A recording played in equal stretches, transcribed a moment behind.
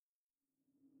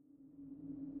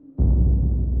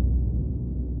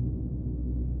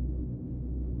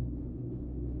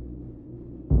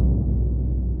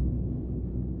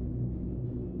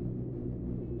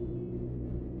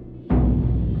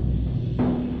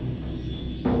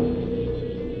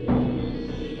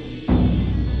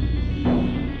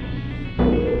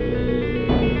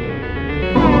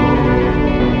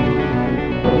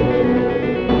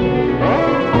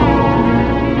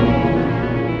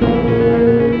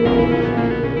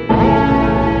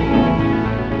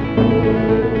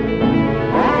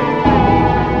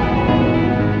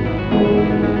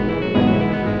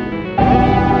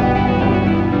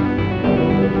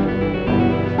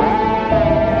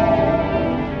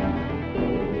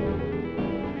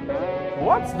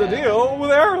What's the deal with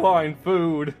airline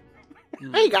food?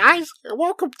 Hey guys, and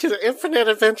welcome to the Infinite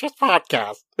Adventures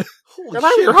podcast. Holy And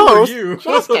I'm shit, your who are host, you? What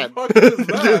Justin. the fuck is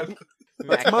that?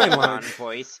 That's my my line.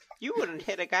 voice. You wouldn't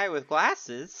hit a guy with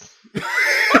glasses.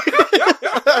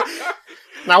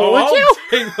 Now Oh, would I'll you?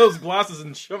 take those glasses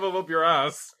and shove them up your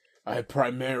ass. I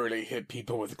primarily hit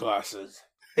people with glasses.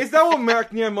 Is that what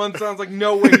Mac Niamon sounds like?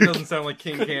 No way he doesn't sound like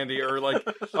King Candy or like,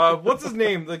 what's his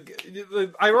name?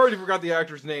 I already forgot the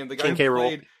actor's name. The guy King K. who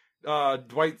Rool. played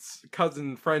Dwight's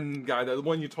cousin friend guy, the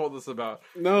one you told us about.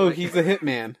 No, he's a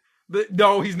hitman.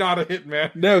 No, he's not a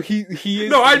hitman. No, he is.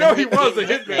 No, I know he was a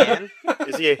hitman.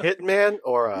 Is he a hitman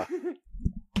or a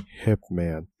hip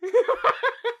man?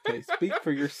 Okay, speak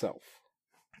for yourself.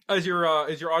 Is your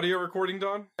audio recording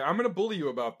done? I'm gonna bully you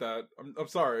about that. I'm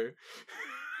sorry.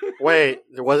 Wait,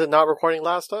 was it not recording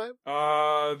last time?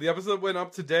 The episode went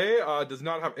up today. Does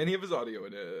not have any of his audio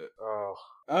in it. Oh,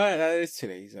 That is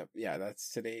today's. Yeah,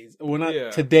 that's today's. Well, not Yeah.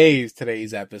 today's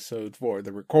episode for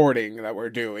the recording that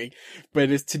we're doing, but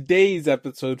it's today's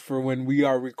episode for when we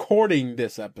are recording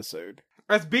this episode.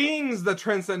 As beings that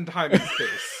transcend time and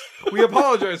space, we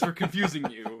apologize for confusing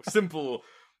you, simple,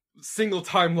 single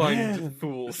timeline Yeah.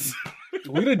 fools.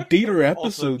 We had a dater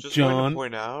Also, episode, just John. going to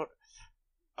point out,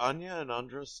 Anya and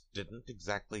Andres didn't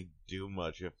exactly do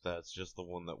much. If that's just the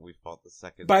one that we fought the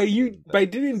second. By that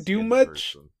didn't do skin much.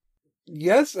 person.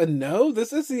 Yes and no.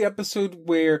 This is the episode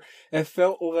where it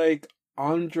felt like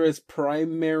Andre's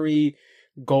primary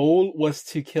goal was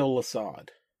to kill Assad.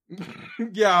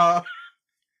 Yeah,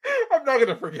 I'm not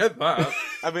gonna forget that.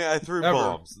 I mean, I threw Ever.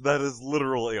 bombs. That is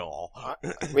literally all. I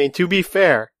mean, to be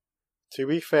fair,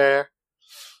 he's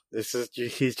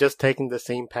just taking the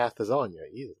same path as Anya.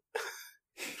 Easy.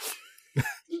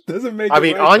 Doesn't make. I it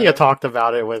mean, right, Anya though. talked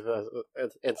about it with us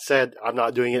and said, "I'm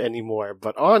not doing it anymore."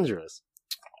 But Andres,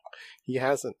 he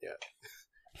hasn't yet.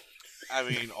 I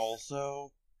mean,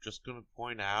 also, just gonna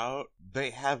point out, they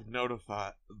have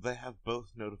both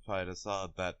notified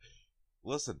Assad that,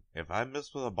 listen, if I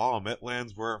miss with a bomb, it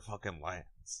lands where it fucking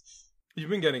lands. You've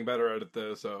been getting better at it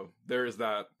though, so there is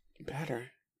that.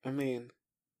 Better. I mean,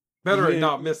 Better at Yeah.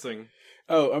 not missing.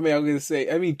 oh, I mean, I'm gonna say.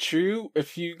 I mean, true.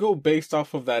 If you go based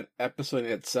off of that episode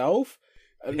itself,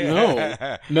 no,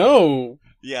 no.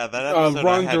 Yeah, that episode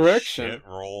wrong I had direction. shit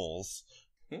rolls.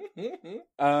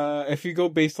 If you go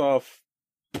based off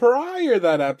prior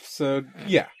that episode,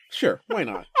 yeah, sure, why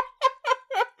not?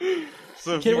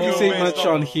 So if Can't you really go say based much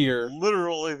on here.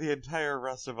 Literally the entire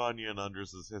rest of Anya and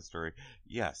Andres' history,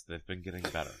 yes, they've been getting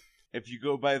better. If you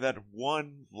go by that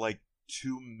one,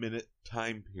 2-minute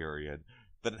time period,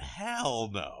 then hell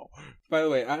no. By the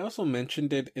way, I also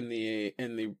mentioned it in the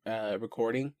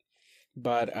recording,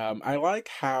 but I like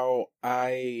how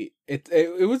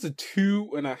it was a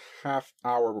 2.5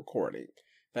 hour recording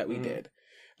that we Mhm. did.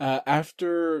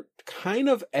 After kind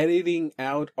of editing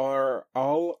out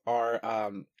all our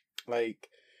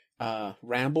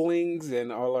ramblings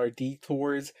and all our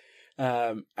detours,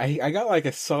 I got like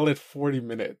a solid 40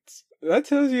 minutes. That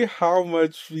tells you how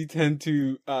much we tend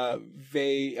to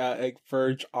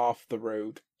verge off the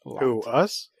road. A lot. Who,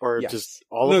 us? Or Yes. just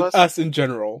all No, of us? us in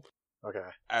general. Okay.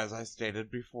 As I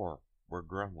stated before, we're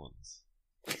gremlins.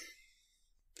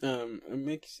 It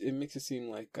makes it seem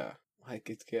like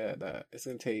it's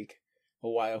gonna take a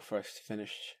while for us to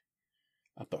finish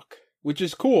a book, which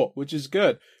is cool, which is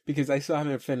good because I still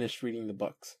haven't finished reading the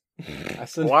books.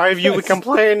 Why have you been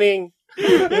complaining?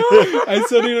 I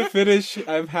still need to finish.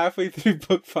 I'm halfway through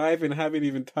book 5 and haven't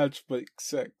even touched book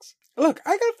 6. Look,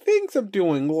 I got things I'm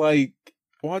doing, like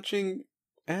watching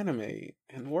anime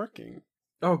and working.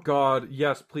 Oh God,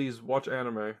 yes, please watch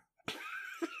anime.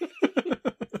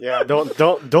 Yeah,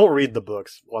 don't read the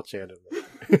books. Watch anime.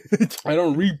 I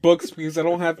don't read books because I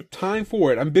don't have time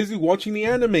for it. I'm busy watching the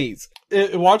animes.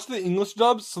 Watch the English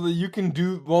dubs so that you can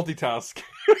do multitask.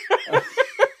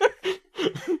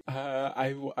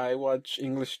 I watch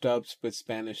English dubs with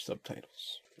Spanish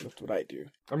subtitles. That's what I do.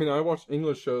 I mean, I watch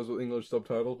English shows with English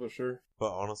subtitles, but sure.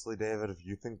 But honestly, David, if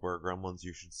you think we're gremlins,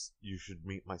 you should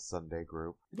meet my Sunday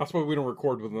group. That's why we don't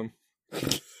record with them.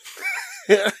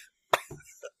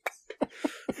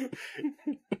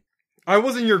 I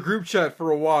was in your group chat for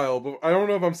a while, but I don't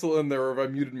know if I'm still in there or if I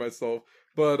muted myself.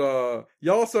 But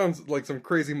y'all sound like some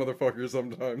crazy motherfuckers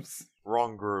sometimes.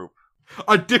 Wrong group.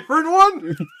 A different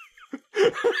one?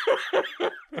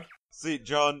 See,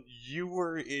 John, you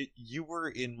were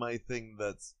in my thing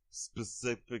that's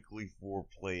specifically for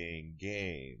playing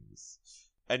games.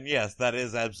 And yes, that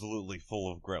is absolutely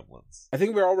full of gremlins. I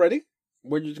think we're all ready.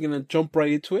 We're just gonna jump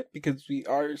right into it because we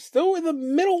are still in the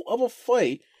middle of a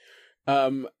fight.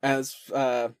 As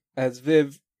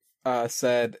Viv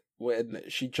said, when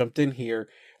she jumped in here.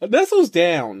 Nestle's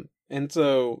down, and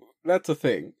so that's a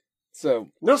thing. So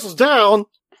Nestle's down.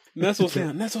 Nestle's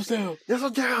down. Nestle's down.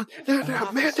 Nestle's down. Man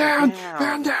down. Man down.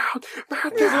 Man down.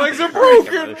 Man His down. legs are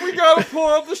broken. We gotta pull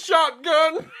out the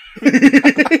shotgun.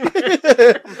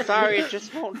 I'm sorry, it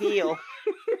just won't heal.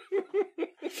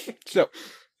 So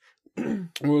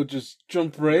we'll just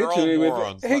jump right You're all to it.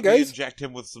 morons. Hey Let me guys, inject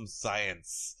him with some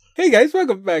science. hey guys,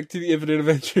 welcome back to the Infinite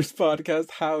Adventures podcast.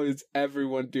 How is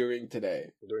everyone doing today?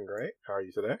 Doing great. How are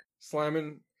you today?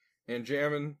 Slamming and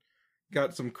jamming.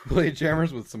 Got some Kool-Aid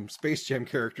jammers with some Space Jam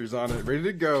characters on it, ready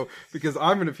to go, because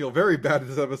I'm going to feel very bad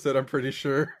this episode, I'm pretty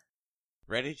sure.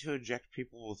 Ready to inject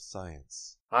people with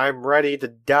science. I'm ready to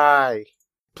die.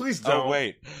 Please don't. Oh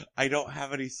wait, I don't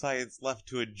have any science left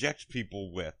to inject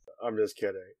people with. I'm just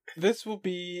kidding. This will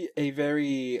be a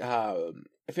very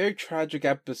tragic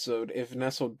episode if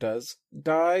Nestle does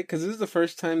die, because this is the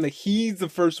first time that he's the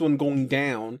first one going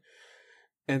down,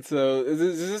 and so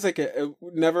this is like a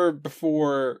never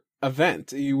before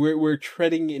event. We're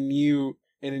treading in new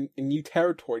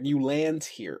territory, new lands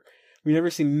here. We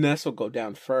never seen Nestle go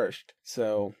down first,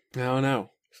 so I don't know.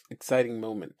 Exciting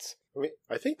moments. I mean,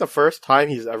 I think the first time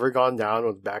he's ever gone down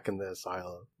was back in the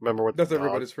asylum. Remember what? That's the dog?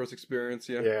 everybody's first experience,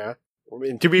 yeah. Yeah. I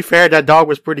mean, to be fair, that dog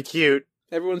was pretty cute.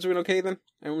 Everyone's doing okay then?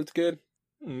 Everyone's good?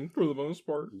 For the most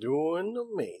part. Doing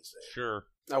amazing. Sure.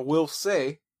 I will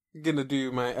say, I'm gonna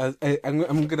do my.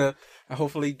 I'm gonna.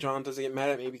 Hopefully, John doesn't get mad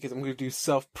at me because I'm gonna do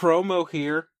self promo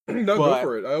here. No, But- go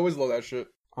for it. I always love that shit.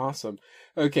 Awesome.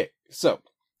 Okay, so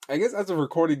I guess as of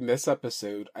recording this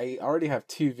episode, I already have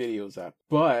 2 videos up,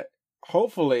 but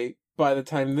hopefully by the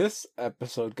time this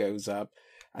episode goes up,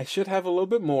 I should have a little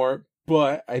bit more.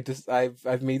 But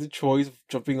I've made the choice of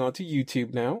jumping onto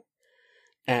YouTube now,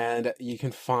 and you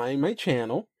can find my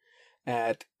channel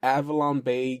at Avalon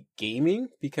Bay Gaming,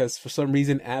 because for some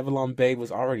reason Avalon Bay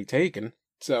was already taken,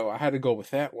 so I had to go with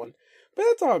that one. But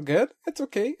it's all good. It's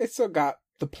okay. I still got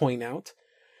the point out.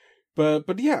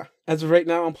 But yeah, as of right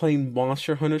now, I'm playing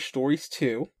Monster Hunter Stories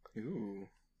 2. Ooh.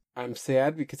 I'm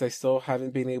sad because I still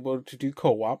haven't been able to do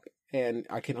co-op, and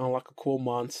I can unlock a cool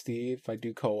monstie if I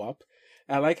do co-op.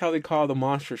 I like how they call the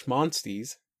monsters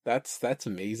monsties. That's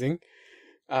amazing.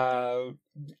 And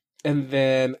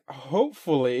then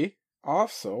hopefully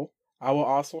also I will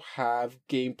also have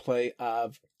gameplay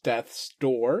of Death's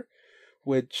Door,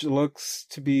 which looks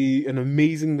to be an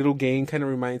amazing little game. Kind of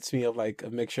reminds me of like a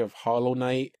mixture of Hollow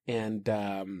Knight and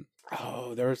I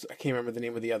can't remember the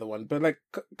name of the other one, but like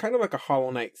kind of like a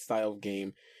Hollow Knight style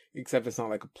game, except it's not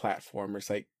like a platformer. It's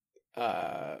like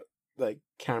the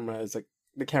camera's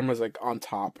like on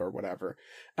top or whatever.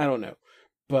 I don't know,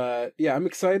 but yeah, I'm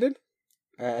excited.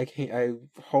 I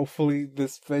hopefully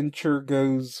this venture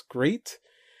goes great,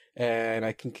 and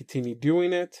I can continue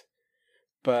doing it.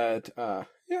 But yeah,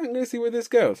 I'm gonna see where this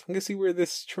goes. I'm gonna see where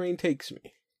this train takes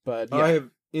me. But yeah, I have,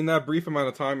 in that brief amount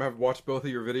of time, have watched both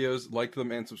of your videos, liked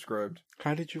them, and subscribed.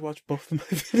 how did you watch both of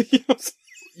my videos?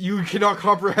 You cannot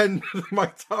comprehend my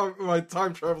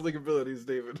time traveling abilities,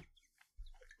 David.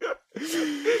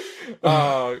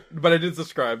 But I did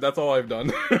subscribe. That's all I've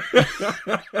done.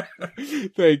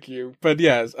 Thank you. But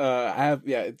yes,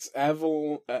 it's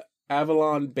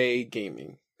Avalon Bay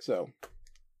Gaming. So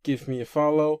give me a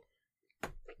follow.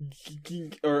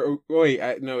 Wait,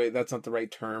 that's not the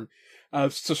right term.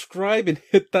 Subscribe and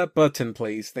hit that button,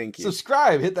 please. Thank you.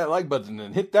 Subscribe, hit that like button,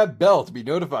 and hit that bell to be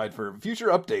notified for future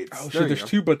updates. Oh There shit! There's you go.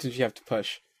 2 buttons you have to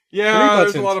push. Yeah, 3 there's a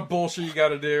buttons. lot of bullshit you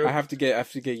gotta do. I have to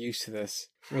get used to this.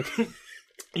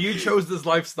 You chose this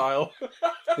lifestyle.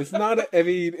 It's not.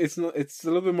 It's not. It's a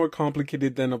little bit more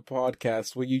complicated than a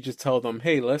podcast where you just tell them,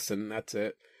 "Hey, listen." That's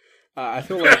it. I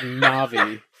feel like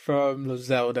Navi from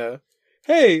Zelda.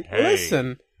 Hey,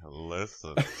 listen.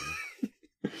 Listen.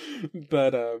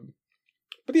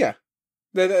 But yeah,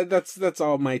 that's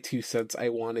all my 2 cents I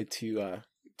wanted to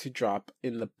drop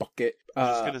in the bucket. I'm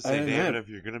just gonna say, other than David, that, if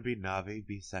you're gonna be Navi,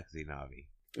 be sexy Navi.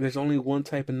 there's only one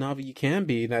type of Navi you can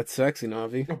be. That's sexy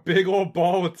Navi. A big old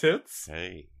ball with tits.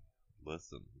 Hey,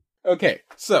 listen. Okay,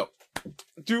 so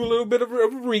do a little bit of a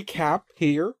recap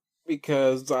here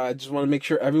because I just want to make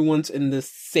sure everyone's in the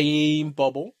same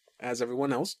bubble as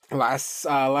everyone else. Last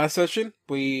session,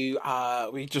 we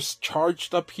just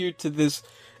charged up here to this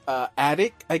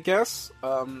attic, I guess,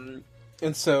 and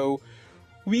so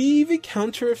we've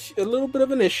encountered a little bit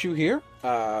of an issue here.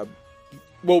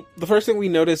 Well, the first thing we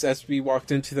noticed as we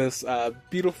walked into this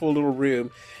beautiful little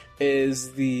room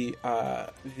is the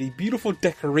beautiful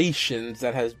decorations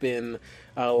that has been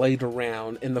laid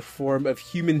around in the form of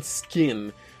human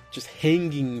skin just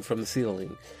hanging from the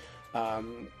ceiling.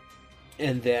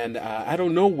 And then out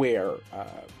of nowhere,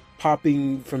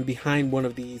 popping from behind one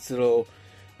of these little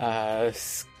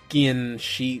skin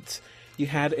sheets. You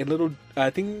had a little, I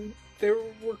think they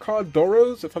were called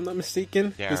Doros, if I'm not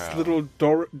mistaken. Darrow. This little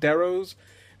Darrows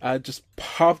just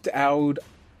popped out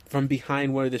from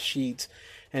behind one of the sheets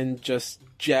and just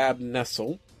jabbed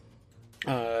Nestle.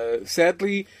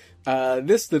 Sadly,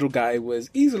 this little guy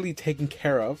was easily taken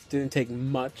care of. Didn't take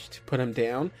much to put him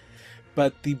down.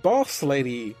 But the boss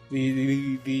lady,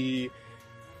 the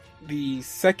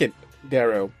second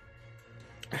Darrow,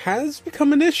 has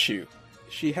become an issue.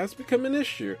 She has become an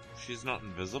issue. She's not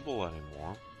invisible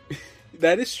anymore.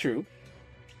 That is true.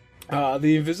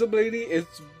 The invisibility is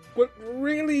what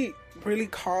really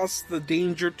caused the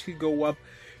danger to go up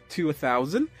to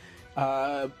 1,000.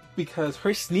 Because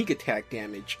her sneak attack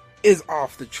damage is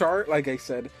off the chart. Like I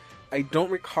said, I don't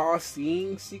recall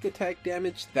seeing sneak attack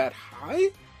damage that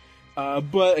high.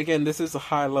 But again, this is a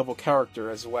high level character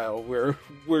as well. We're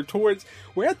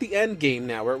at the end game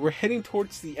now. We're heading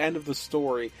towards the end of the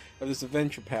story of this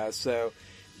adventure path. So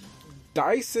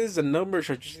dices and numbers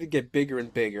are just going to get bigger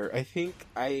and bigger. I think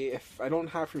if I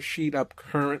don't have her sheet up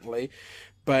currently,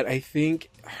 but I think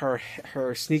her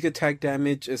sneak attack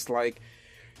damage is like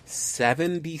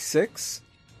 76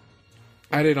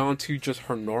 added on to just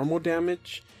her normal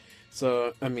damage.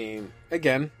 So, I mean,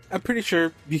 again, I'm pretty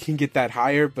sure you can get that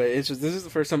higher, but it's just, this is the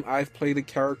first time I've played a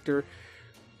character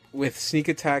with sneak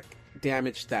attack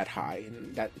damage that high.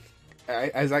 And that,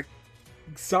 as I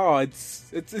saw,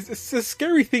 it's a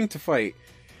scary thing to fight.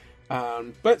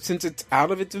 But since it's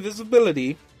out of its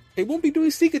invisibility, it won't be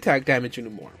doing sneak attack damage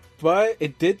anymore. But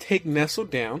it did take Nestle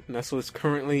down. Nestle is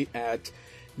currently at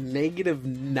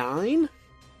 -9,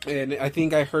 and I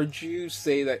think I heard you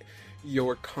say that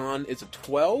your con is a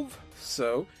 12,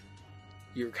 so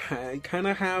you kind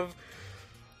of have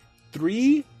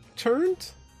 3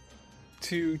 turns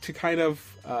to kind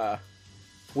of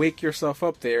wake yourself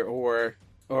up there, or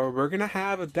we're gonna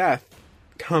have a death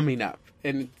coming up.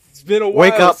 And it's been a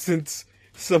while since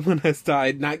someone has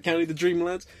died, not counting the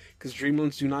Dreamlands, because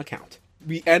Dreamlands do not count.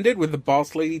 We ended with the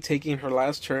boss lady taking her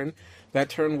last turn. That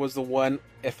turn was the one,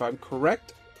 if I'm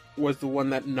correct, was the one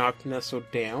that knocked Nestle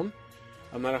down.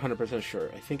 I'm not 100% sure.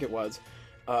 I think it was.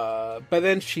 But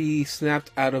then she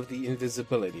snapped out of the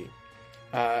invisibility.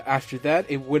 After that,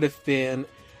 it would have been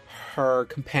her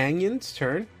companion's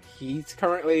turn. He's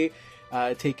currently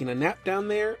taking a nap down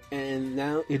there, and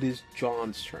now it is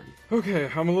John's turn. Okay,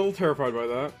 I'm a little terrified by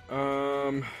that.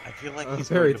 I feel like he's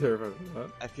very going to, terrified by that.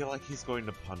 I feel like he's going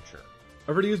to punch her.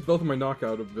 I've already used both of my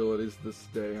knockout abilities this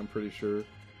day, I'm pretty sure.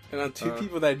 And on 2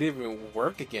 people that didn't even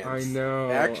work against. I know.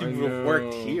 They actually would have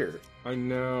worked here. I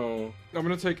know. I'm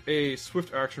gonna take a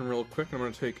swift action real quick. I'm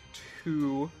gonna take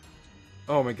 2.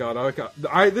 Oh my god!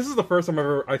 This is the first time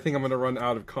ever. I think I'm gonna run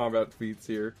out of combat feats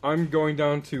here. I'm going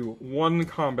down to 1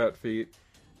 combat feat.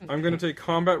 I'm gonna take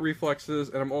combat reflexes,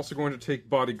 and I'm also going to take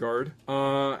bodyguard.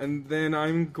 And then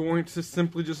I'm going to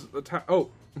simply just attack.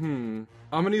 I'm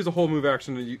gonna use a whole move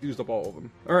action to use up all of them.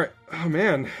 All right. Oh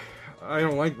man, I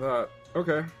don't like that.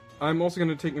 Okay. I'm also going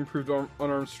to take improved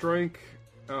unarmed strike,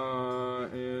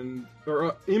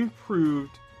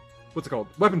 improved, what's it called?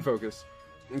 Weapon focus.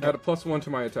 Okay. Add a +1 to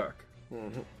my attack.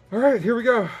 Mm-hmm. Alright, here we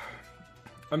go.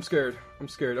 I'm scared. I'm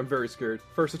very scared.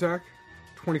 First attack,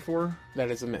 24.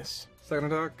 That is a miss.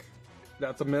 Second attack,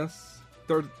 that's a miss.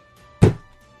 Third.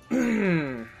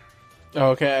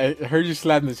 Okay, I heard you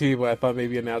slapping the table. I thought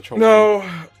maybe a natural one.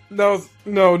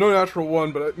 No natural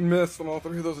one, but I missed on all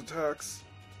 3 of those attacks.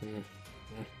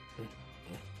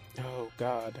 Oh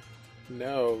god.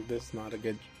 No, this is not a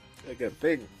good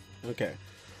thing. Okay.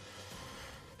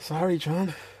 Sorry,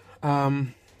 John.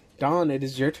 Don, it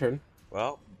is your turn.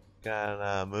 Well,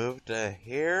 gonna move to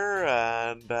here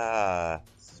and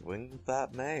swing with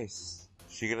that mace.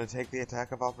 She gonna take the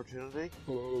attack of opportunity?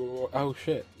 Oh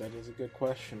shit, that is a good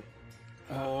question.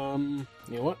 You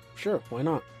know what? Sure, why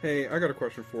not? Hey, I got a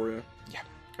question for you. Yeah.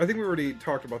 I think we already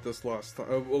talked about this last time,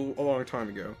 a long time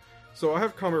ago. So I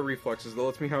have combat reflexes that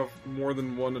lets me have more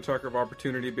than 1 attack of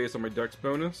opportunity based on my dex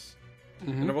bonus.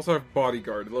 Mm-hmm. And I also have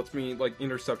bodyguard. It lets me,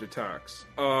 intercept attacks.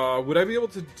 Would I be able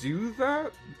to do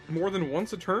that more than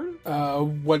once a turn?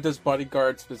 What does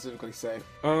bodyguard specifically say?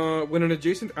 When an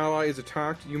adjacent ally is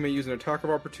attacked, you may use an attack of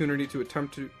opportunity to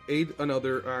attempt to aid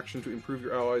another action to improve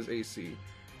your ally's AC.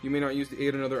 You may not use the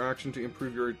aid another action to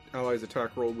improve your ally's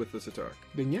attack roll with this attack.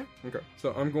 Then yeah. Okay,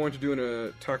 so I'm going to do an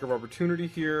attack of opportunity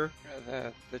here.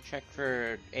 The check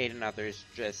for aid another is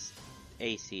just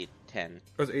AC 10.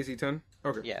 Oh, it's AC 10?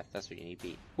 Okay. Yeah, that's what you need to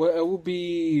beat. Well, it will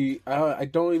be... I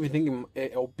don't even think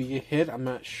it'll be a hit. I'm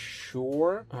not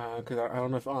sure. Because I don't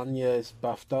know if Anya is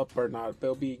buffed up or not. But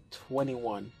it'll be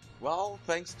 21. Well,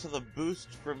 thanks to the boost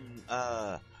from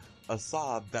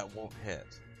Assad, that won't hit.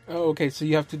 Oh, okay, so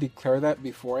you have to declare that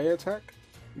before I attack?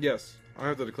 Yes, I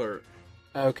have to declare it.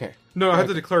 Okay. No, I have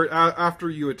to Okay. declare it after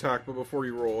you attack, but before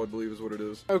you roll, I believe is what it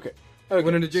is. Okay. Okay.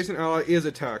 When an adjacent ally is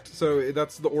attacked, so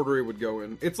that's the order it would go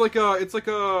in. It's like a,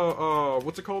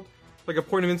 what's it called? Like a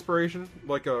point of inspiration,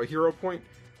 like a hero point,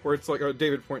 where it's like a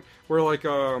David point, where like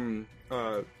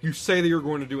you say that you're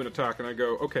going to do an attack, and I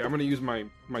go, okay, I'm going to use my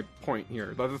point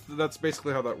here. That's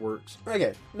basically how that works.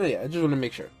 Okay. No, yeah, I just want to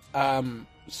make sure.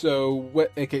 So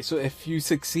what? Okay, so if you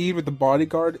succeed with the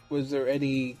bodyguard, was there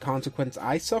any consequence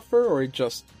I suffer, or it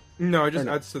just? No, it just Or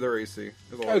no? adds to their AC.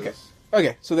 Is all it Okay. is.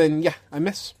 Okay, so then yeah, I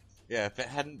miss. Yeah, if it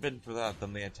hadn't been for that,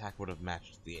 then the attack would have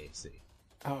matched the AC.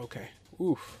 Oh, okay.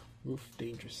 Oof,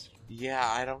 dangerous. Yeah,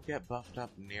 I don't get buffed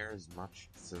up near as much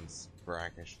since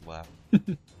Brackish left.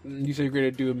 You said you're going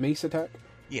to do a mace attack.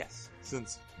 Yes,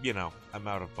 since, I'm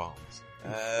out of bombs.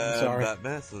 I'm sorry. That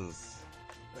misses.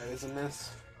 That is a miss.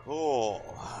 Cool.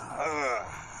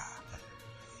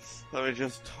 Let me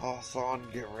just toss on,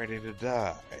 get ready to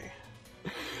die.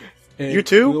 You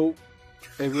too?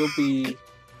 It will be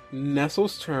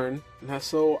Nestle's turn.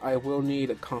 Nestle, I will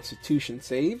need a Constitution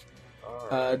save.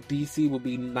 DC will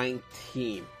be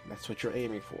 19. That's what you're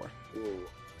aiming for. Ooh.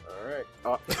 Alright.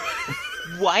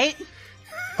 What?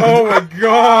 Oh my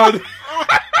god!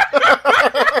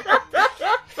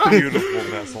 Beautiful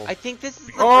Nestle. I think this is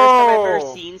the first time I've ever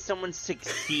Oh. seen someone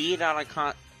succeed on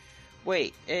a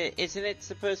Wait, isn't it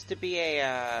supposed to be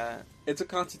a, It's a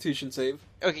Constitution save.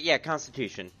 Okay, yeah,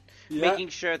 Constitution. Yeah. Making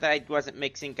sure that I wasn't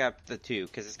mixing up the two,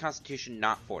 because it's Constitution,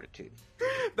 not Fortitude.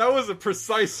 That was a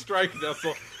precise strike,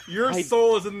 Nestle. Your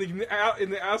soul is in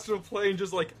the astral plane,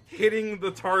 just like hitting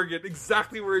the target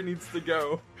exactly where it needs to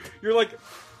go. You're like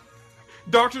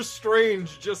Doctor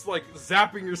Strange, just like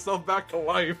zapping yourself back to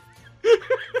life,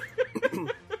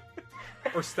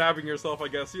 or stabbing yourself. I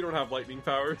guess you don't have lightning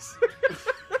powers.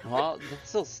 Well, that's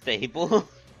still stable.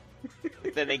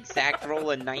 With an exact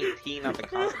roll of 19 on the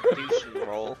Constitution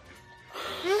roll.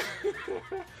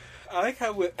 I like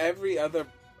how with every other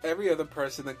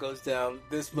person that goes down,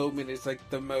 this moment is like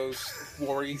the most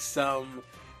worrisome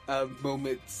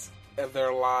moments of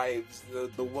their lives.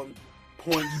 The one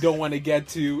point you don't want to get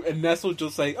to, and Nestle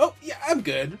just like, oh yeah, I'm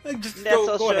good. Like, just Nestle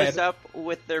go shows ahead. up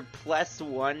with their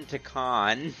 +1 to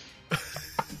con.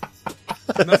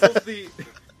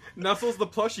 Nestle's the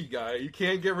plushy guy. You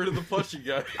can't get rid of the plushy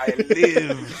guy. I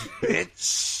live,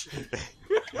 bitch.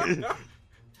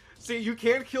 See, you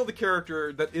can't kill the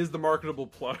character that is the marketable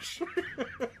plush.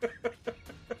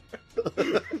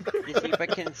 You see, but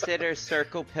consider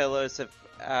circle pillows of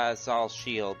Zal's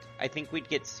shield. I think we'd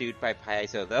get sued by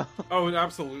Paizo, though. Oh,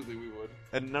 absolutely we would.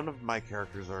 And none of my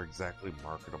characters are exactly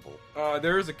marketable.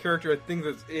 There is a character I think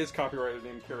that is copyrighted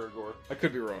named Karagor. I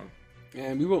could be wrong.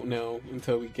 And we won't know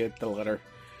until we get the letter.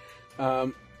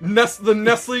 The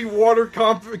Nestle Water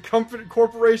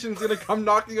Corporation's gonna come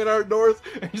knocking on our doors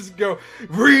and just go,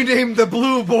 rename the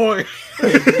Blue Boy!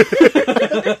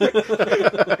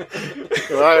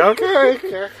 Right,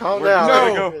 okay, calm We're down. just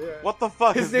gonna No. go, what the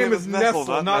fuck? His name is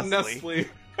Nestle, not Nestle. Nestle.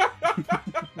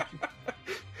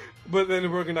 But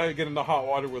then we're gonna get into hot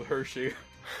water with Hershey.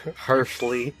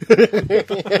 Hershey.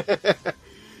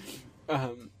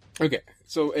 Okay,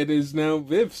 so it is now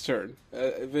Viv's turn.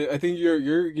 I think you're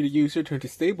going to use your turn to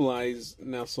stabilize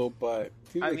Nestle, but it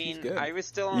seems I like he's mean, good. I was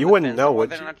still on You the wouldn't fence know, on would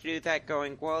whether or you? not to do that,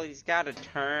 going, well, he's got a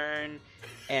turn,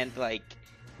 and, like,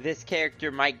 this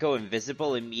character might go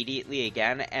invisible immediately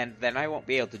again, and then I won't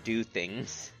be able to do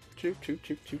things. Choo.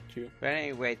 But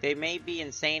anyway, they may be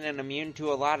insane and immune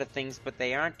to a lot of things, but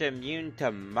they aren't immune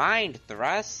to mind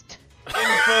thrust.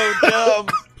 Info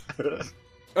dump.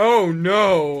 Oh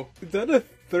no! Is that a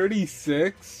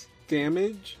 36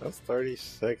 damage? That's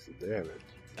 36 damage.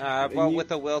 Well, you-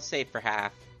 with a will save for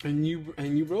half. And you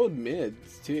rolled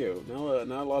mids too. Not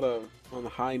a lot of on the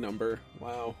high number.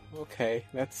 Wow. Okay,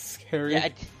 that's scary. Yeah,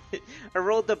 I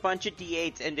rolled a bunch of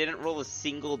d8s and didn't roll a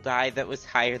single die that was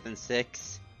higher than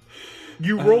 6.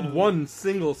 You rolled one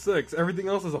single 6. Everything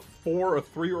else is a 4, a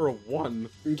 3, or a 1.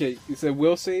 Okay, you said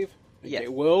will save. Yeah. Okay,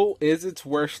 will is its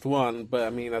worst one, but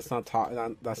I mean that's not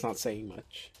that's not saying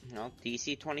much. No,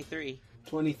 DC 23.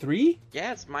 23?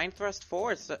 Yeah, it's mind thrust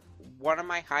 4. It's one of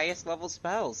my highest level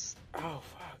spells. Oh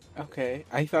fuck. Okay,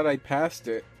 I thought I passed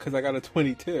it because I got a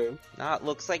 22. Now it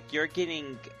looks like you're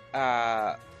getting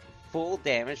full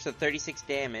damage, so 36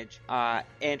 damage,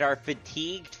 and are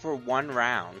fatigued for 1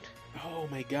 round. Oh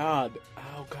my god.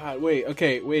 Oh god. Wait.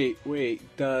 Okay. Wait.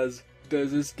 Does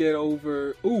this get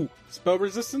over? Ooh, spell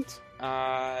resistance.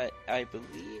 I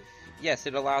believe Yes,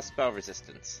 it allows spell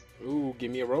resistance. Ooh,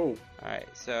 give me a roll. Alright,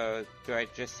 so do I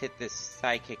just hit this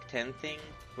Psychic 10 thing?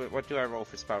 What do I roll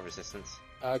for spell resistance?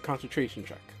 Concentration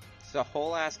check. It's a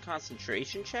whole ass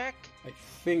concentration check? I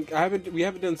think we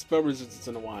haven't done spell resistance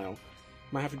in a while.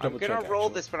 Might have to double check. I'm gonna roll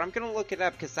actually. this, but I'm gonna look it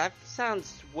up because that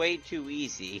sounds way too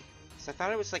easy. So I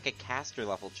thought it was like a caster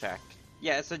level check.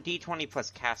 Yeah, it's a d20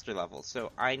 plus caster level,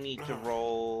 so I need to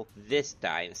roll this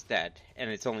die instead, and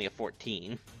it's only a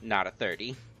 14, not a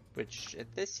 30, which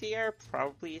at this here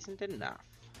probably isn't enough.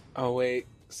 Oh wait,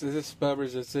 so this spell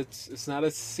resistance, it's not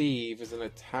a save, it's an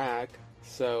attack,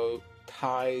 so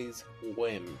ties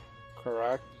win,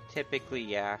 correct? Typically,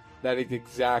 yeah. That is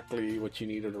exactly what you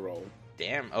needed to roll.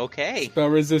 Damn, okay. Spell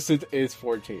resistance is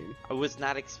 14. I was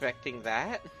not expecting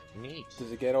that. Neat.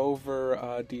 Does it get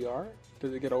over DR?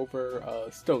 Does it get over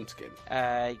stone skin?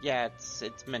 Yeah, it's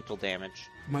mental damage.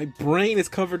 My brain is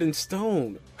covered in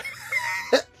stone.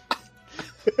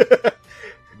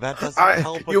 That doesn't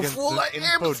help you against fool, an I am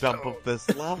info dump stoned. of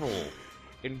this level.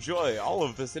 Enjoy all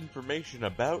of this information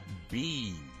about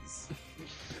bees.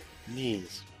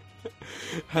 Knees.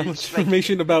 How It's much like-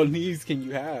 information about knees can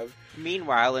you have?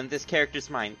 Meanwhile, in this character's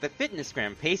mind, the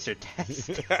FitnessGram pacer test.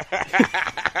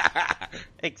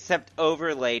 Except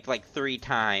overlaid like 3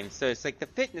 times. So it's like the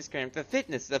FitnessGram, the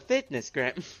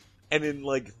FitnessGram. And in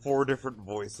like 4 different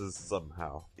voices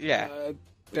somehow. Yeah,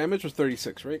 Damage was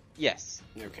 36, right? yes.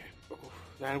 Okay.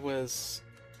 That was...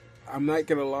 I'm not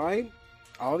gonna lie.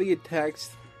 All the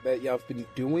attacks that y'all have been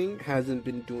doing hasn't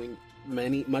been doing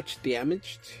much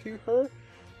damage to her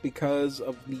because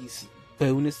of these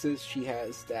bonuses she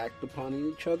has stacked upon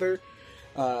each other.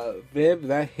 Viv,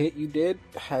 that hit you did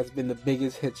has been the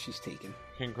biggest hit she's taken.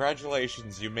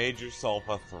 Congratulations, you made yourself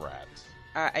a threat.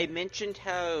 I mentioned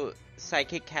how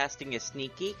psychic casting is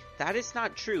sneaky. That is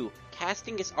not true.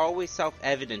 Casting is always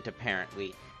self-evident,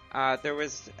 apparently. There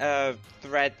was a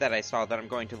thread that I saw that I'm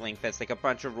going to link that's like a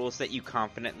bunch of rules that you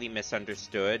confidently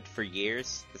misunderstood for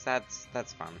years. 'Cause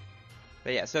that's fun.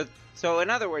 But yeah, so in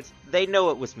other words, they know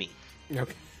it was me.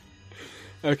 Okay.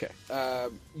 Okay.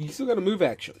 You still got a move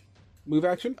action. Move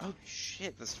action? Oh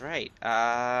shit, that's right.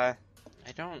 I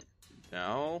don't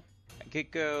know. I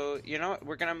could go. You know what?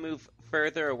 We're gonna move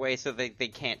further away so they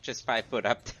can't just 5 foot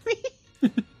up to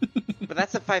me. But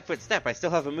that's a 5 foot step. I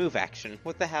still have a move action.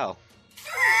 What the hell?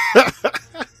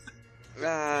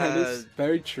 That is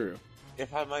very true.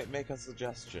 If I might make a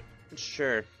suggestion.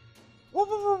 Sure.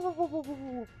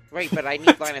 Right, but I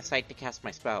need line of sight to cast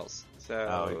my spells. So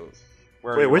Oh,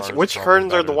 Where Wait, you which are which is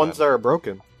curtains are better the ones that than are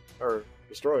broken or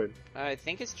destroyed? I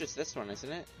think it's just this one,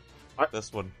 isn't it?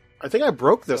 this one. I think I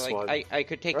broke So, this like, one. I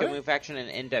could take Right? a move action and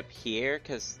end up here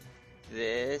because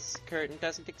this curtain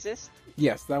doesn't exist.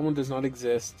 Yes, that one does not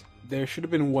exist. There should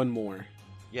have been one more.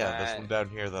 Yeah, this Uh, one down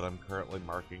here that I'm currently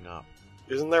marking up.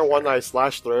 Isn't there one I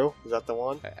slashed through? Is that the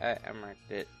one? I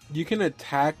marked it. You can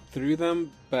attack through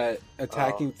them, but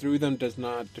attacking through them does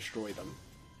not destroy them.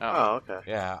 Oh, okay.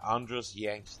 Yeah, Andres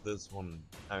yanked this one.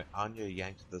 Anya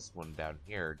yanked this one down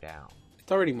here down.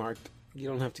 It's already marked. You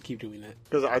don't have to keep doing it.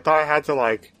 Because I thought I had to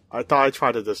I thought I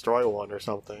tried to destroy one or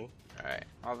something. Alright.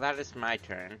 Well, that is my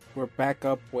turn. We're back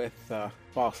up with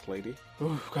Boss Lady.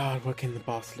 Oh God, what can the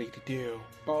Boss Lady do?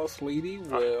 Boss Lady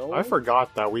will... I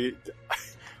forgot that we.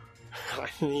 I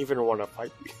didn't even want to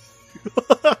fight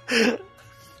you.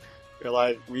 You're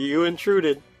like, you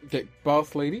intruded. Okay,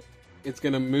 Boss Lady. It's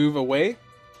gonna move away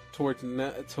towards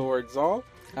Zal.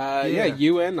 Yeah,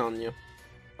 you and Anya.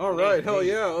 Alright, hell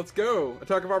yeah, let's go.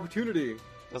 Attack of opportunity.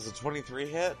 Does a 23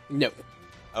 hit? No,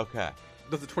 Okay.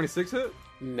 Does the 26 hit?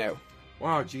 no.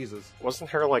 Wow, Jesus.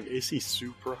 Wasn't her like AC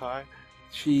super high?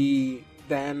 She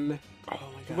then. Oh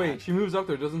my God. Wait, she moves up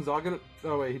there. Doesn't Zal get it?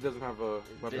 Oh wait, he doesn't have a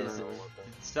weapon. Does- or anything.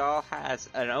 Zal has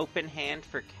an open hand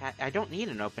for I don't need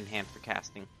an open hand for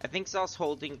casting. I think Zal's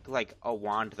holding, like, a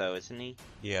wand, though, isn't he?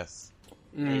 Yes.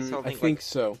 He's I holding, think like-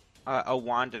 so. A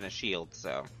wand and a shield,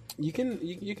 so... You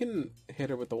can hit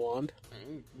her with the wand.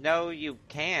 No, you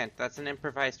can't. That's an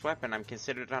improvised weapon. I'm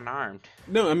considered unarmed.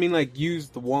 No, I mean like use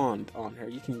the wand on her.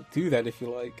 You can do that if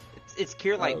you like. It's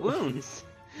cure light Oh. wounds.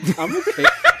 I'm okay.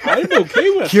 I'm okay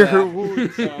with Cure that. her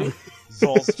wounds.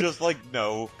 Zol's just like,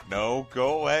 no,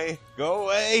 go away, go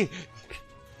away.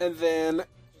 And then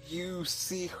you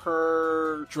see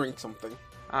her drink something.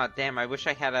 Aw, damn, I wish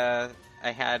I had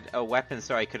a weapon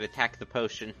so I could attack the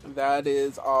potion. That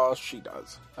is all she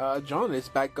does. John, it's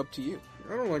back up to you.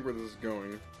 I don't like where this is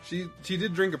going. She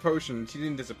did drink a potion. She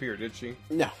didn't disappear, did she?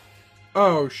 No.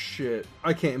 Oh shit!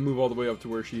 I can't move all the way up to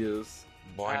where she is.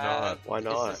 Why not? Why is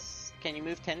not? Can you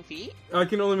move 10 feet? I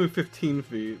can only move 15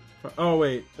 feet. Oh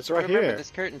wait, It's right Remember, here.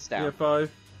 this curtain's yeah, down.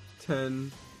 5,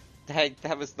 10.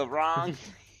 That was the wrong...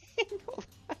 handle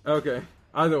that. Okay.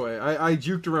 Either way, I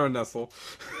juked around Nestle.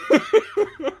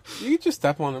 You can just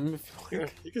step on him if you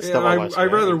like. You can Yeah, step on my I screen.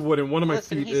 rather wouldn't. One of my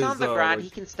Listen, feet he's is on the ground. like- He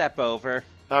can step over.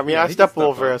 I mean, Yeah, I he can step step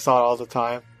over on. Assad all the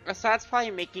time. Assad's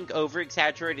probably making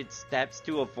over-exaggerated steps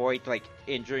to avoid, like,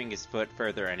 injuring his foot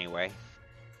further anyway.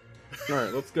 All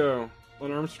right, let's go.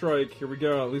 Unarmed strike. Here we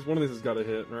go. At least one of these has got a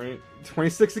hit, right?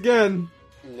 26 again.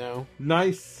 No.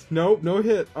 Nice. Nope, no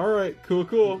hit. All right,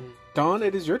 cool. Dawn,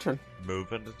 it is your turn.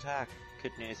 Move and attack.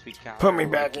 Good news, we got Put me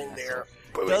back in there.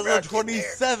 Put me Does a back in there.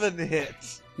 27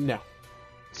 hit? No.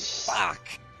 Fuck.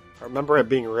 I remember it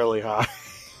being really high.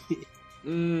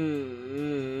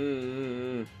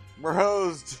 We're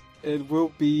hosed. It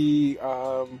will be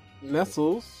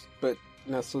Nestles, but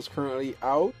Nestle's currently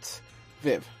out.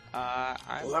 Viv. I'm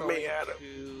Let me going at him.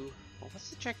 to... Well, what's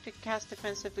the check to cast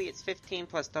defensively? It's 15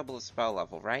 plus double the spell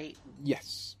level, right?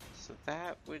 Yes. So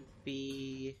that would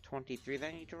be 23 that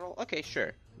I need to roll? Okay,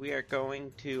 sure. We are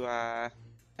going to,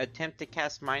 attempt to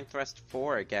cast Mind Thrust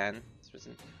 4 again. This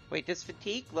wasn't... Wait, does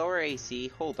fatigue lower AC?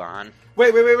 Hold on.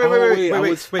 Wait. Wait.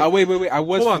 I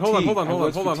was Hold fatigued.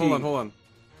 on.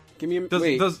 Give me a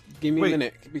give me a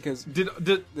minute because Did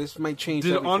this might change.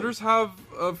 everything. Anders have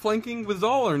flanking with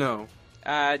Zal or no?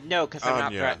 No, because I'm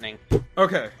not yeah. threatening.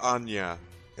 Okay. Anya.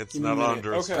 It's Give me a not minute.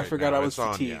 Anders. Okay. I forgot right I now, was it's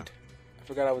Anya. fatigued. I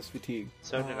forgot I was fatigued.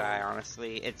 So did I,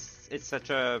 honestly. It's such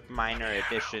a minor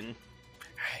addition.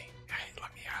 Hey,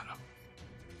 let me at him.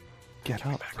 Get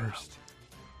up first.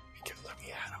 Let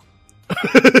me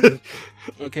at him.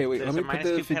 Okay, wait. There's Let a me put minus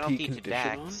the 2 penalty fatigue to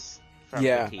condition on. Dex. From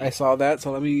Yeah, fatigue. I saw that.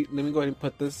 So let me go ahead and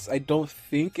put this. I don't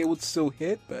think it would still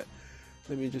hit, but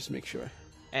let me just make sure.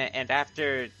 And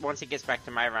after, once it gets back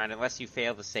to my round, unless you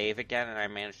fail to save again and I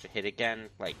manage to hit again,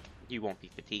 like, you won't be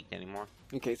fatigued anymore.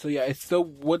 Okay, so yeah, it still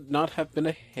would not have been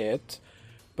a hit,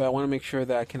 but I want to make sure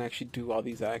that I can actually do all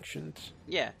these actions.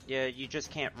 Yeah, you just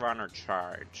can't run or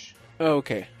charge. Oh,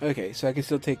 okay, so I can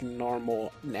still take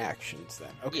normal actions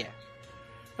then. Okay. Yeah.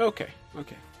 Okay.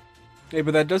 Hey,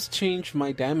 but that does change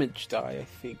my damage die, I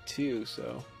think, too,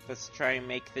 so... Let's try and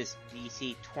make this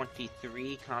DC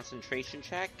 23 concentration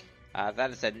check.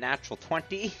 That is a natural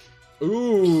 20.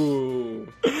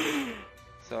 Ooh.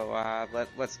 So,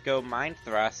 let's go Mind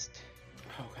Thrust.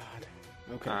 Oh, God.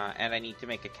 Okay. And I need to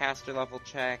make a caster level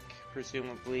check,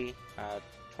 presumably.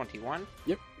 21.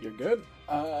 Yep, you're good.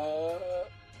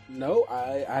 No,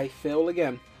 I fail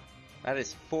again. That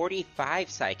is 45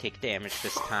 psychic damage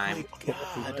this time.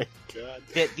 Oh my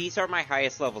god. These are my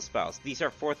highest level spells. These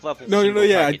are 4th level No, single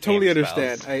yeah, I target totally damage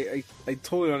understand. spells. I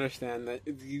totally understand that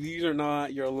these are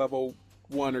not your level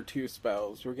 1 or 2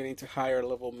 spells. We're getting to higher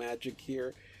level magic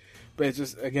here, but it's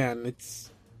just again, it's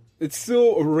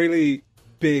still a really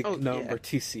big number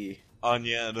to see.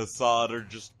 Anya and Assad are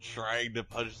just trying to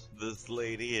punch this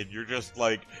lady, and you're just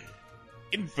like,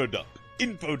 info dump.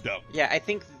 Yeah, I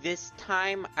think this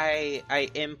time I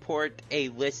import a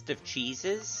list of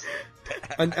cheeses.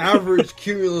 An average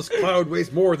cumulus cloud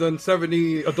weighs more than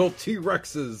 70 adult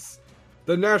T-Rexes.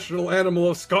 The national animal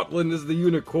of Scotland is the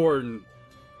unicorn.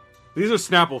 These are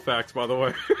Snapple facts, by the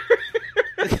way.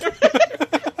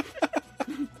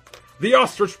 The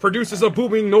ostrich produces a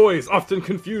booming noise, often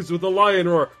confused with a lion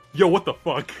or, yo, what the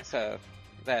fuck? So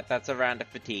that's a round of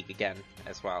fatigue again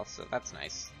as well, so that's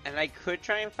nice. And I could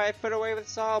try and 5 foot away with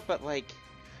Zal, but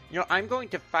I'm going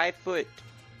to 5 foot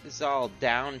Zal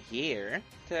down here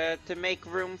to make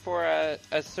room for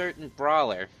a certain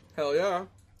brawler. Hell yeah.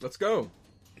 Let's go.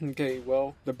 Okay,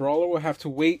 well, the brawler will have to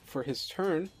wait for his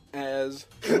turn as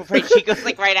Right, she goes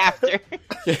like right after.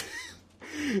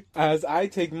 as I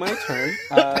take my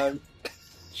turn.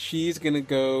 She's gonna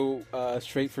go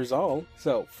straight for Zal.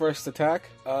 So first attack,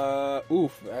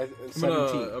 17.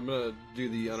 I'm gonna do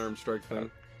the unarmed strike thing.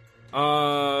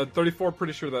 34.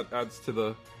 Pretty sure that adds to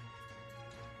the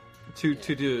two.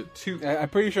 I'm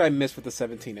pretty sure I missed with the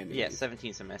 17 anyway. Yeah,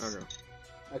 17's a miss. Okay.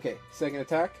 Okay, second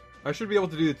attack. I should be able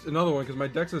to do another one because my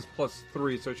dex is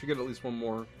 +3, so I should get at least one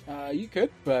more. You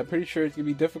could, but I'm pretty sure it's gonna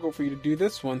be difficult for you to do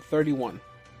this one. 31.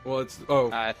 Well, it's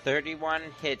 31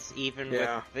 hits even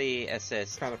Yeah. with the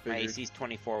assist. Kinda My figured. AC's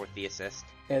 24 with the assist.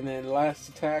 And then last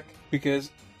attack, because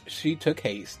she took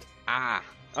haste. Ah.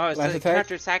 Oh, so Last it attack?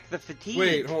 counterattack the fatigue.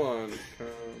 wait, hold on.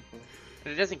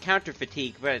 It doesn't counter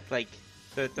fatigue, but like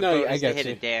the No, bonus I to get hit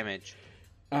you. and damage.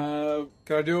 Uh,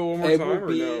 Can I do it one more It time will or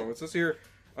be- no? It says here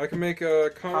I can make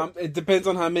a it depends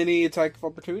on how many attack of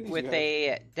opportunities you With have.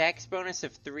 a dex bonus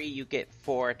of 3, you get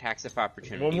 4 attacks of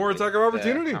opportunity. one more with attack of the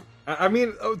opportunity. comp. I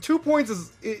mean, 2 points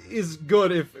is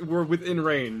good if we're within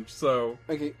range. So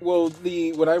Okay, well,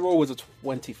 what I rolled was a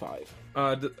 25.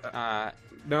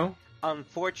 no.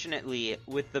 Unfortunately,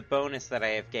 with the bonus that I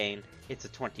have gained, it's a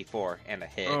 24 and a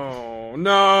hit. Oh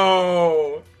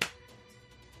no!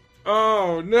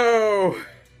 Oh no!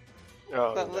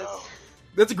 Oh, But no. let's...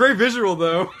 That's a great visual,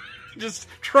 though. Just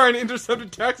trying to intercept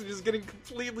attacks and just getting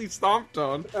completely stomped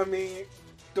on. I mean,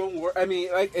 don't worry. I mean,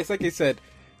 it's like I said.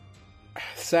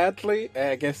 Sadly,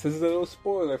 I guess this is a little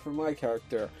spoiler for my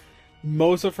character.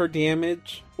 Most of her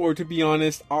damage, or to be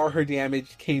honest, all her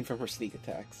damage came from her sneak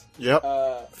attacks. Yep.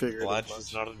 Figured Glad it was.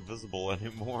 she's not invisible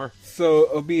anymore. So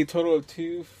it'll be a total of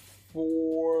 2,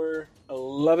 4,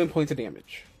 11 points of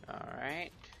damage.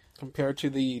 Alright. Compared to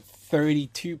the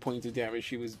 32 points of damage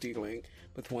she was dealing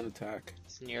with one attack.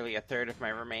 It's nearly a third of my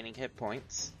remaining hit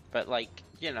points. But, like,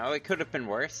 you know, it could have been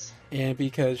worse. And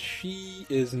because she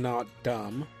is not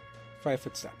dumb,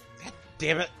 5-foot step.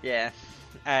 Damn it! Yeah.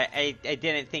 I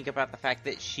didn't think about the fact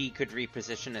that she could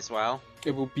reposition as well.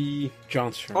 It will be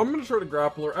John's turn. I'm gonna try to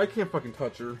grapple her. I can't fucking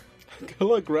touch her. Good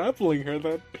luck grappling her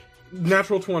then.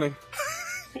 Natural 20.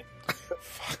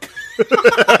 Fuck.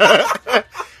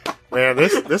 Man,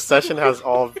 this session has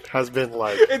been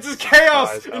like It's just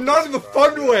chaos! Guys, And not in the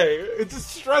fun way! It's just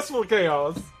stressful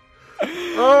chaos!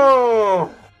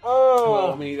 Oh! Oh!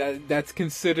 Well, I mean, that's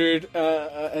considered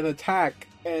an attack,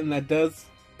 and that does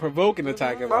provoke an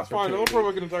attack of That's fine, it'll opportunity.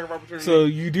 provoke an attack of opportunity. So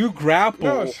you do grapple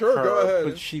No, sure, her, go ahead.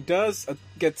 but she does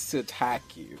gets to attack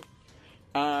you.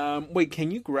 Wait,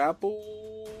 can you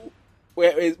grapple?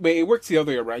 Wait, it works the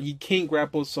other way around. You can't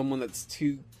grapple someone that's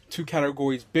two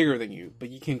categories bigger than you, but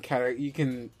you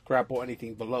can grapple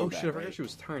anything below oh that. shit, I right? forgot she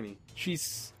was tiny.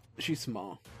 She's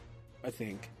small, I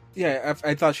think. Yeah,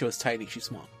 I thought she was tiny. She's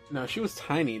small. No, if she was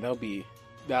tiny,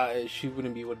 she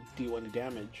wouldn't be able to do any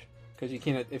damage because you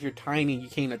can't. If you're tiny, you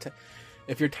can't attack.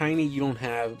 If you're tiny, you don't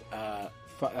have a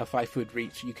 5-foot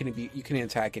reach. You can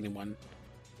attack anyone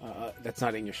that's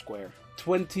not in your square.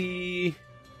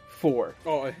 24.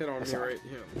 Oh, I hit on That's me all. right.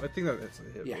 Yeah, I think that's a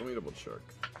hit. Yeah. Let me double check.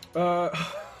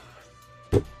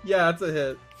 Yeah, it's a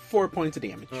hit. 4 points of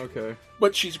damage. Okay.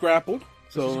 But she's grappled.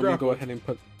 So She's let me go grappled. ahead and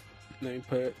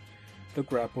put the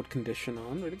grappled condition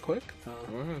on really quick. Go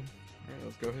ahead. Alright,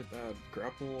 let's go hit that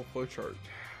grapple flowchart.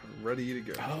 Ready to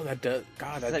go. Oh, that does.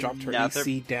 God, that That's dropped her another-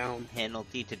 AC down.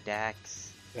 Penalty to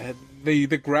Dax. The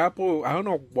grapple, I don't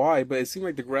know why, but it seemed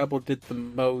like the grapple did the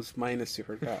most minus to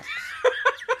her dex.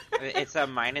 It's a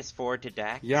 -4 to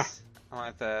Dax. Yeah. Along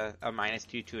with a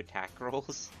 -2 to attack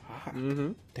rolls. Ah,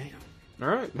 Mm-hmm. damn.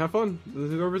 Alright, have fun.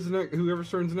 Whoever's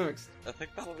turns next. I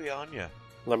think that'll be Anya.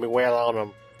 let me wail on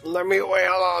him. Let me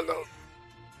wail on him.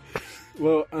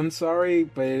 Well, I'm sorry,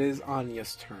 but it is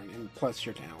Anya's turn, and plus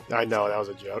you're down. I know that was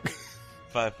a joke.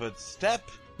 5-foot step.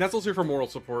 That's also for moral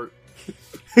support.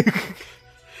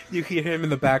 You hear him in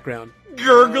the background.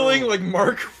 Gurgling like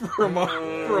Mark from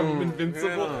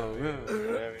Invincible.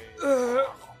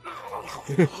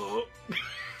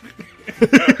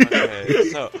 Okay,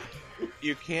 so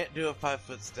you can't do a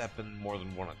 5-foot step in more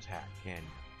than one attack, can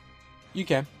you? You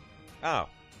can. Oh,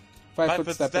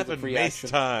 5-foot step is a and free mace action.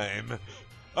 time.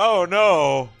 Oh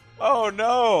no! Oh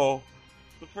no!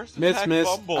 The first attack Miss,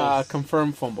 fumbles.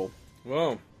 confirm fumble.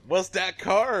 Whoa. What's that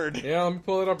card? Yeah, let me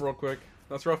pull it up real quick.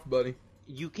 That's rough, buddy.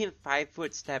 You can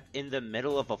 5-foot step in the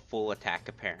middle of a full attack,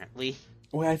 apparently.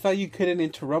 Wait, I thought you couldn't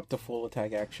interrupt the full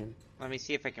attack action. Let me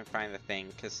see if I can find the thing,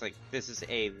 because, like, this is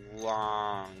a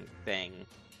long thing.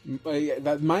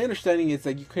 My understanding is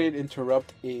that you couldn't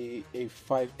interrupt a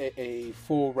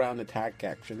full round attack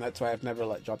action. That's why I've never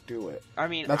let Jock do it. I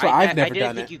mean, That's why I've I never didn't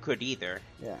done think it. you could either.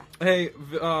 Yeah. Hey,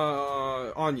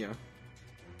 Anya.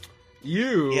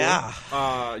 You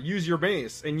Yeah. Use your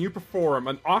mace, and you perform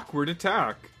an awkward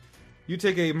attack. You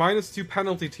take a -2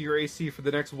 penalty to your AC for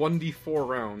the next 1d4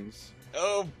 rounds.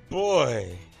 Oh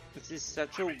boy. This is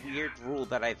such a weird rule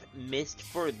that I've missed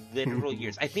for literal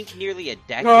years. I think nearly a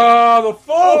decade. The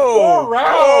full 4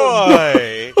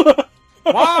 rounds! Boy.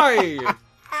 Why?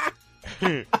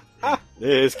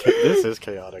 This is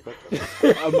chaotic. What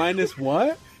the A minus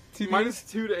what?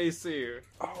 -2 to AC.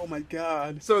 Oh my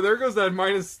god. So there goes that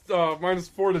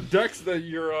 -4 to Dex that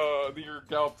your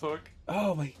gal took.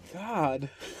 Oh my god.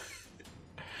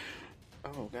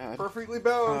 Oh god. Perfectly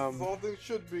balanced. Um, all things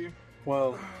should be.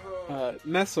 Well,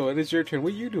 Nestle, it is your turn.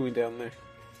 What are you doing down there?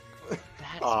 That's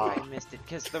why I missed it,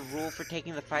 because the rule for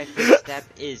taking the 5-foot step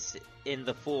is in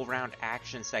the full round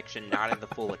action section, not in the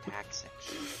full attack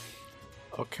section.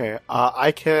 Okay,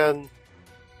 I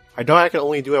know I can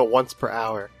only do it once per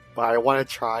hour, but I want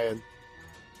to try and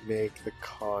make the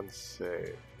con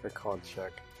save, or con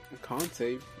check. A con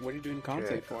save? What are you doing con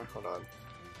Okay, save for? Hold on.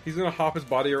 He's gonna hop his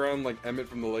body around like Emmett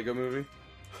from the Lego movie.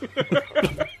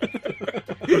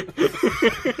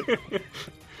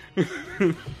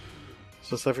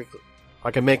 Specifically, I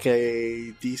can make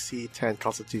a DC 10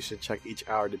 Constitution check each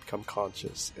hour to become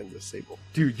conscious and disable.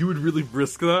 Dude, you would really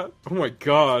risk that? Oh my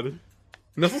god.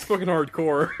 Nestle's fucking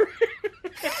hardcore.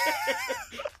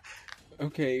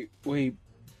 Okay, wait,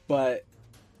 but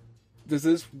does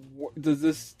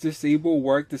this disable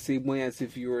work the same way as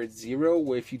if you were at 0,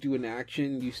 where if you do an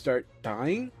action you start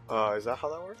dying? Is that how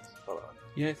that works? Hold on.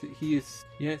 Yes, he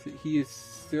is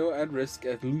still at risk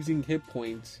of losing hit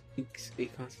points. Makes a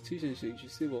Constitution check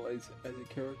disable as a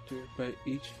character, but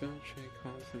each failed check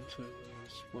causes him to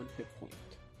lose 1 hit point.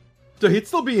 So he'd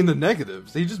still be in the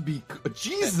negatives. He'd just be...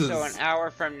 Jesus! So an hour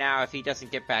from now, if he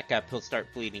doesn't get back up, he'll start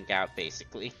bleeding out,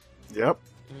 basically. Yep.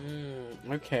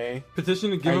 Okay. Petition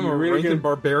to give Are him you a really rank in gonna-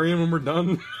 barbarian when we're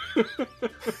done.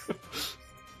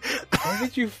 How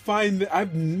did you find that?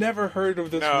 I've never heard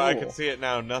of this No, rule. I can see it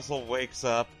now. Nestle wakes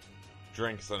up,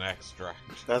 drinks an extract.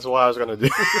 That's what I was gonna do.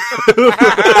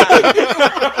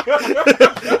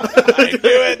 I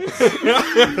knew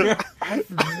it! I've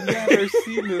never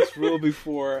seen this rule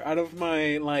before. Out of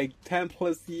my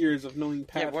 10+ years of knowing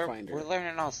Yeah, Pathfinder. we're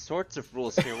learning all sorts of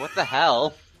rules here. What the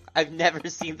hell? I've never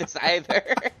seen this either.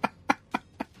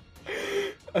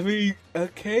 I mean,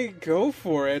 okay, go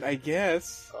for it, I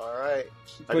guess. Alright.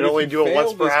 I But can if only you do it once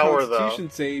fail per this hour, though.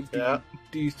 Constitution save, Yeah.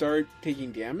 do you start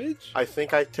taking damage? I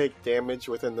think I take damage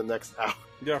within the next hour.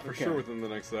 Yeah, for Okay. sure within the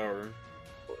next hour.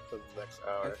 Within the next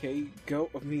hour. Okay,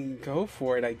 go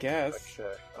for it, I guess. Okay.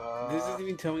 This doesn't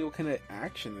even tell me what kind of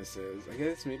action this is. I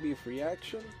guess maybe a free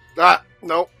action?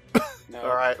 Nope. No.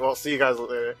 Alright, well, see you guys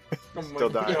later. Oh Still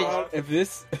dying. God. If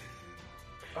this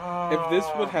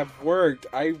would have worked,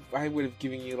 I would have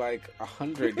given you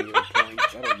 100 hero points.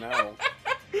 I don't know.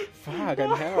 Fuck, I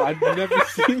know. I've never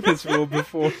seen this rule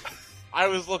before. I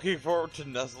was looking forward to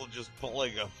Nestle just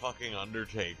pulling a fucking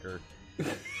Undertaker.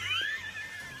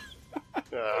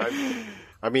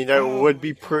 I mean, that would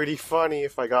be pretty funny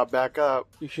if I got back up.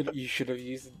 You should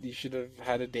have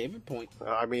had a David point.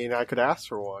 I mean, I could ask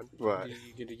for one, but You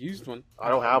could have used one. I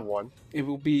don't have one. It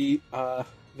will be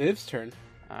Viv's turn.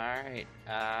 Alright,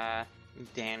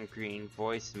 Dan Green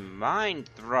voice mind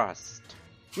thrust.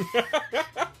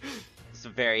 It's a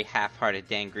very half-hearted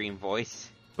Dan Green voice.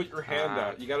 Put your hand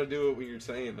out. You gotta do it when you're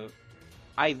saying it.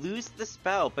 I lose the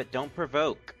spell, but don't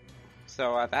provoke.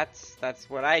 So that's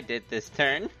what I did this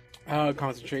turn.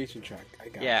 Concentration check. I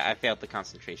got Yeah, I failed the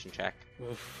concentration check. it.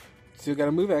 Oof. Still got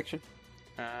a move action.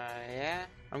 Yeah,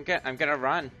 I'm gonna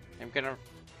run. I'm gonna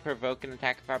provoke an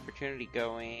attack of opportunity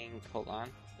going. Hold on.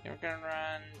 I'm gonna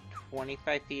run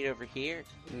 25 feet over here.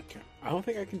 Okay. I don't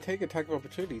think I can take attack of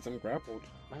opportunities. I'm grappled.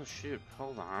 Oh shoot!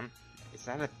 Hold on. Is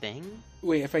that a thing?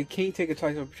 Wait, if I can't take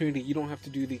attack of opportunity, you don't have to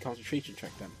do the concentration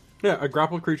check then. Yeah, a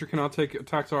grappled creature cannot take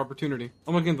attacks of opportunity.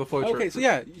 I'm looking at the flowchart. Okay, so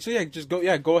just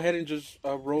go ahead and just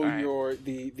roll Alright.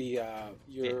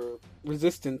 your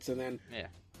resistance, and then Yeah.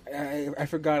 I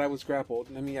forgot I was grappled.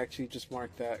 Let me actually just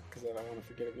mark that because I don't want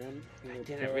to forget again. I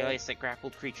didn't realize that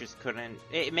grappled creatures couldn't.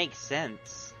 It makes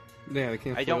sense. Yeah, they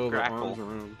can't I flail don't their grapple. arms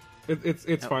around. It's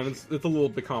Oh, fine. shoot. It's a little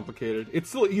bit complicated. It's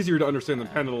still easier to understand than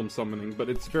pendulum summoning, but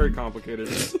it's very complicated.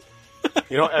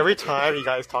 You know, every time you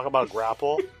guys talk about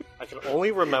grapple, I can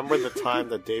only remember the time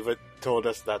that David told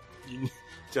us that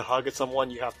to hug someone,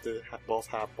 you have to both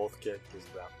have both characters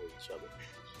grapple each other.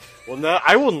 Well,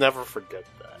 I will never forget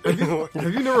that.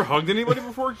 Have you never hugged anybody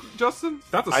before, Justin?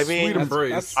 That's a I mean, sweet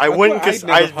embrace. I wouldn't, because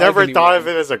I never thought of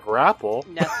it as a grapple.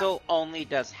 Nestle only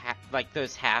does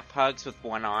those half hugs with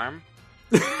one arm.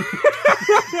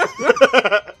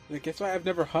 Guess why I've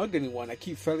never hugged anyone? I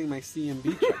keep failing my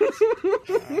CMB checks.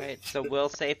 Alright, so we'll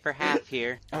save for half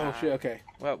here. Oh shit! Okay.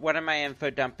 What am I info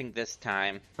dumping this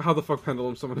time? How the fuck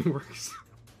pendulum summoning works?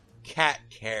 Cat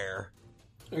care.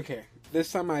 Okay.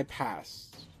 This time I passed.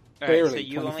 Alright, so Barely,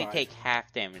 you only 25. take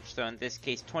half damage, so in this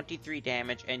case 23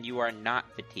 damage, and you are not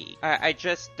fatigued. I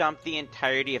just dumped the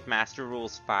entirety of Master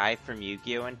Rules 5 from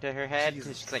Yu-Gi-Oh! Into her head, and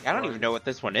she's like, I don't even know what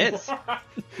this one is.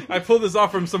 I pulled this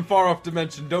off from some far off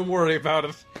dimension. Don't worry about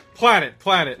it. Planet.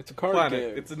 It's a card planet.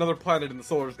 game. It's another planet in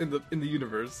the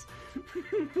universe.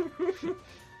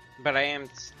 But I am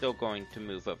still going to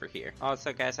move over here.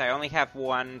 Also, guys, I only have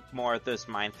one more of those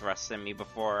mind thrusts in me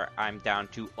before I'm down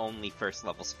to only first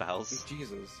level spells.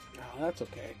 Jesus. Oh, that's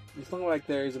okay. It's not like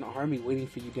there's an army waiting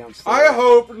for you downstairs. I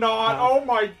hope not. Oh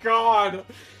my god.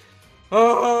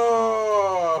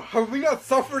 Oh, have we not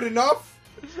suffered enough?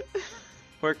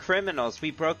 We're criminals. We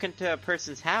broke into a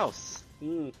person's house.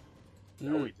 Mm.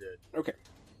 No, we did. Okay.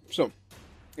 So,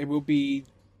 it will be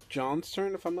John's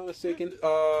turn, if I'm not mistaken.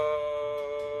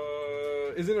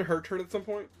 Isn't it her turn at some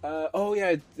point?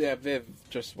 Viv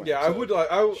just went. Yeah, so I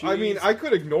would. I mean, she's- I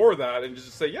could ignore that and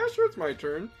just say, yeah, sure, it's my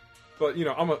turn. But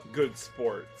I'm a good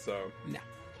sport, so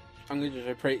I'm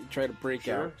gonna try to break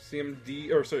sure. out.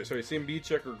 CMD or sorry, CMB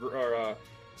check or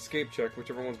escape check,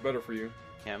 whichever one's better for you.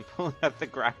 Yeah, I'm pulling up the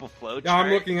grapple flow chart. Yeah, I'm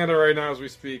looking at it right now as we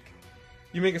speak.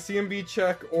 You make a CMB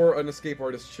check or an escape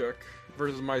artist check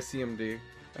versus my CMD.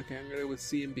 Okay, I'm gonna go with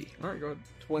CMB. All right, go ahead.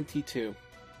 22.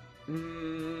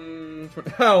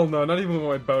 Hell no, not even with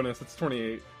my bonus. It's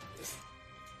 28.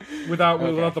 Without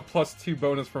the +2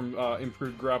 bonus from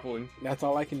improved grappling. That's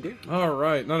all I can do. All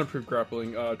right, not improved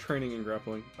grappling, training and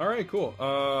grappling. All right, cool.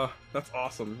 That's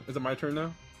awesome. Is it my turn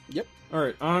now? Yep. All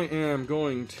right, I am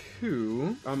going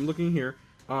to. I'm looking here.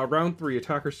 Round 3,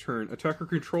 attacker's turn. Attacker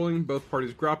controlling both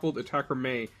parties grappled. Attacker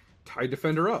may tie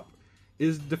defender up.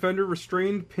 Is defender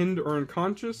restrained, pinned, or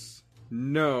unconscious?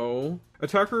 No.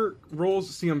 Attacker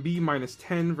rolls CMB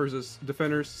 -10 versus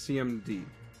defender's CMD.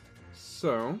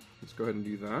 So, let's go ahead and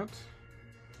do that.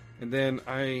 And then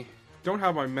I don't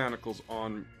have my manacles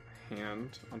on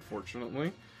hand,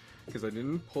 unfortunately, because I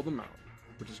didn't pull them out,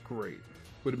 which is great.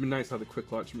 Would have been nice to have the quick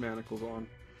clutch manacles on.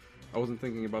 I wasn't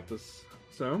thinking about this.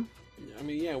 So, I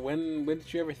mean, yeah, when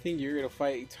did you ever think you were going to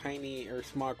fight a tiny or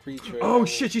small creature? oh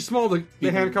shit, you small. The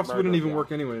Beating handcuffs wouldn't even Barbara,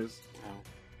 work anyways. Wow.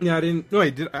 Yeah, I didn't. No,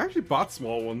 I did. I actually bought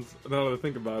small ones. Now that I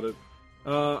think about it.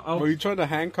 Were you trying to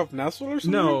handcuff Nestle or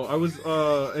something? No, I was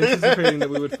anticipating that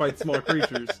we would fight small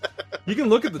creatures. You can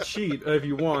look at the cheat if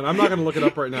you want. I'm not going to look it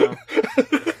up right now.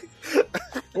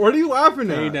 What are you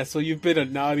laughing at? Hey, Nestle, you've been a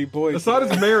naughty boy. Assad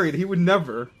is married. He would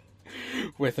never.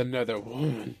 With another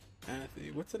woman.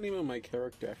 What's the name of my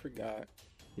character? I forgot.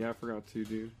 Yeah, I forgot to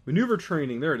do. Maneuver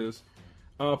training. There it is.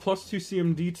 +2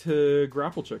 CMD to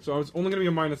grapple check. So I was only going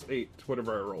to be a -8 to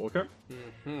whatever I roll, okay?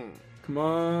 Mm-hmm. Come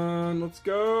on, let's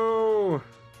go!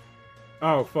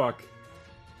 Oh, fuck.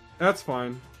 That's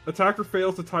fine. Attacker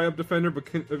fails to tie up defender but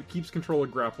keeps control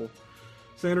of grapple.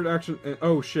 Standard action and...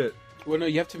 Oh, shit. Well, no,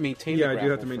 you have to maintain the Yeah, grapple I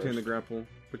do have to maintain first. the grapple,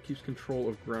 but keeps control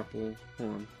of grapple. Hold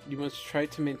on. You must try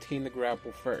to maintain the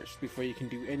grapple first before you can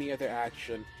do any other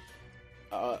action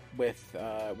with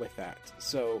that.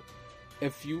 So,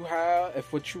 if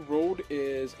what you rolled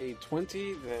is a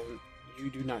 20, then you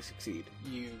do not succeed.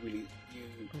 You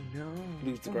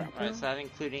lose the grapple. Right, is that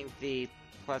including the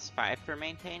 +5 for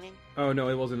maintaining? Oh, no,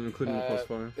 it wasn't including the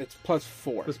 +5. It's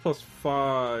 +4. It's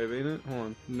 +5, ain't it? Hold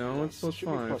on. No, it's It should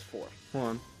be +5. +4. Hold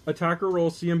on. Attacker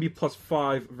rolls CMB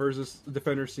 +5 versus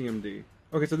defender CMD.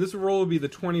 Okay, so this roll would be the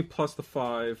 20 plus the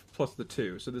 5 plus the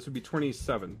 2. So this would be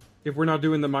 27. If we're not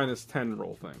doing the -10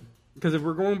 roll thing. Because if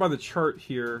we're going by the chart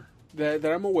here... That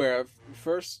I'm aware of,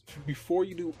 first, before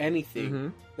you do anything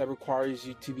Mhm. that requires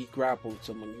you to be grappled with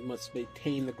someone, you must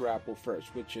maintain the grapple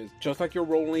first, which is just like you're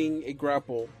rolling a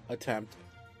grapple attempt,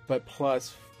 but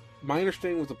plus... My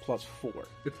understanding was a +4.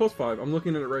 It's +5. I'm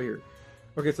looking at it right here.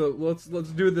 Okay, so let's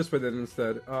do it this way then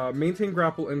instead. Maintain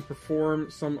grapple and perform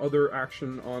some other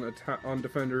action on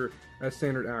defender as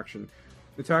standard action.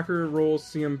 Attacker rolls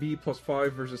CMB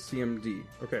 +5 versus CMD.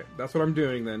 Okay, that's what I'm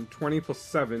doing then. 20 plus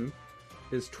 7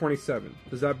 is 27.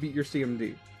 Does that beat your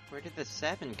CMD? Where did the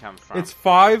 7 come from? It's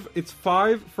 5. It's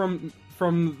 5 from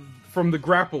the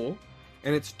grapple,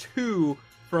 and it's 2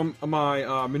 from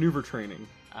my maneuver training.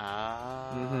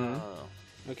 Oh.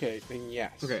 Okay, then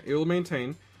yes. Okay, it will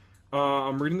maintain.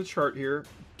 I'm reading the chart here.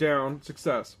 Down,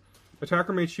 success.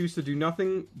 Attacker may choose to do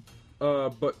nothing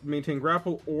but maintain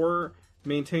grapple or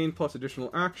maintain plus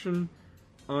additional action.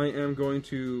 I am going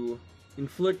to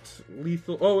inflict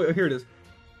lethal... Oh, here it is.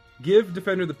 Give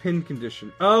defender the pin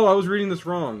condition. Oh, I was reading this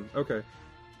wrong. Okay.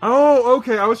 Oh,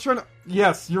 okay, I was trying to...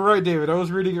 Yes, you're right, David. I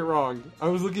was reading it wrong. I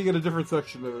was looking at a different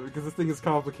section of it because this thing is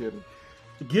complicated.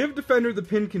 Give defender the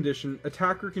pin condition.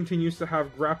 Attacker continues to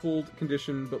have grappled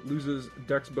condition but loses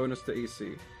dex bonus to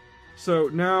AC. So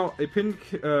now a pinned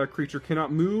creature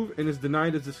cannot move and is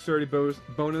denied its dexterity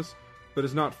bonus but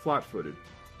is not flat-footed.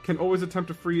 Can always attempt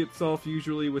to free itself,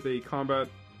 usually with a combat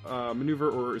maneuver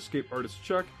or escape artist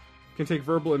check. Can take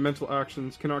verbal and mental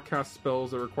actions. Cannot cast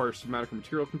spells that require somatic or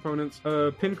material components.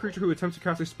 A pinned creature who attempts to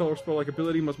cast a spell or spell-like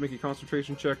ability must make a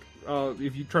concentration check.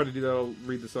 If you try to do that, I'll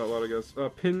read this out loud, I guess.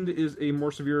 Pinned is a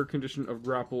more severe condition of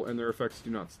grapple, and their effects do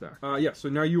not stack. Yeah, so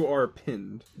now you are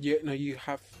pinned. Yeah, no, you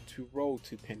have to roll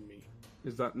to pin me.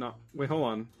 Is that not... Wait, hold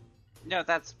on. No,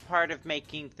 that's part of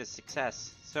making the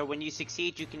success. So when you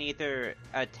succeed, you can either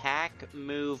attack,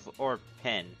 move, or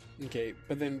pin. Okay,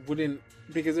 but then wouldn't...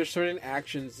 Because there's certain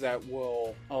actions that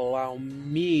will allow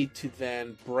me to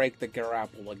then break the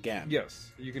grapple again.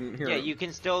 Yes, you can hear Yeah, it. you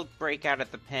can still break out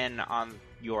at the pin on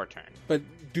your turn. But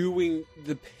doing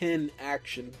the pin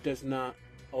action does not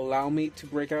allow me to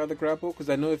break out of the grapple, because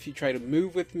I know if you try to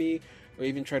move with me, or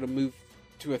even try to move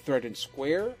to a threatened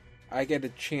square, I get a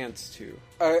chance to.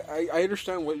 I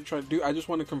understand what you're trying to do. I just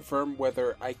want to confirm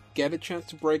whether I get a chance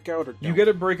to break out or don't. You get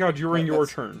a breakout during your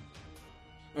That's- turn.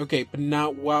 Okay, but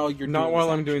not while you're Not doing while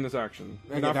this I'm action. doing this action.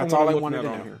 Okay, Not that's from all what I I'm wanted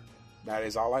looking to at know. on here. That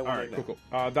is all I wanted Alright, to know. cool.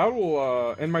 That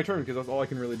will end my turn, because that's all I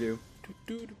can really do.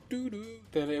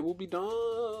 Then it will be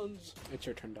done. It's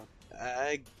your turn, Don.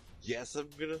 I guess I'm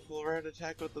gonna full round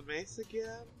attack with the mace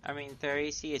again. I mean, their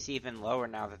AC is even lower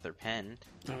now that they're pinned.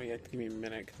 Oh yeah, give me a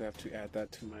minute because I have to add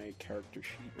that to my character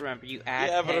sheet. Remember, you add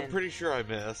Yeah, but I'm pin- pretty sure I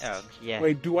missed. Oh, yeah.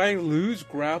 Wait, do I lose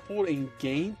grappled and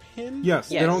gain pin? Yes,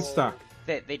 they Yes. don't stack.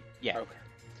 Yeah.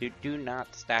 Okay. Do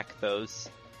not stack those.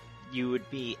 You would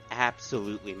be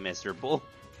absolutely miserable.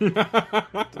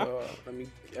 Let me.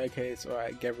 Okay, so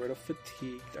I get rid of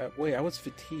fatigue. Wait, I was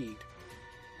fatigued.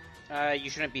 You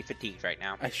shouldn't be fatigued right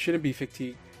now. I shouldn't be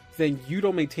fatigued. Then you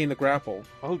don't maintain the grapple.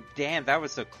 Oh, damn, that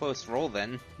was a close roll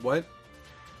then. What?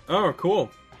 Oh, cool.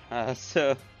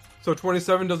 So... So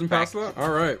 27 doesn't pass that?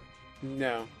 Alright.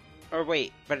 No. Or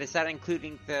wait, but is that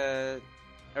including the...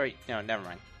 Or wait, no, never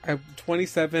mind.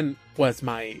 27 was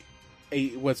my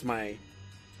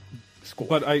score.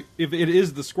 But if it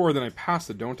is the score, then I pass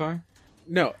it, don't I?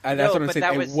 No, that's No, what I'm but saying.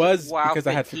 that It was while because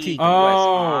I had fatigue. was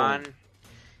Oh. on,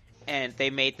 and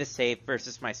they made the save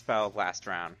versus my spell last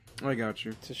round. I got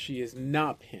you. So she is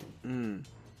not pinned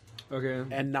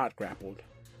Okay. and not grappled.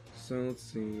 So let's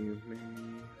see.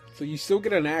 So you still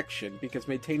get an action because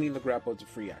maintaining the grapple is a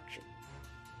free action.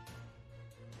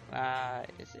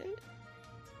 Is it?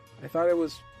 I thought it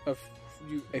was a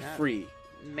No. free.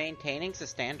 Maintaining's a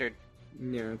standard.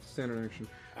 Yeah, it's a standard action.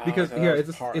 Oh, Because I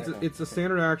thought it was it's a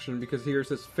standard action because here it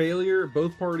says failure.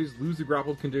 Both parties lose the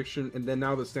grappled condition, and then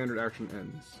now the standard action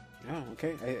ends. Oh,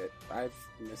 okay. I've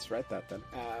misread that then.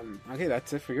 Okay,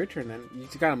 that's it for your turn then. You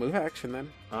got a move action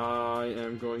then. I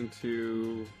am going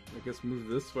to, I guess, move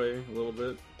this way a little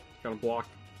bit, kind of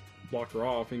block her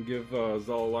off, and give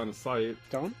Zal a line of sight.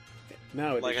 Don't?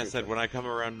 No, it Like is I your said, turn. when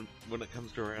it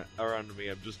comes to around to me,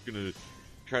 I'm just gonna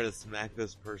try to smack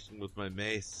this person with my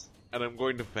mace, and I'm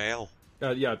going to fail.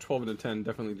 Yeah, 12 and a 10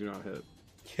 definitely do not hit.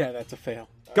 Yeah, that's a fail.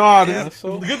 God, Yeah, this-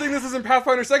 so- the good thing this isn't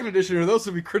Pathfinder 2nd Edition, or those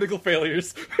would be critical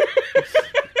failures.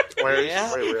 Wait,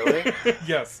 Yeah. wait, really?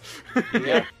 Yes.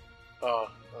 Yeah. Oh,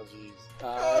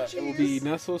 jeez. It will be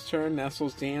Nestle's turn.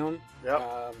 Nestle's down.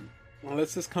 Yep.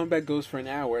 Unless this combat goes for an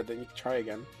hour, then you can try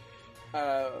again.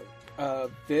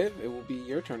 Viv, it will be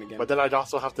your turn again. But then I'd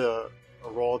also have to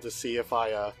roll to see if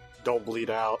I don't bleed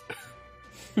out.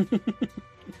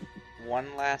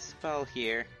 One last spell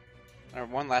here, or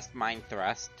one last mind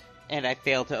thrust, and I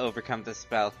fail to overcome the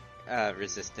spell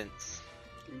resistance.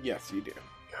 Yes, you do.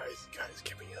 Guys,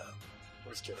 give me up.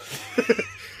 Where's Killer?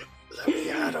 Let me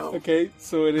at him. Okay,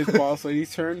 so it is Boss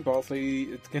Lady's turn. Boss Lady,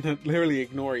 it's gonna literally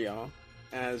ignore y'all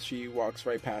as she walks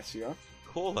right past you.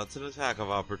 Cool, that's an attack of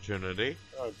opportunity.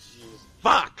 Oh, jeez.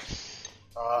 Fuck!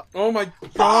 Oh my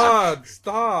God!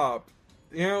 Stop.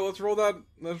 You know, let's roll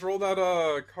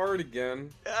that card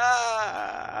again.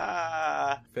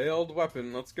 Ah! Failed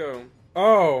weapon. Let's go.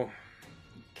 Oh.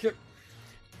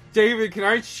 David, can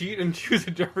I cheat and choose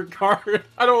a different card?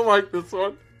 I don't like this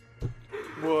one.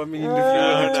 Well, I mean, if you No,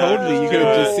 would have told me, you could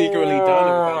have just secretly done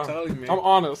it without telling me. I'm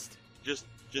honest. Just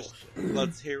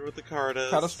let's hear what the card is.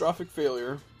 Catastrophic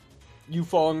failure. You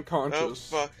fall Oh unconscious.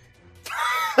 fuck!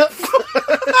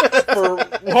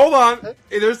 Hold on.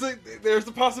 There's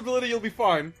the possibility you'll be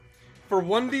fine. For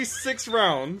 1d6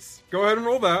 rounds, go ahead and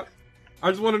roll that.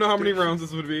 I just want to know how many rounds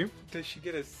this would be. Does she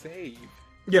get a save?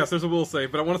 Yes, there's a will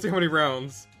save, but I want to see how many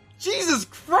rounds. Jesus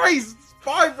Christ!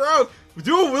 5 rounds!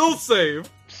 Do a will save!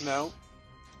 No.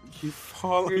 You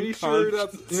fall Are you unconscious. sure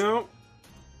that's... You know?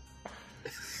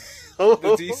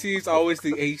 The DC is always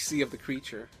the AC of the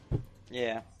creature.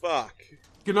 Yeah. Fuck!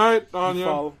 Good night, You Anya.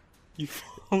 fall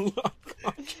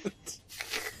unconscious.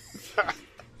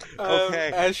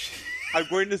 Okay. As she, I'm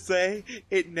going to say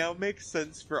it now makes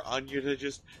sense for Anya to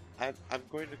just. I'm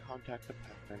going to contact the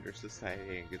Pathfinder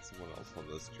Society and get someone else on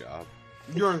this job.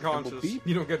 You're unconscious. Beep.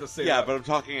 You don't get to say Yeah, that. but I'm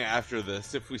talking after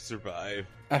this. If we survive.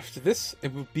 after this,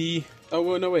 it would be. Oh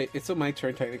well, no wait, it's still my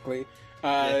turn technically.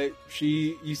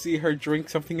 You see her drink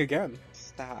something again.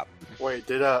 Stop. Wait,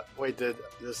 did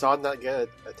Zod not get an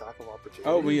attack of opportunity?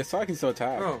 Oh, well, Yasaki can still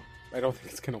attack. Oh. I don't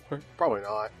think it's gonna work. Probably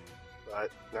not.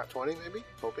 Nat 20 maybe?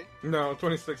 Hoping? No,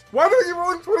 26. Why do you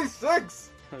rolling 26?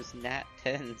 Those nat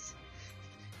 10s.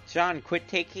 John, quit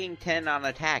taking 10 on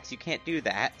attacks. You can't do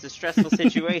that. It's a stressful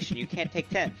situation. You can't take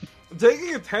 10.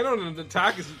 Taking a 10 on an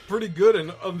attack is pretty good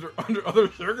in under other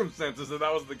circumstances if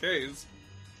that was the case.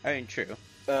 I mean, true.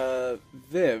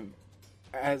 Viv,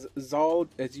 as Zald,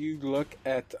 as you look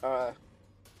at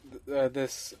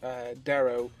this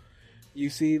Darrow, you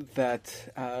see that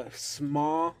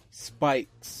small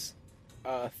spikes,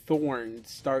 thorns,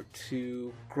 start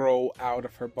to grow out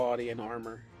of her body and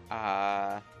armor.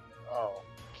 Oh.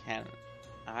 Can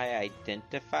I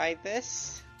identify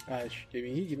this?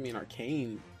 You give me an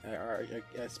arcane or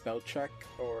a spell check,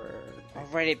 or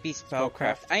Alright, it be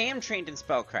spellcraft. I am trained in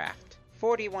spellcraft.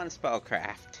 41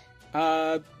 spellcraft.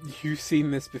 You've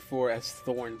seen this before as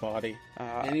thorn body.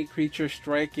 Any creature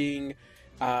striking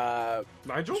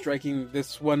Nigel? striking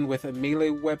this one with a melee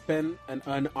weapon, an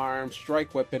unarmed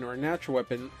strike weapon, or a natural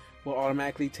weapon will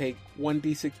automatically take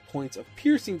 1d6 points of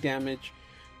piercing damage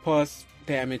plus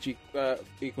damage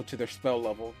equal to their spell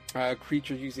level.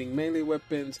 Creatures using melee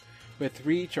weapons with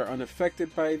reach are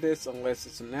unaffected by this unless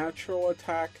it's a natural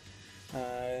attack.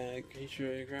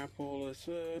 Creature grapple is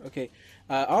okay.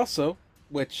 Also,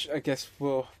 which I guess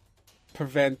will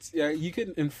prevent. You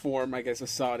can inform, I guess,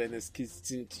 Assad in this because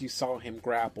since you saw him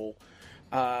grapple.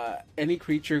 Any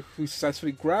creature who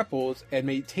successfully grapples and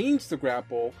maintains the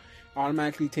grapple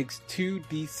automatically takes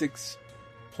 2d6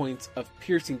 points of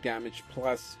piercing damage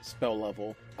plus spell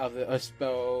level of the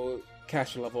spell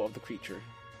caster level of the creature.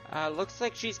 Looks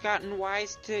like she's gotten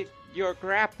wise to your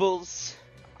grapples.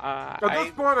 At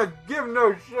this point, I give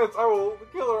no shits. I will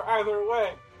kill her either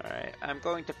way. Alright, I'm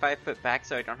going to 5 foot back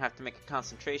so I don't have to make a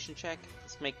concentration check.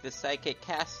 Let's make the psychic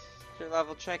caster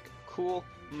level check. Cool.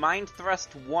 Mind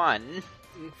Thrust 1.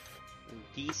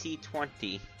 DC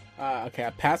 20. Okay, I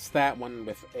passed that one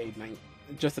with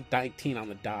just a 19 on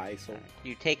the die, so...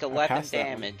 You take I 11 passed that one.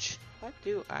 damage. What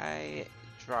do I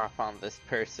drop on this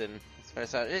person?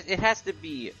 It has to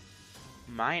be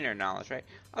minor knowledge, right?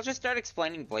 I'll just start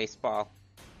explaining Blaze Ball.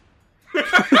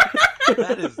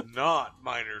 That is not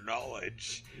minor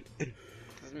knowledge.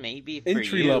 Maybe for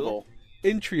Entry you. level.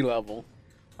 Entry level.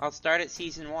 I'll start at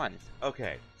season 1.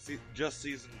 Okay, just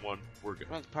season 1, we're good.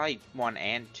 Well, it's probably 1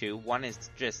 and 2. 1 is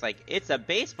just like, it's a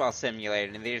baseball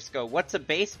simulator, and they just go, what's a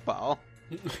baseball?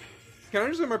 Can I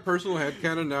just say my personal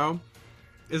headcanon now?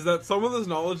 Is that some of this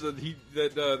knowledge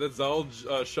that Zal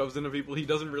shoves into people, he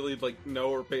doesn't really like know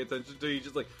or pay attention to. He's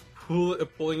just like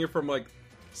pulling it from like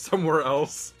somewhere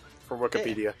else. From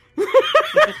Wikipedia.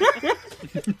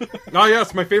 Ah,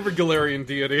 yes, my favorite Galarian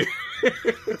deity.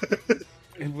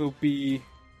 It will be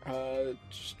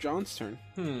John's turn.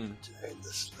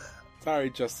 Sorry,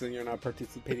 Justin, you're not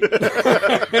participating.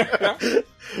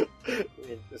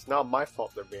 It's not my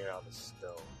fault they're being out of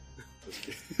snow.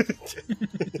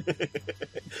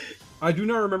 I do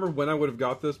not remember when I would have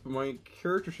got this, but my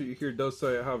character sheet here does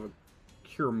say I have a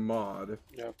cure mod.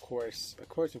 Yeah, of course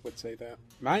it would say that.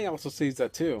 Mine also says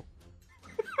that too.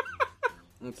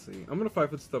 Let's see. I'm gonna 5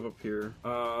 foot step up here.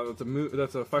 That's a move.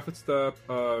 That's a 5 foot step.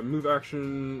 Move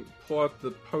action. Pull out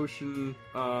the potion.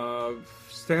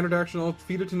 Standard action. I'll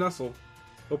feed it to Nestle.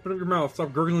 Open up your mouth.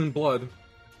 Stop gurgling blood.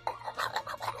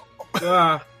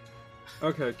 Ah.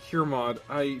 Okay. Cure mod.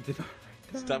 I did not.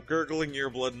 Stop gurgling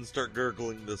your blood and start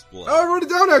gurgling this blood. Oh, I wrote it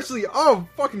down actually. Oh,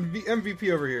 fucking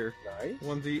MVP over here. Nice.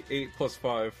 1d8 plus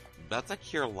 5. That's a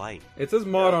cure light. It says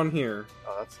mod on here.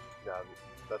 Oh,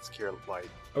 that's Cure Light.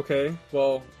 Okay.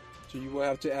 Well. So you will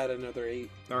have to add another 8.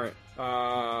 All right.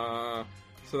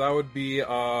 So that would be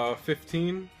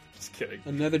 15. Just kidding.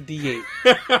 Another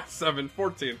D8. 7,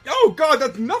 14. Oh god,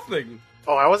 that's nothing.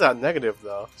 Oh, I was at negative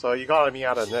though, so you got me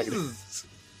out of negative. Jesus.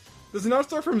 Does it not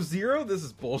start from 0? This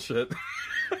is bullshit.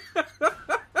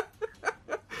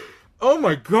 Oh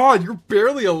my god, you're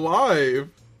barely alive.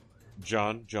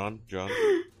 John,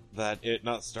 that it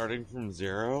not starting from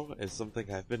 0 is something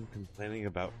I've been complaining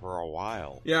about for a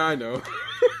while. Yeah, I know.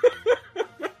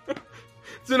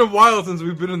 It's been a while since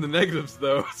we've been in the negatives,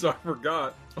 though, so I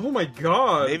forgot. Oh my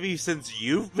god. Maybe since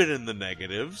you've been in the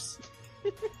negatives.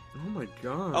 Oh my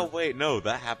god. Oh wait, no,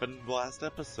 that happened last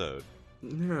episode.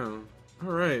 Yeah.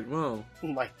 Alright, well. Oh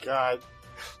my god.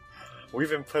 We've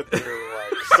been put through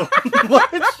so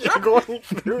much going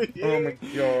through here. Oh my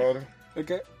god.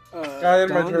 Okay. I had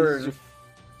my turn.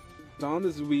 Dawn,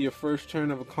 this will be your first turn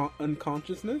of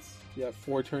unconsciousness. You have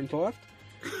 4 turns left.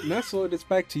 Nestle, it's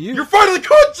back to you. You're finally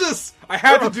conscious! I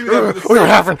had to do that with the What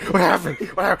happened? What happened?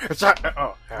 What happened? It's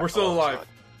not, We're still alive. Assad.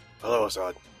 Hello,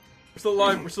 Assad. We're still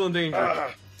alive, we're still in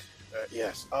danger.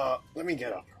 Yes. Let me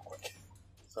get up real quick.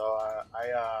 So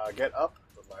I get up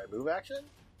with my move action,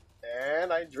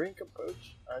 and I drink a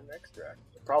poach, an extract.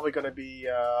 Probably gonna be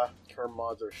Cure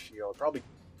Mods or Shield. Probably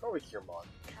Cure Mod.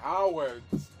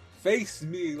 Cowards! Face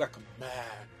me like a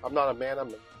man. I'm not a man.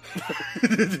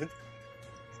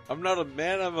 I'm not a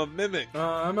man, I'm a mimic.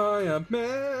 Am I a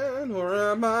man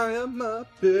or am I a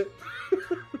muppet?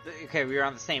 Okay, we were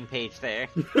on the same page there.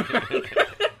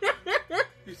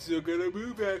 You still got a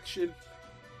move action.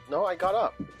 No, I got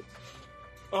up.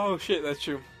 Oh shit, that's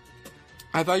true.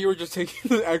 I thought you were just taking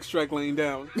the extract laying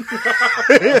down.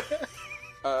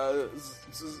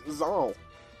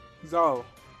 Zal,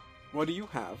 what do you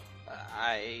have?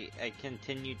 I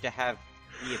continue to have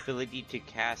the ability to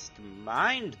cast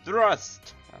Mind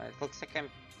Thrust. It looks like I'm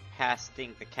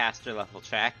passing the caster level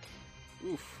check.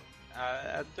 Oof.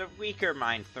 The weaker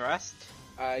Mind Thrust.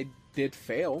 I did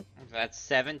fail. That's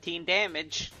 17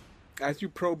 damage. As you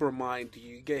probe her mind, do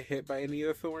you get hit by any of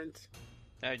the thorns?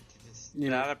 It's You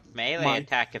not know, a melee mine.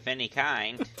 attack of any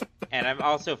kind. And I'm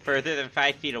also further than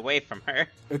 5 feet away from her.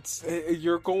 It's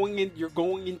you're going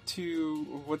into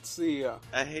what's the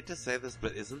I hate to say this,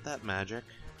 but isn't that magic?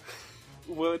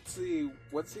 what's the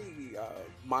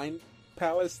mind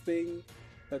palace thing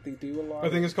that they do a lot? I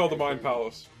think it's called the of? Mind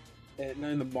Palace. And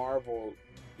in the Marvel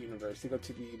universe, they go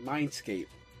to the Mindscape.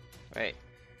 Wait.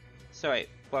 So wait,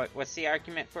 what's the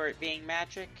argument for it being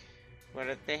magic? What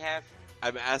did they have?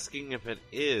 I'm asking if it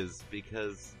is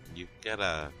because you get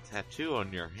a tattoo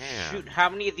on your hand. Shoot, how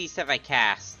many of these have I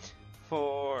cast?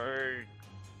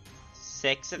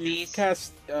 6 of You these?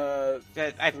 cast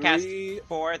I've cast three-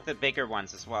 4 of the bigger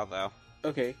ones as well, though.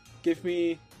 Okay, give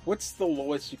me what's the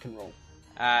lowest you can roll?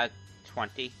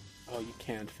 20. Oh, you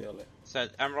can't fail it. So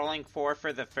I'm rolling 4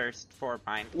 for the first 4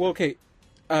 mine. Well, okay.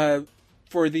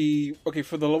 For the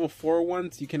level 4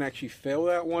 ones, you can actually fail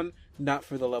that one. Not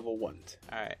for the level 1s.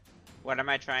 Alright. What am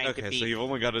I trying to Okay, beat? so you've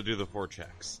only got to do the 4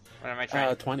 checks. What am I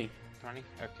trying 20. 20?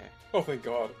 Okay. Oh, thank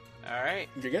God. Alright.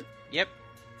 You're good. Yep.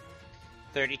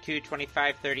 32,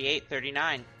 25, 38,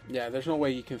 39. Yeah, there's no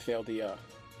way you can fail the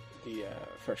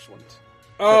first ones.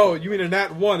 Oh, you mean a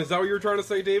nat 1? Is that what you were trying to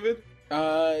say, David?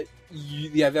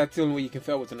 Yeah, that's the only way you can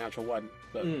fail with a natural 1.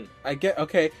 But Mm. I get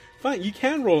okay, fine. You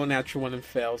can roll a natural 1 and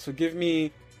fail. So give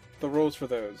me the rolls for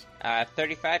those.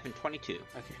 35 and 22.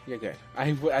 Okay, you're good.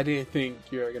 I didn't think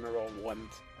you were gonna roll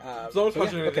 1s. Don't So,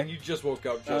 touch yeah, anything. okay. You just woke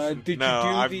up, Justin. Did No, you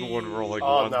do I'm the the one rolling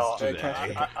Oh, ones no. today.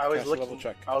 I was Cast a looking. level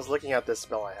check. I was looking at this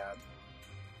spell I had.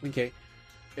 Okay,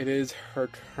 it is her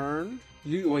turn.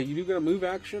 You do got a move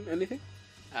action? Anything?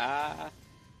 I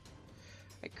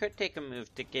could take a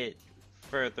move to get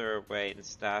further away and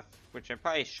stuff, which I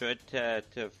probably should to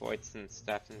avoid some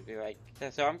stuff and be like,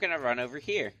 so I'm gonna run over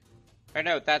here. Or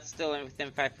no, that's still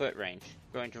within 5 foot range.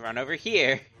 Going to run over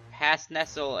here, past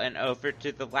Nestle, and over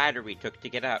to the ladder we took to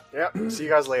get up. Yep. See you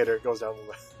guys later. It goes down the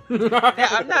list. Now,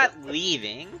 I'm not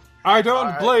leaving. I don't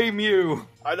Alright. blame you.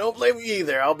 I don't blame you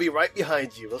either. I'll be right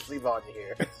behind you. Let's leave Anya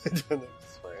here.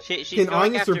 She's Can going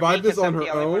Anya after survive me this 'cause I'm on the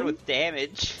her only one own? with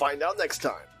damage Find out next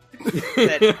time.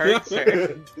 that hurts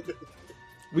her.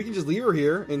 We can just leave her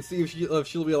here and see if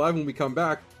she'll be alive when we come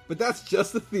back. But that's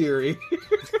just a theory.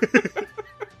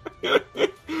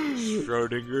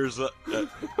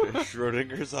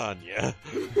 Schrodinger's Anya.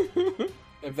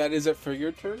 If that is it for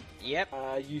your turn, Yep.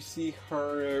 you see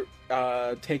her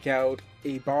take out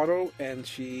a bottle and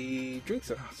she drinks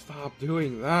it. Stop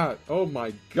doing that. Oh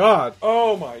my God.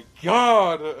 Oh my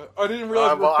God. I didn't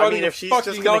realize we're Well, I fighting mean, a if she's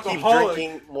fucking just gonna keep alcoholic.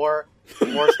 drinking more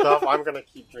stuff, I'm gonna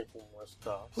keep drinking more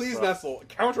stuff. Please, so. Nestle,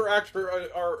 counteract her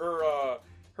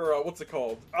what's it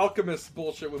called? Alchemist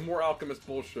bullshit with more alchemist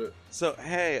bullshit. So,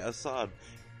 hey, Assad,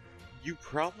 you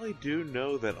probably do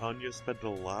know that Anya spent a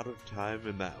lot of time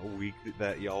in that week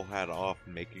that y'all had off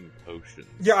making potions.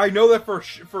 Yeah, I know that for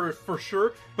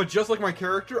sure. But just like my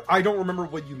character, I don't remember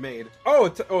what you made.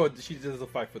 Oh, she does a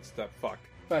 5 foot step. Fuck.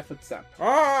 5 foot step.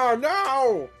 Oh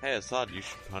no! Hey, Assad, you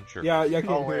should punch her. Yeah, I can't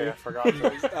Oh hear wait, I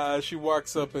you. forgot. She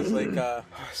walks up and is like,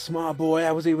 small boy,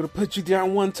 I was able to put you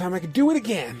down one time. I could do it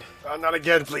again. Not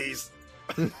again, please.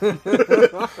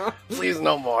 Please,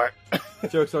 no more.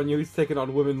 Joke's on you, he's taking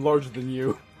on women larger than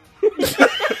you.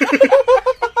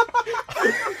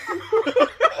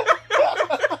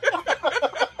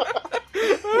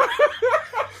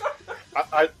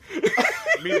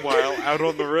 Meanwhile, out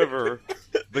on the river,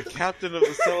 the captain of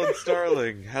the Sullen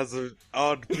Starling has an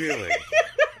odd feeling.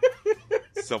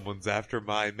 Someone's after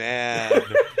my man.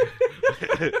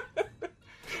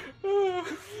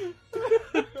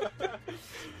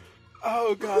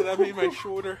 Oh god, that made my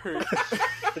shoulder hurt.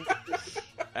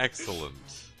 Excellent.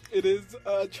 It is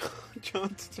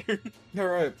John's turn.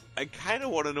 Alright. I kind of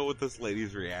want to know what this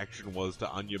lady's reaction was to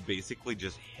Anya basically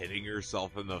just hitting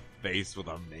herself in the face with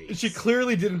a mace. She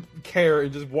clearly didn't care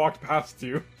and just walked past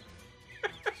you.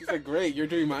 She's like, great, you're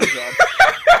doing my job.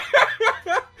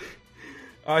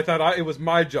 I thought it was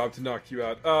my job to knock you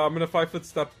out. I'm gonna 5 foot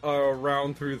step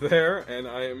around through there, and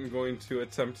I am going to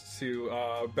attempt to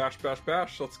bash.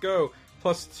 Let's go.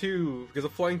 +2 because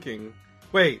of flanking.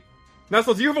 Wait,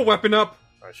 Nestle, do you have a weapon up?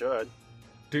 I should.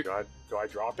 Do- Do I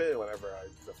drop it whenever I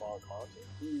fall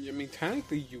unconscious? I mean,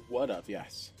 technically you would have,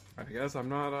 yes. I guess I'm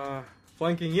not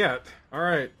flanking yet. All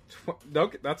right.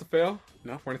 Nope, that's a fail.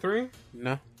 No. 23?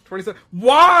 No. 27.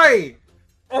 Why?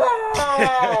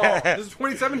 Oh! This is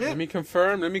 27 hit? Let me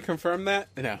confirm that.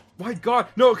 No. My god.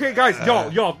 No, okay, guys.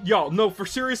 Y'all. No, for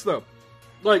serious, though.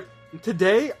 Like,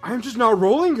 today, I'm just not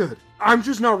rolling good.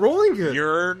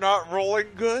 You're not rolling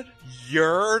good?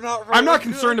 You're not rolling I'm not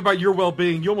good? concerned about your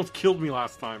well-being. You almost killed me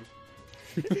last time.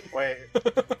 Wait,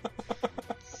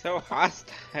 So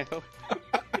hostile.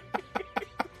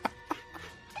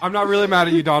 I'm not really mad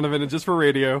at you, Donovan. It's just for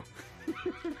radio.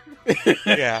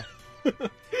 Yeah.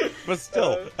 But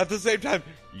still, at the same time,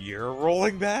 you're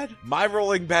rolling bad? My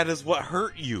rolling bad is what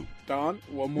hurt you. Don,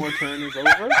 one more turn is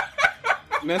over.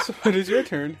 Nessa, it is your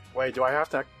turn. wait. Do I have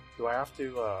to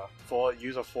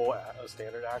use a full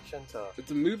standard action to?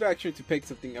 It's a move action to pick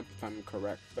something up if I'm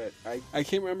correct, but I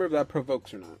can't remember if that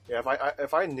provokes or not. Yeah,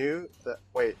 if I knew that.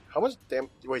 Wait, how much damn?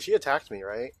 Wait, she attacked me,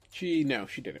 right? She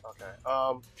didn't.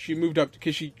 Okay. She moved up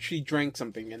because she drank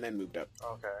something and then moved up.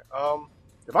 Okay.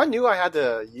 If I knew I had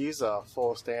to use a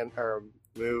full stand or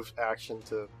move action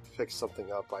to pick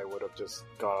something up, I would have just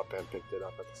got up and picked it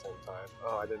up at the same time.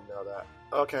 Oh, I didn't know that.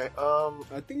 Okay.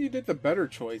 I think you did the better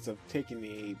choice of taking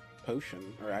the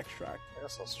potion or extract. I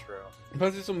guess that's true.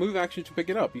 But it's a move action to pick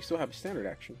it up. You still have a standard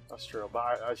action. That's true.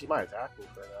 But she might attack me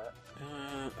for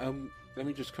that. Let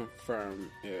me just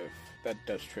confirm if that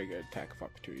does trigger attack of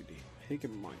opportunity. I think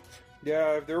it might.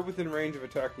 Yeah, if they're within range of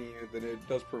attacking you, then it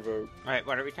does provoke. Alright,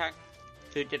 what are we talking?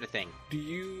 Who did a thing? Do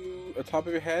you, on top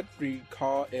of your head,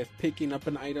 recall if picking up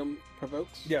an item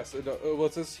provokes? Yes, well,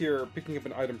 it says here, picking up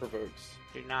an item provokes.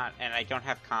 Do not, and I don't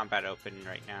have combat open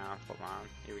right now. Hold on.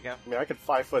 Here we go. I mean, I could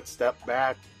 5-foot step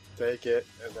back, take it,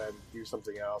 and then do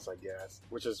something else, I guess.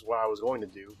 Which is what I was going to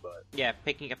do, but... Yeah,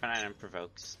 picking up an item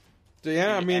provokes. So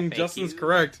yeah, I mean, FAQ. Justin's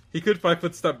correct. He could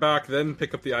 5-foot step back, then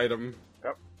pick up the item.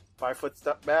 Yep. 5-foot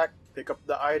step back, pick up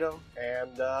the item,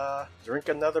 and drink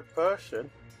another potion.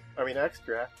 I mean,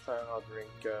 extract. I'll drink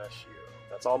shield.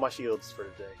 That's all my shields for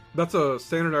today. That's a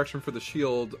standard action for the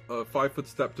shield, a 5-foot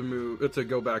step to move, to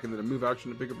go back, and then a move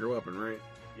action to pick up your weapon, right?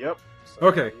 Yep. So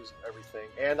Okay. I'll use everything.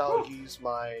 And I'll use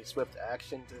my swift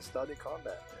action to study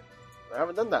combat. I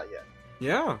haven't done that yet.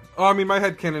 Yeah. Oh, I mean, my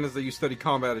headcanon is that you study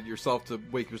combated yourself to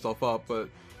wake yourself up, but...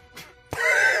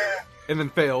 and then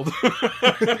failed.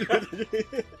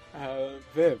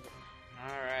 Viv.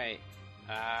 Alright.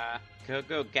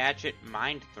 Go Gadget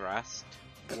Mind Thrust.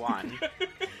 1.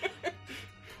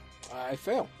 I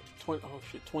fail.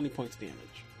 20 points damage.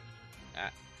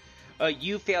 Oh,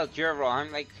 you failed your roll.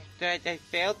 I'm like, I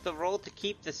failed the roll to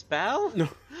keep the spell? No.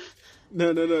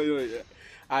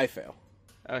 I fail.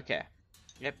 Okay.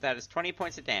 Yep, that is 20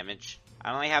 points of damage.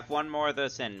 I only have one more of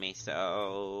those in me,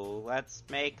 so let's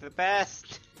make the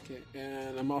best. Okay,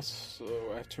 and I'm also,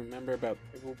 I have to remember about,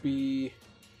 it will be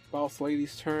Boss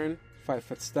Lady's turn.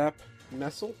 5-foot step.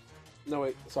 Nestle? No,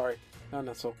 wait, sorry. Not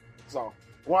Nestle. Zal.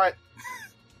 What?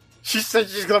 She said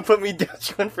she's gonna put me down.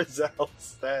 She went for Zell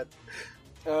instead.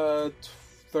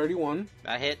 31.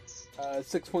 That hits.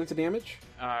 6 points of damage.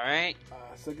 Alright,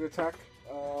 Second attack.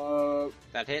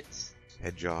 that hits.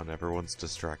 Hey John, everyone's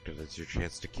distracted. It's your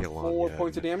chance to kill on 4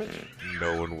 points of damage.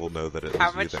 No one will know that it How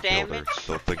was you much that killed her. damage?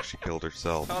 They'll think she killed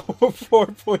herself. 4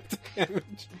 points of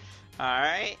damage.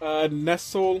 Alright.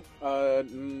 Nestle,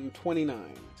 29.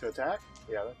 To attack?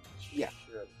 Yeah. Yeah.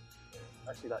 Should.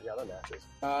 Actually, that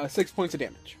matches. 6 points of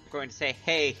damage. I'm going to say,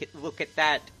 hey, look at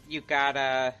that. You got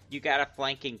a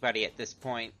flanking buddy at this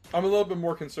point. I'm a little bit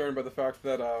more concerned by the fact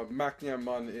that Makniam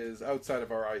Mun is outside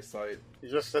of our eyesight.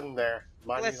 He's just sitting there,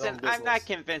 minding his own Listen, business. I'm not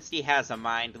convinced he has a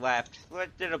mind left.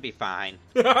 It'll be fine.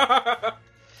 I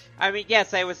mean,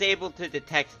 yes, I was able to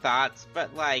detect thoughts,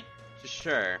 but, like,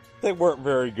 sure. They weren't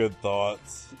very good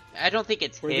thoughts. I don't think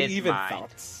it's Were they his even mind.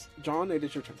 thoughts? John, it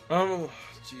is your turn. Oh,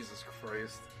 Jesus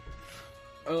Christ.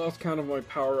 I lost count of my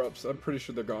power-ups. I'm pretty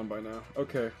sure they're gone by now.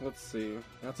 Okay, let's see.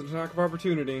 That's an attack of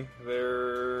opportunity.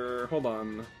 Hold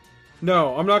on.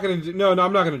 No, I'm not gonna do... No,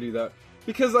 I'm not gonna do that.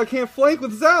 Because I can't flank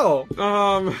with Zell!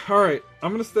 Alright.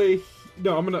 I'm gonna stay...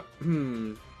 No, I'm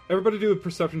gonna... Everybody do a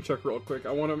perception check real quick.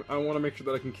 I wanna make sure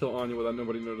that I can kill Anya without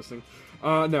nobody noticing.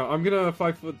 No, I'm gonna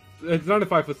 5-foot... It's not a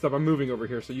 5-foot step, I'm moving over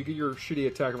here, so you get your shitty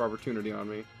attack of opportunity on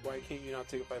me. Why can't you not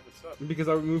take a 5-foot step? Because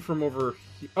I would move from over...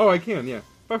 Oh, I can, yeah.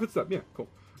 5-foot step, yeah, cool.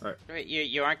 Alright. Wait,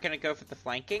 you aren't going to go for the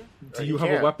flanking? Do You you have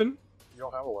a can't. weapon? You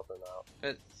don't have a weapon now.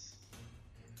 It's...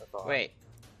 I thought. Wait.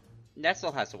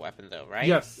 Nestle has a weapon, though, right?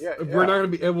 Yes. Yeah, We're yeah. not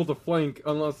going to be able to flank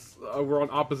unless we're on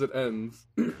opposite ends.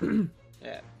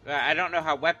 Yeah. I don't know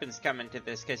how weapons come into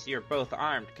this, because you're both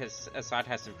armed, because Assad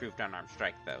has improved unarmed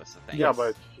strike, though, is the thing. Yeah,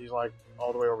 but she's like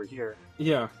all the way over here.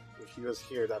 Yeah. If she was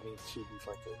here, that means she'd be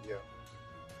flanking you.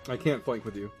 I can't flank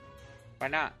with you. Why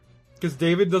not? Because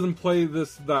David doesn't play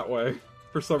this that way,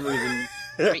 for some reason.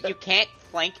 But you can't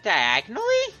flank diagonally?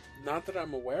 Not that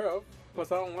I'm aware of.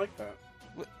 Plus, I don't like that.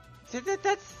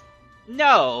 That's...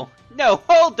 No,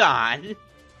 hold on.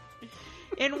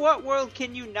 In what world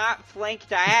can you not flank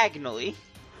diagonally?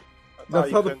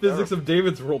 That's how the physics of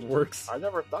David's world works. I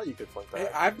never thought you could flank Hey,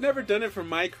 that. I've never done it for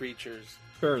my creatures.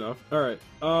 Fair enough. Alright,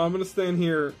 I'm gonna stand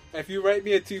here. If you write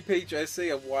me a 2-page essay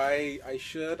of why I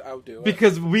should, I'll do it.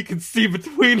 Because we can see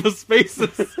between the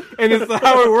spaces, and it's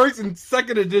how it works in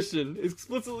 2nd edition. It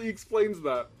explicitly explains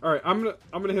that. All right, I'm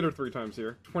gonna hit her 3 times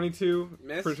here. 22,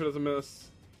 Miss. pretty sure that's a miss.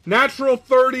 Natural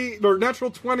 30 or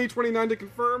natural 20, 29 to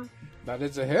confirm. That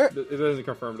is a hit. It doesn't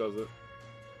confirm, does it?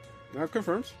 That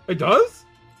confirms. It does?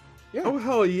 Yeah. Oh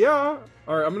hell yeah!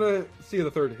 All right, I'm gonna see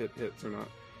if the 3rd hits or not.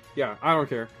 Yeah, I don't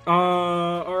care.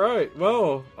 All right.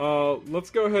 Well, let's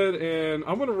go ahead and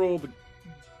I'm gonna roll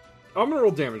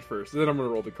damage first, then I'm gonna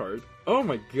roll the card. Oh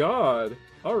my god.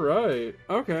 All right.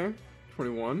 Okay.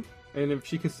 21. And if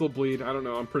she can still bleed, I don't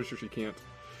know. I'm pretty sure she can't.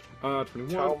 21.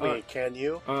 Tell me, can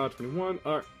you? 21.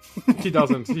 She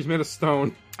doesn't. She's made of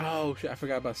stone. Oh shit! I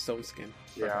forgot about Stone Skin.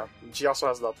 Yeah. She also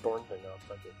has that thorn thing up.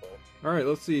 Technically. All right.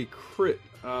 Let's see. Crit.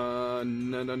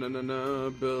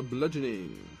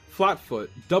 Bludgeoning. Flatfoot.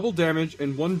 Double damage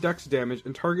and 1 dex damage,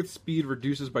 and target speed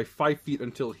reduces by 5 feet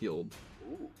until healed.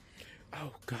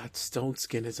 Oh god, Stone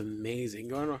Skin is amazing.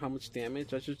 You wanna know how much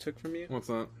damage I just took from you? What's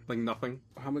that? Like nothing?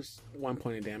 How much? 1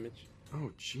 point of damage.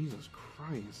 Oh, Jesus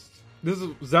Christ.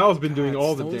 Zal's been doing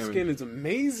all the Stone damage. Skin is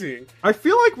amazing. I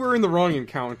feel like we're in the wrong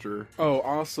encounter. Oh,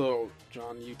 also,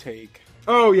 John, you take.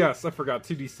 Oh, yes, I forgot.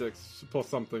 2d6 plus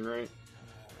something, right?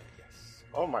 Yes.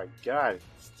 Oh my god.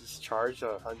 Discharge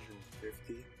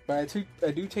 150. But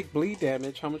I do take bleed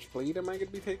damage. How much bleed am I going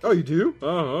to be taking? Oh, you do?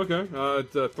 Oh, okay.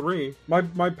 It's 3.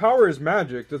 My power is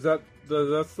magic. Does that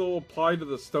still apply to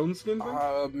the stone skin thing?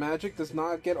 Magic does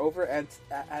not get over at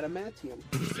adamantium.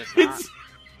 Does not.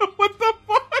 What the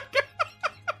fuck?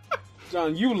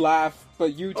 John, you laugh,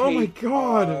 but you take Oh my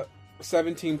God.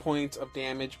 17 points of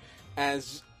damage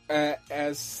as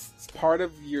part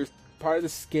of the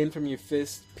skin from your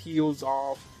fist peels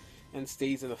off and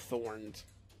stays in the thorns.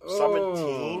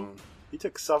 17? You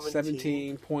took 17?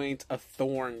 17 points of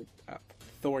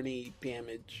thorny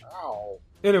damage. Ow.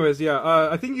 Anyways, yeah,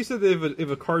 I think you said that if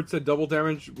a card said double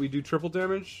damage, we do triple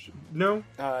damage? No?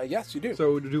 Yes, you do.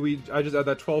 So I just add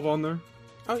that 12 on there?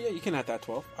 Oh yeah, you can add that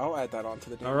 12. I'll add that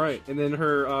onto the damage. Alright, and then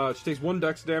her, she takes 1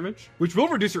 dex damage, which will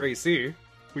reduce her AC,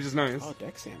 which is nice. Oh,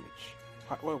 dex damage.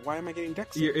 Why am I getting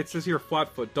dex Here, damage? it says here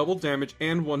flatfoot, double damage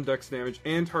and 1 dex damage,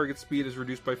 and target speed is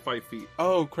reduced by 5 feet.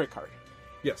 Oh, crit card.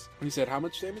 Yes. You said how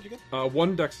much damage again?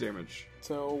 1 dex damage.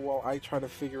 So while I try to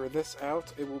figure this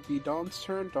out, it will be Dawn's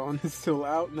turn. Dawn is still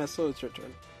out. Nessa, it's your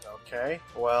turn. Okay.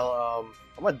 Well,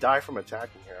 I'm gonna die from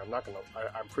attacking here.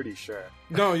 I'm pretty sure.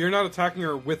 No, you're not attacking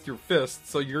her with your fist,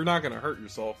 so you're not gonna hurt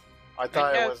yourself. I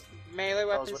thought it was. Melee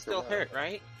weapons with still your hurt,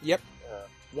 right? Yep. Yeah.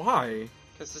 Why?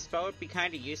 Because the spell would be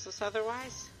kind of useless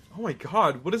otherwise. Oh my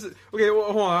god, what is it? Okay,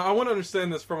 well, hold on. I want to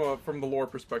understand this from the lore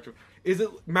perspective. Is it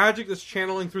magic that's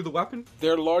channeling through the weapon?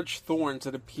 They're large thorns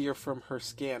that appear from her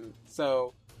skin.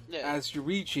 So, Yeah. as you're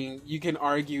reaching, you can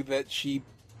argue that she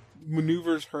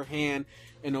maneuvers her hand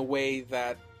in a way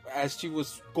that, as she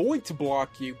was going to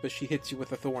block you, but she hits you with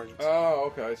the thorns. Oh,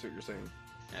 okay, I see what you're saying.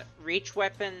 Reach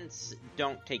weapons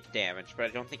don't take damage, but I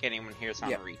don't think anyone here is on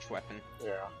Yeah. a reach weapon.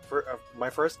 Yeah. My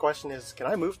first question is, can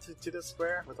I move to this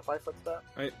square with a 5-foot step?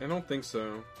 I don't think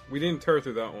so. We didn't tear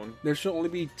through that one. There should only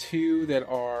be 2 that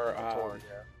are Torn,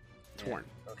 yeah. torn.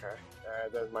 Okay.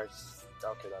 Then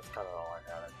okay, that's kind of all I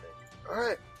had, I think. All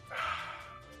right.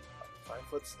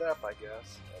 5-foot step, I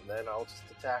guess, and then I'll just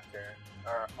attack her.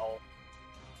 Or I'll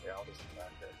just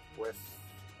attack her with.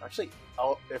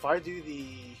 If I do the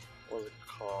what is it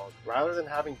called? Rather than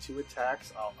having 2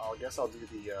 attacks, I'll guess I'll do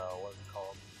the what is it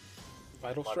called?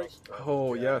 Vital strike?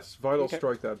 Oh, Yeah. yes. Vital Okay.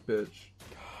 strike that bitch.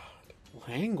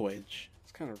 Language.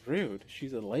 It's kind of rude.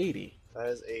 She's a lady. That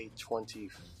is a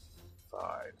 25.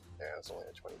 Yeah, it's only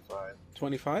a 25.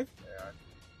 25? Yeah,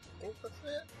 I think that's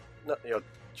it. No,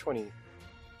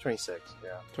 26.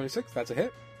 Yeah. 26? That's a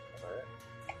hit. Alright.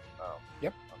 Oh.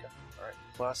 Yep. Okay. Alright.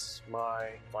 Plus my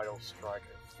vital strike.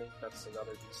 I think that's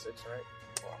another d6, right?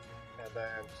 Well, and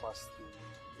then plus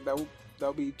the.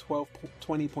 That'll be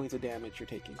 20 points of damage you're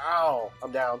taking. Ow!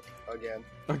 I'm down again.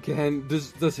 Again,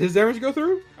 does his damage go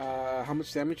through? How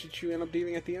much damage did you end up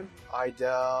dealing at the end? I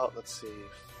dealt, let's see,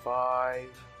 5,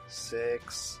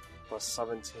 6, plus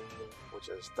 17, which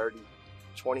is 30,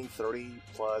 20, 30,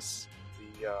 plus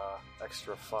the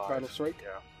extra 5. Vital strike?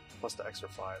 Yeah, plus the extra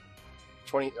 5.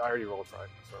 20. I already rolled for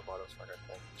Vado Strike, I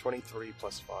think. 23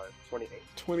 plus 5. 28.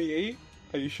 28?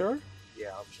 Are you sure?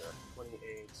 Yeah, I'm sure. 28.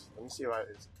 Let me see if I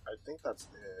think that's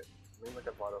it. Let me look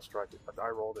at Vado Strike. I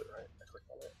rolled it, right? I clicked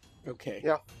on it. Okay.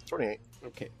 Yeah, 28.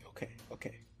 Okay.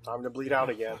 Time to bleed out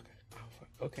again.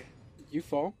 Okay. You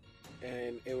fall,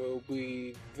 and it will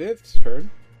be Viv's turn.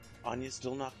 Anya's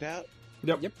still knocked out?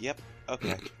 Yep. Yep.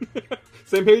 Okay.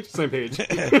 Same page? Same page.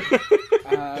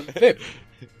 Viv.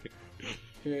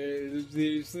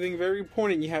 There's something very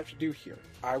important you have to do here.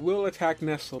 I will attack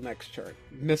Nestle next turn.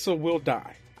 Nestle will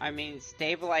die. I mean,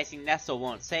 stabilizing Nestle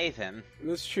won't save him.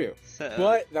 That's true. So...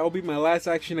 But that will be my last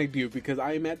action I do because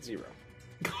I am at 0.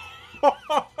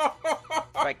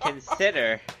 But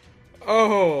consider...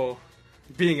 Oh,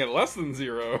 being at less than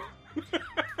 0.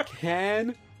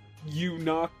 Can you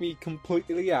knock me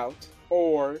completely out,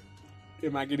 or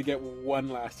am I going to get one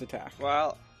last attack?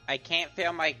 Well, I can't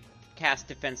fail my cast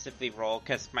defensively roll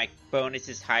because my bonus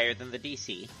is higher than the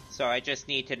DC. So I just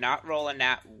need to not roll a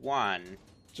nat 1.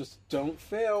 Just don't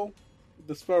fail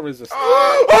the spell resistance.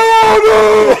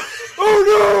 Oh no! Oh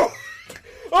no!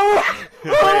 Oh!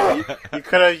 You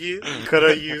could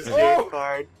have used Jade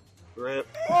card. Rip.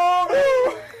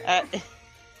 Oh no!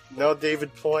 No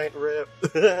David point. Rip.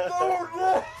 Oh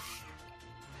no!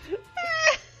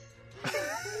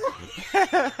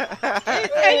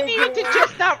 I needed to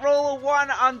just not roll a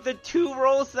 1 on the 2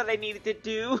 rolls that I needed to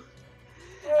do.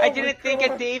 I didn't think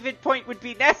a David point would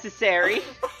be necessary.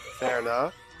 Fair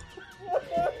enough.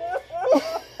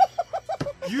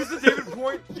 Use the David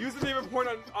point. Use the David point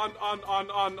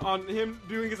on him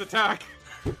doing his attack.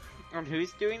 On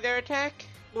who's doing their attack?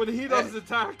 When he does his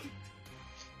attack.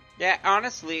 Yeah,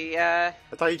 honestly, I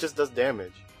thought he just does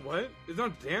damage. What? It's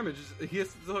not damage. He has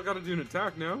still got to do an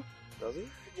attack now. Does he?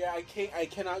 Yeah, I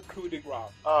cannot coup de grace.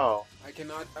 Oh. I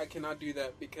cannot do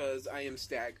that because I am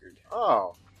staggered.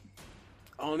 Oh.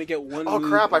 I only get one. Oh move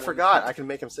crap! I and one forgot. attack. I can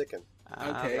make him sicken.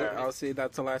 Okay, okay. I'll say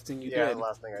that's the last thing you Yeah, did. the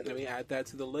last thing I did. Let me add that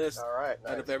to the list. All right.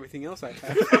 Out of Nice. everything else I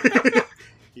have.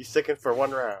 He's sickened for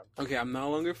 1 round. Okay, I'm no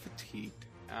longer fatigued.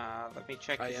 Let me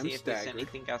check I to am see if there's staggered.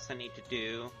 anything else I need to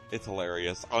do. It's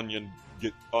hilarious.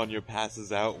 Anya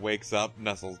passes out, wakes up,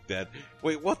 Nestle's dead.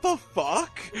 Wait, what the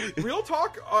fuck? Real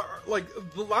talk, like,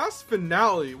 the last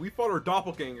finale, we fought our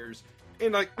doppelgangers.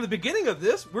 And, like, at the beginning of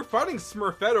this, we're fighting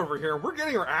Smurfette over here, and we're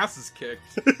getting our asses kicked.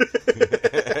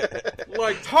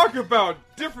 Like, talk about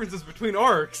differences between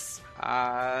arcs.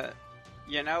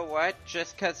 You know what?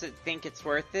 Just because I think it's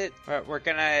worth it, we're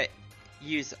gonna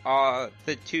use all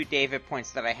the 2 David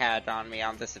points that I had on me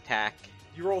on this attack.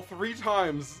 You roll 3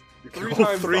 times. Three roll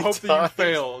times 3 to hope that you times?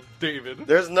 fail, David.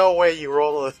 There's no way you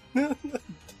roll a 2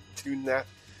 nat.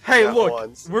 Hey, nat look,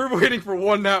 ones. we're waiting for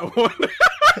one nat 1.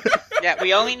 Yeah,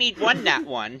 we only need 1 nat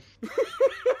 1.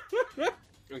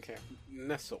 Okay,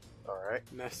 Nestle. All right.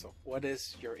 Nestle, what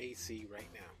is your AC right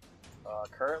now?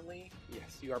 Currently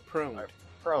Yes, you are prone. I'm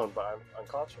prone, but I'm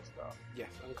unconscious now. Yes,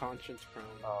 unconscious prone.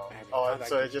 I have Oh, not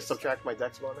so it activated just that. subtract my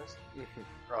dex bonus? Mhm.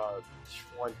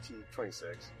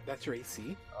 26. That's your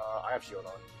AC. I have shield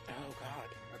on. Oh god.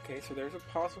 Okay, so there's a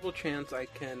possible chance I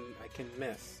can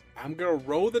miss. I'm gonna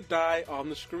roll the die on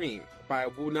the screen, but I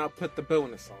will not put the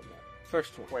bonus on there.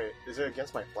 First one. Wait, is it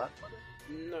against my flat button?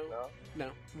 No. No?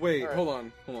 No. Wait, Alright. hold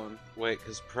on. Wait,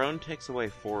 because prone takes away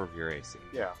 4 of your AC.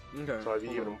 Yeah. Okay. So I'd be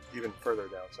hold on. even further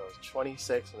down. So it's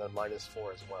 26 and then minus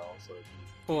 4 as well. So it'd be...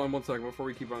 Hold on 1 second before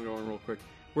we keep on going real quick.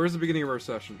 Where's the beginning of our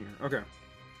session here? Okay.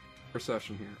 Our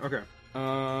session here. Okay.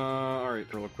 Alright,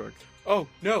 real quick. Oh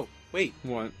no! Wait.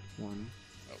 What? 1.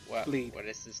 What? Bleed. What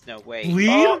is this? No way.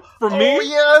 Bleed? For me? Oh,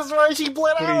 yeah, that's right. She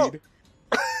bled out. Bleed.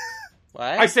 What?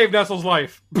 I saved Nestle's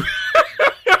life.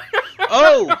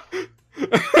 Oh!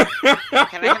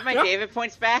 Can I have my David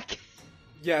points back?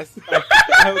 Yes.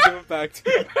 I will give it back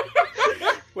to you.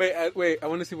 Wait. I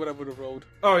want to see what I would have rolled.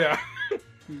 Oh, yeah.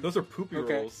 Those are poopy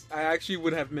Okay. rolls. I actually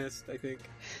would have missed. I think.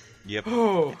 Yep.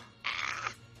 Oh.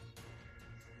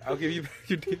 I'll give you back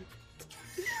your David.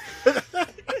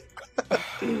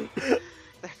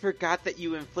 I forgot that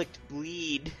you inflict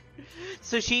bleed.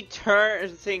 So she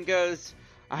turns and goes,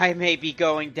 I may be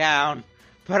going down,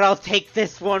 but I'll take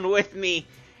this one with me.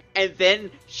 And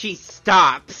then she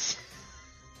stops.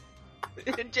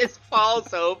 It just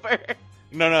falls over.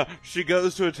 No, she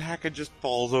goes to attack and just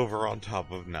falls over on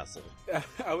top of Nestle.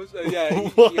 I was yeah.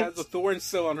 What? She has a thorn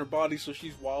still on her body, so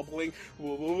she's wobbling.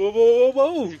 Whoa, whoa, whoa, whoa,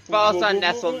 whoa, whoa. Falls Whoa, on whoa,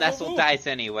 Nestle, whoa, Nestle whoa. dies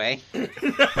anyway.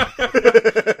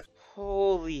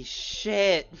 Holy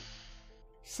shit.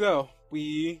 So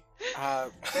we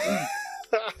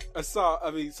Assad,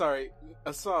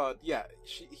 yeah,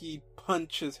 he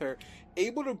punches her,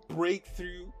 able to break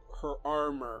through her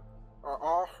armor, or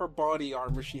all her body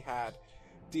armor she had,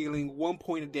 dealing 1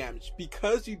 point of damage.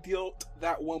 Because you dealt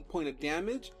that 1 point of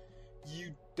damage,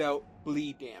 you dealt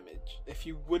bleed damage. If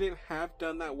you wouldn't have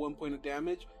done that 1 point of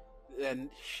damage, then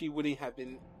she wouldn't have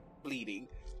been bleeding.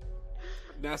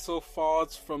 Nestle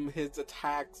falls from his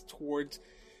attacks towards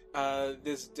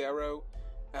this Darrow.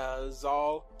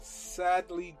 Zal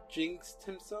sadly jinxed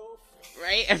himself.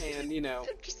 Right? And, you know...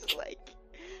 I'm just like...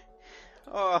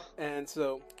 Oh. And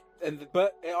so...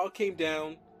 But it all came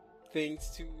down thanks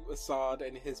to Assad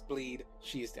and his bleed.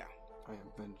 She is down. I am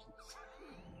vengeance.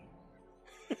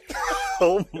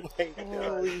 Oh my god.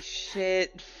 Holy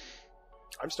shit.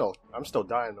 I'm still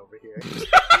dying over here.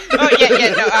 Oh,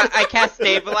 yeah, no, I cast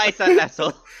Stabilize on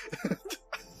Nestle.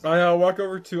 I walk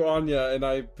over to Anya and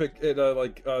I pick it,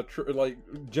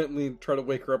 gently try to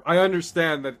wake her up. I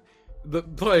understand that the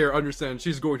player understands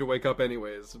she's going to wake up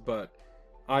anyways, but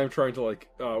I am trying to,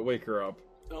 wake her up.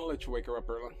 I'll let you wake her up,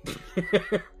 Erlen.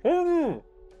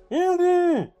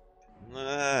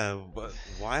 But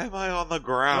why am I on the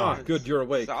ground? Ah, good, you're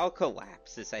awake. Zal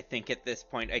collapses, I think, at this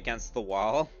point against the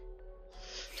wall.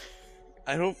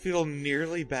 I don't feel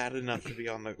nearly bad enough to be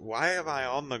on the... Why am I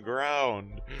on the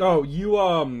ground? Oh, you,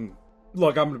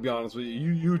 look, I'm gonna be honest with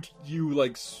you.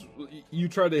 You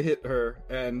tried to hit her,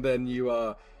 and then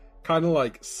you, kind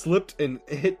of, slipped and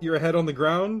hit your head on the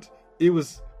ground. It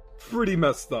was pretty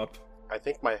messed up. I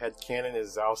think my headcanon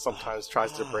is Zao sometimes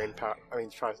tries to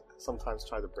sometimes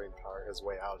try to brain power his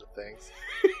way out of things.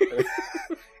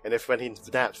 And if when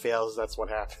that fails, that's what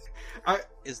happens.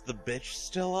 Is the bitch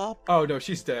still up? Oh, no,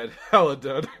 she's dead. Hella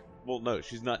dead. Well, no,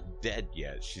 she's not dead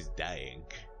yet. She's dying.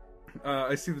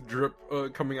 I see the drip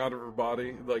coming out of her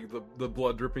body, the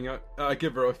blood dripping out. I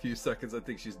give her a few seconds. I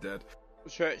think she's dead.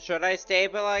 Should I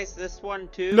stabilize this one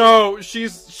too? No,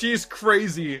 she's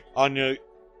crazy.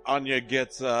 Anya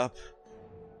gets up,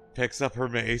 picks up her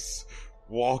mace,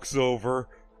 walks over,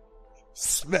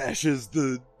 smashes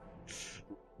the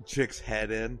chick's head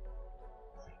in.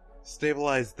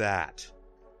 Stabilize that.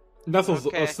 Nestle's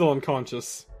Okay. still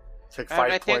unconscious. Take And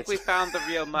 5 I think points. we found the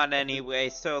real Mun anyway,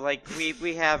 so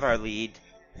we have our lead.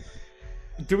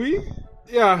 Do we?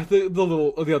 Yeah,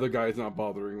 the other guy is not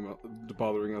bothering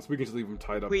us. We can just leave him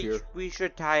tied up here. We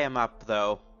should tie him up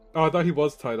though. Oh, I thought he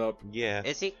was tied up. Yeah.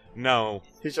 Is he? No.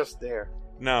 He's just there.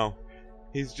 No.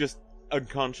 He's just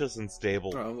unconscious and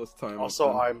stable. Oh, let's tie him Also,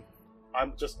 up. then.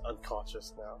 I'm just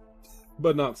unconscious now.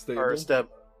 But not stable.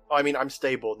 I'm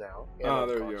stable now. And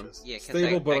there you go. unconscious. Yeah, because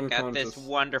Stable, but I got this unconscious.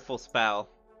 wonderful spell.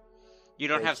 You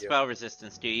don't Thank have you. spell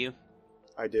resistance, do you?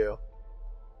 I do.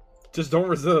 Just don't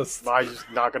resist. I'm just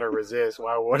not gonna resist.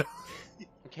 Why would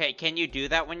Okay, can you do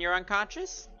that when you're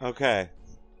unconscious? Okay.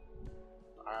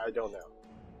 I don't know.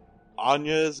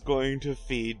 Anya is going to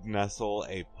feed Nestle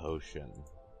a potion.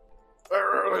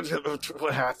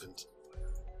 What happened?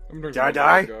 I'm gonna Did I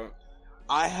die?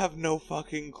 I have no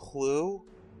fucking clue.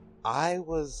 I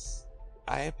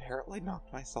apparently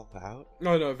knocked myself out.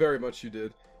 No, very much you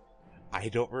did. I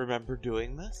don't remember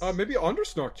doing this. Maybe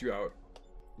Anders knocked you out.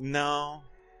 No.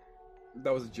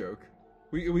 That was a joke.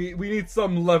 We need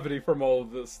some levity from all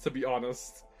of this, to be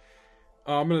honest.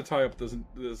 I'm gonna tie up this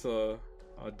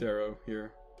Darrow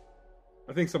here.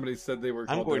 I think somebody said they were.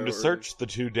 I'm called going to Darrow search the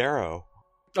two Darrow.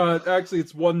 earlier. Actually,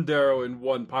 it's one Darrow and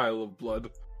one pile of blood.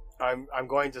 I'm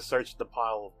going to search the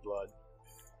pile of blood.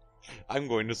 I'm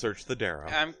going to search the Darrow.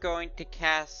 I'm going to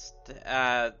cast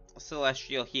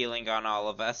Celestial Healing on all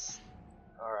of us.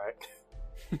 Alright.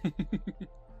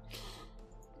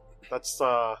 That's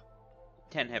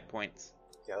 10 hit points.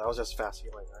 yeah, that was just fast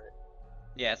healing, right?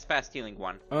 Yeah, it's fast healing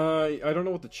 1. I don't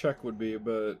know what the check would be,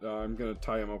 but I'm gonna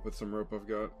tie him up with some rope I've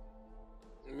got.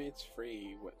 I mean, it's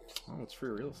free. What? Oh, it's free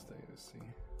real estate. I see.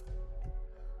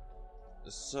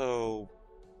 So,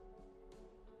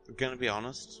 gonna be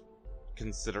honest,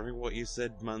 considering what you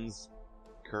said Mun's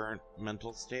current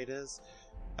mental state is,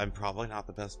 I'm probably not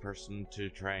the best person to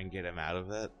try and get him out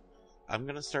of it. I'm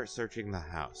gonna start searching the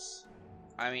house.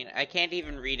 I mean, I can't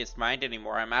even read his mind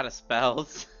anymore. I'm out of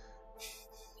spells.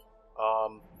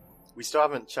 We still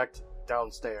haven't checked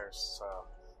downstairs, so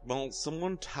Well,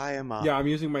 someone tie him up. Yeah, I'm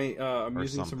using my I'm Or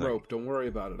using some something. rope. Don't worry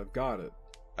about it. I've got it.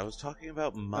 I was talking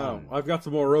about Oh, Mun. I've got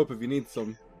some more rope if you need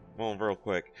some. Well, real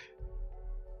quick.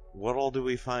 What all do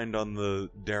we find on the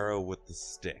Darrow with the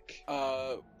stick?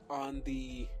 On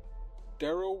the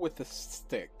Darrow with the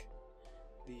stick,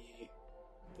 the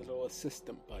little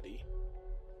assistant buddy.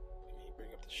 Let me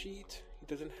bring up the sheet. He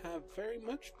doesn't have very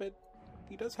much, but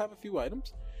he does have a few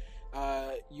items.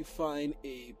 You find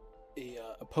a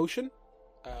potion.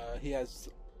 He has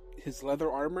his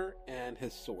leather armor and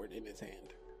his sword in his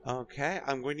hand. Okay,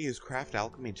 I'm going to use craft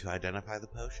alchemy to identify the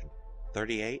potion.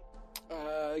 38?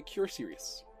 Cure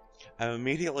Serious. I'm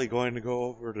immediately going to go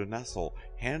over to Nestle,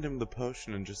 hand him the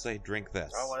potion, and just say, "Drink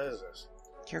this." Oh, what is this?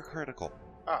 Cure critical.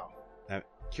 Oh.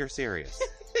 Cure serious.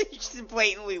 You just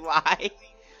blatantly lie.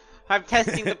 I'm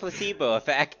testing the placebo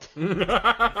effect.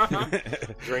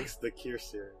 Drinks the Cure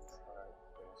series. Alright,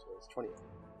 so it's 20.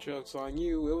 Joke's on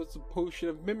you. It was a potion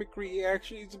of mimicry.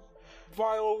 Actually, it's a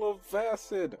vial of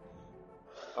acid.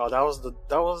 Oh, I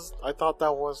thought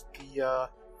that was the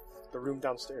room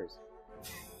downstairs.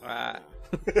 No,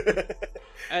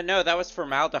 that was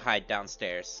formaldehyde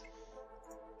downstairs.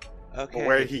 Okay, But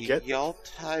where did he get y'all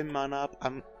time on up.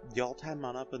 Y'all time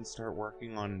on up and start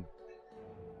working on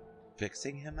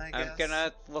fixing him. I guess. I'm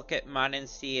gonna look at Mun and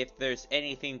see if there's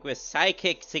anything with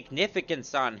psychic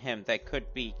significance on him that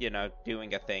could be,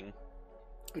 doing a thing.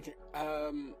 Okay.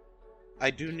 I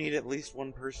do need at least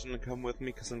one person to come with me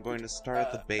because I'm going to start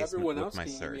at the basement everyone with else my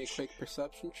can give me a search. quick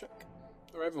perception check,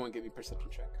 or everyone give me a perception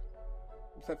check,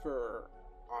 except for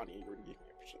Ani. You already gave me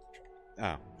a perception check.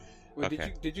 Oh, Wait,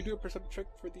 okay. Did you do a perception check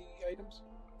for the items?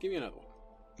 Give me another one.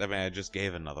 I mean, I just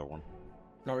gave another one.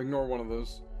 No, ignore one of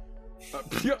those.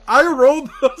 I rolled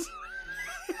those.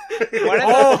 One of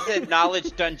those is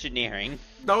knowledge dungeoneering.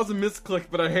 That was a misclick,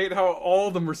 but I hate how all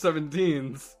of them were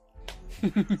 17s.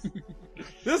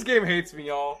 This game hates me,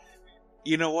 y'all.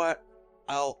 You know what?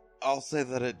 I'll say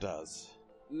that it does.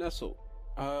 Nestle,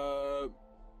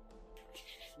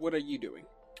 what are you doing?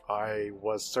 I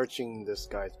was searching this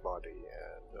guy's body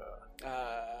and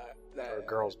That a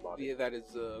girl's body. Yeah, that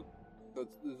is the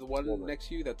one Woman. next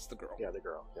to you. That's the girl. Yeah, the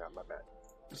girl. Yeah, my bad.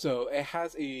 So it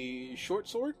has a short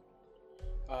sword,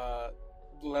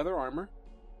 leather armor.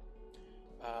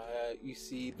 You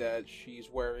see that she's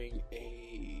wearing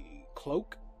a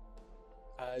cloak,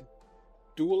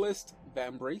 duelist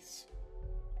vambrace.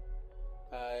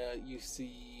 You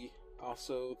see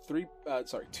also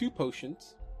two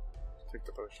potions. Take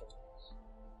the potion.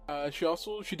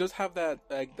 She does have that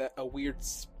a weird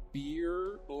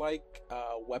spear like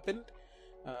weapon.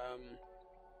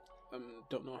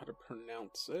 Don't know how to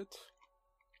pronounce it.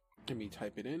 Let me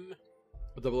type it in.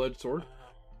 A double-edged sword?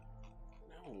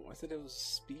 No, I said it was a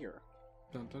spear.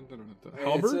 Dun, dun, dun, dun, dun. It's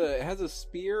Halberd? it has a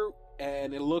spear,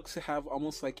 and it looks to have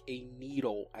almost like a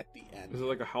needle at the end. Is it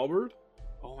like a halberd?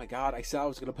 Oh my god, I said I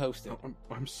was gonna post it.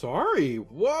 I'm sorry.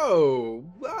 Whoa,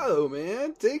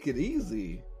 man, take it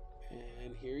easy.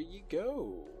 And here you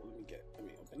go. Let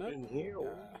me open up. In here we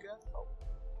go.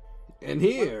 And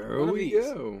here One of we these.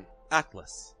 go.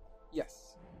 Atlas.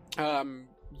 Yes.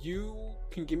 You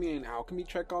can give me an alchemy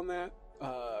check on that.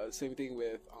 Same thing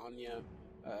with Anya.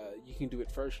 You can do it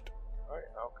first. Alright,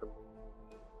 alchemy.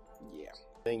 Yeah.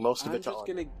 I think most of I'm it's just on.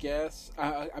 gonna guess.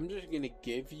 I'm just gonna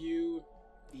give you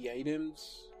the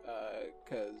items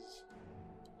because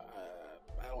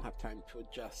I don't have time to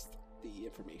adjust the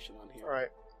information on here. Alright,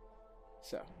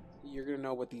 So you're gonna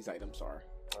know what these items are.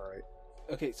 alright.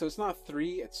 Okay, so it's not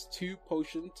 3; it's 2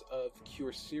 potions of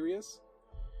Cure Serious.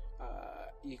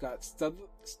 You got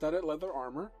studded leather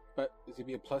armor, but it's gonna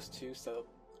be a +2 studded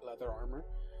leather armor.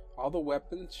 All the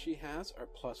weapons she has are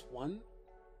 +1.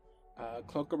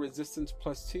 Cloak of Resistance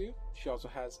 +2. She also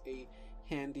has a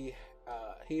handy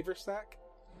haversack,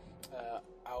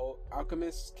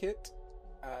 alchemist kit,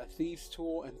 thieves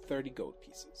tool, and 30 gold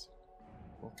pieces.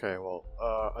 Okay, well,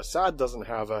 Assad doesn't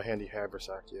have a handy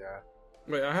haversack, yeah.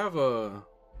 Wait, I have a...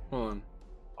 Hold on.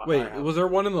 I Wait, have- was there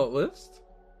one in the list?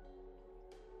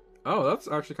 Oh, that's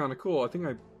actually kind of cool. I think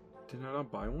I... Did I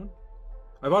not buy one?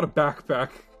 I bought a backpack.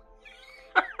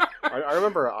 I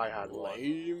remember I had one.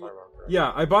 Lame. If I remember.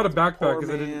 Yeah, I bought a backpack Poor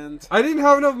because I didn't... man. I didn't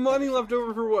have enough money left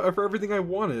over for everything I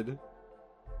wanted.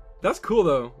 That's cool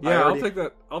though. Yeah, already- I'll take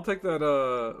that. I'll take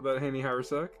that handy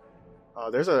haversack.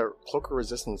 There's a Cloak of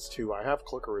Resistance 2. I have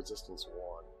Cloak of Resistance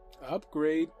 1.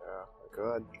 Upgrade Yeah,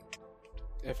 good.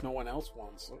 if no one else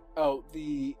wants it. Oh,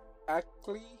 the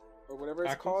Ackley or whatever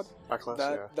it's Atlas? called. Backlash,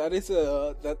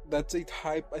 yeah. That's a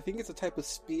type. I think it's a type of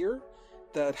spear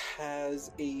that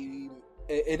has a.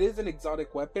 It is an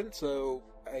exotic weapon, so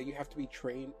you have to be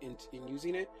trained in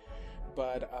using it.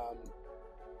 But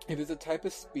it is a type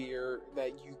of spear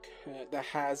that that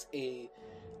has a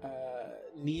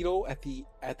needle at the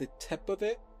tip of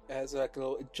it. It has like a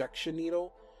little ejection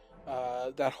needle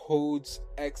that holds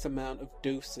X amount of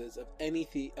doses of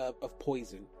anything of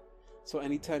poison. So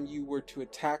anytime you were to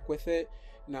attack with it,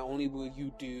 not only will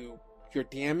you do your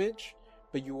damage,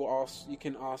 but you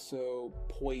can also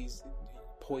poison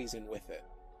with it.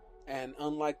 And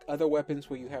unlike other weapons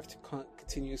where you have to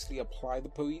continuously apply the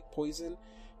poison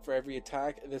for every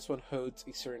attack, this one holds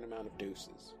a certain amount of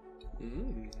doses.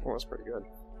 Oh, that's pretty good.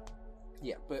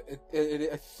 Yeah, but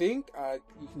I think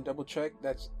you can double check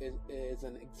that it is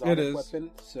an exotic is.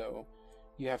 weapon, so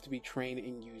You have to be trained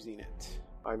in using it.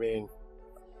 I mean,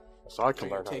 so I can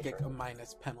So learn you how to take a train.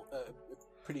 minus penalty,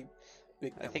 pretty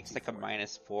big. I think it's penalty like a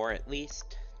for it. -4 at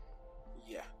least.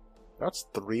 Yeah. That's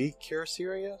 3 Cure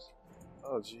Serious?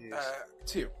 Oh, jeez.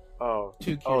 2. Oh,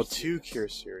 2 oh, Cure 2 Series. Cure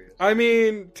Serious. I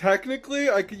mean,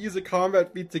 technically, I could use a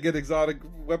combat feat to get exotic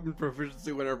weapon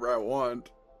proficiency whenever I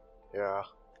want. Yeah.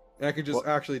 And I could just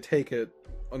actually take it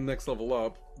on the next level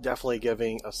up. Definitely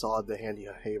giving Assad the handy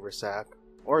haversack.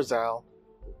 Or Zal.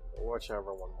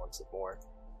 Whichever one wants it more.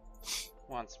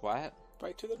 Wants what?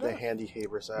 Fight to the The death. handy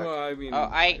haversack. Well, I mean, Oh,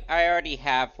 I already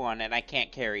have one, and I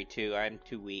can't carry 2. I'm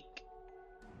too weak.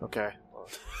 Okay. Well,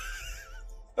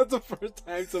 That's the first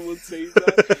time someone says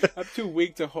that. I'm too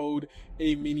weak to hold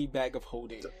a mini bag of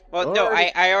holding. Well, no,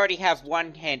 Alright. I already have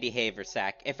 1 handy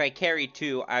haversack. If I carry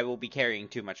 2, I will be carrying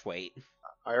too much weight.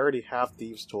 I already have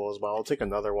Thieves' Tools, but I'll take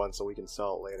another one so we can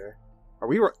sell it later. Are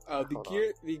we... Hold on.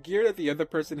 The gear that the other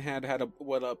person had a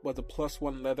was a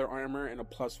 +1 leather armor and a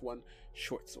 +1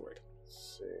 short sword.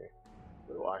 Let's see.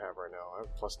 What do I have right now? I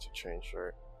have +2 chain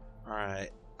shirt.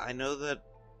 Alright, I know that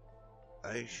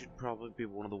I should probably be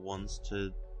one of the ones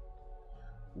to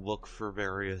look for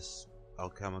various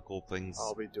alchemical things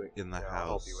I'll be doing... in the yeah, house. I'll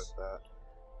help you with that.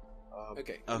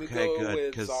 Okay. let me Okay, go good,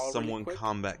 with because Zal really someone quick.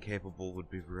 combat capable would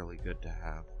be really good to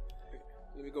have.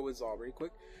 Let me go with Zal really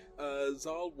quick.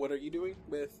 Zal, what are you doing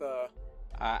with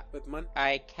Mun?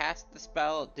 I cast the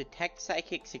spell Detect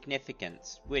Psychic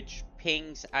Significance, which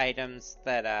pings items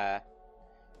that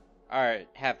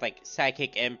have like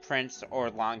psychic imprints or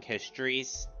long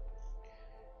histories.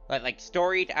 Like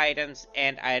storied items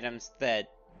and items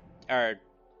that are,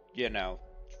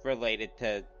 related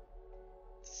to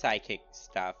psychic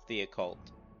stuff, the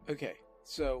occult. Okay,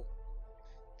 so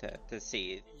To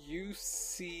see. you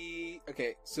see.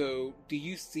 Okay, so do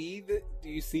you see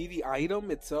the item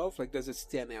itself? Like, does it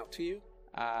stand out to you?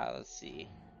 Let's see.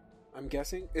 I'm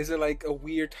guessing. Is it like a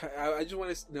weird? I just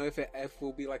want to know if it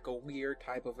will be like a weird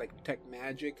type of like detect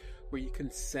magic where you can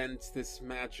sense this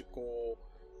magical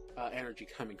energy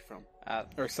coming from,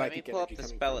 or psychic Let me pull up energy the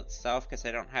coming spell from. itself because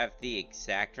I don't have the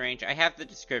exact range. I have the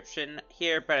description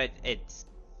here, but it's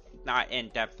not in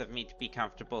depth of me to be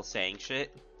comfortable saying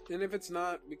shit. And if it's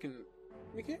not, we can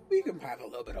have a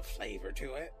little bit of flavor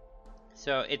to it.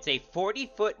 So it's a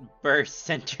 40-foot burst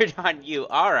centered on you.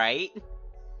 All right,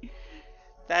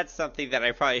 that's something that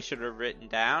I probably should have written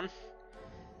down.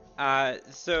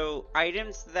 So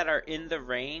items that are in the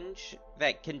range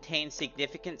that contain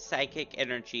significant psychic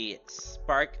energy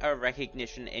spark a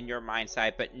recognition in your mind's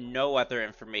eye, but no other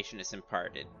information is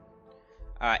imparted.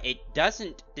 It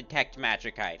doesn't detect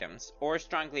magic items or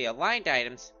strongly aligned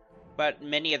items, but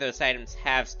many of those items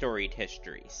have storied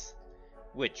histories,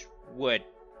 which would,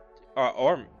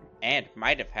 and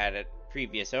might have had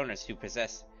previous owners who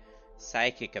possess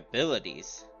psychic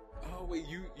abilities. Oh wait,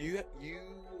 you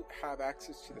have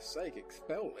access to the psychic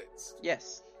spell list.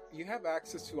 Yes, You have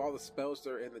access to all the spells that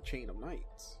are in the Chain of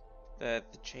Knights. the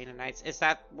Chain of Knights. Is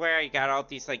that where I got all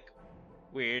these like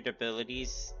weird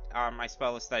abilities on my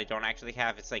spell list that I don't actually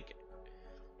have? It's like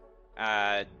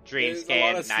Dream There's a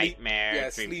lot Scan, of sleep- Nightmare, Yeah,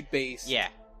 Dream... sleep based. Yeah,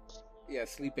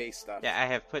 sleep based stuff. I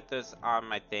have put those on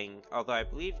my thing. Although I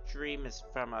believe Dream is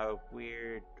from a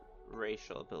weird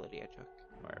racial ability I took,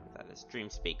 whatever that is. Dream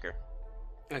Speaker.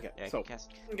 Okay, Yeah, I so can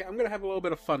cast. okay, I'm gonna have a little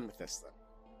bit of fun with this then.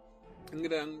 I'm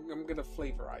gonna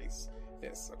flavorize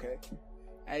this, okay?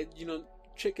 Add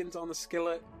chickens on the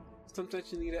skillet.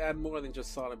 Sometimes you need to add more than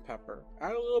just salt and pepper.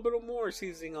 Add a little bit of more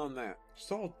seasoning on that.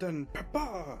 salt and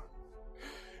pepper.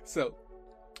 So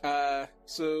I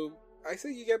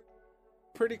say you get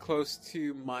pretty close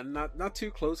to Mun. Not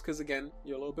too close, because again,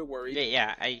 you're a little bit worried.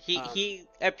 He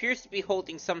appears to be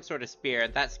holding some sort of spear,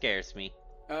 and that scares me.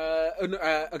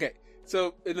 Okay.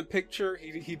 So in the picture,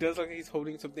 he does look like he's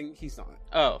holding something. He's not.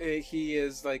 Oh, He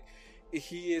is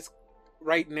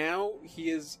right now. He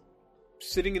is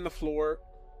sitting in the floor,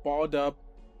 balled up,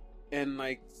 in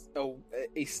like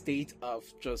a state of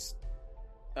just.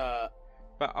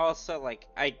 but also like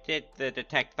I did the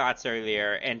detect thoughts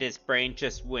earlier, and his brain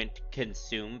just went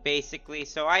consume basically.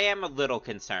 So I am a little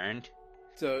concerned.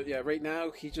 So yeah, right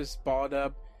now he's just balled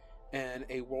up in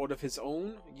a world of his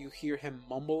own. You hear him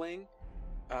mumbling.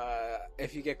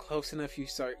 If you get close enough, you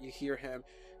hear him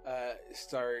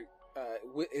start.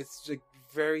 It's like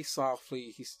very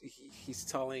softly. He's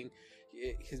telling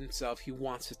himself he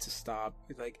wants it to stop.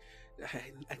 He's like,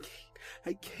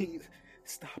 I can't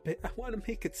stop it. I want to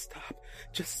make it stop.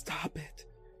 Just stop it.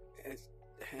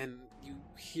 And you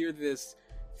hear this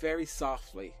very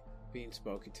softly being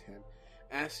spoken to him.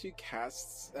 As you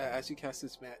cast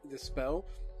this spell,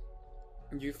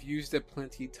 you've used it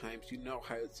plenty of times. You know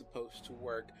how it's supposed to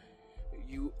work.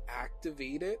 You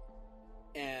activate it,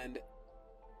 and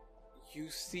you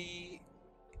see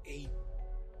a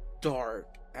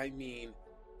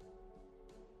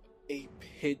a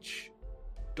pitch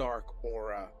dark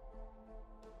aura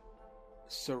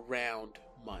surround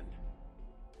Mun.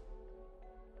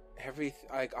 Everything,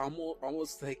 like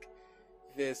almost like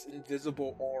this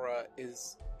invisible aura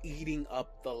is eating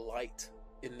up the light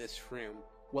in this room,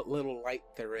 what little light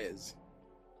there is.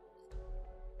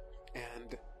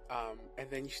 And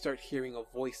then you start hearing a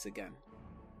voice again.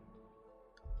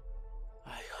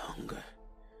 I hunger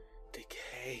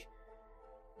decay.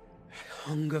 I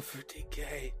hunger for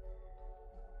decay.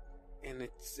 And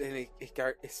it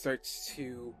starts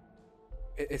to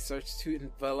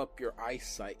envelop your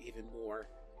eyesight even more.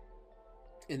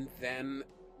 And then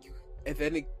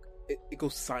it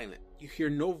goes silent. You hear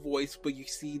no voice, but you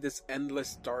see this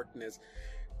endless darkness,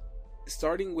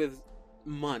 starting with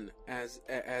Mun as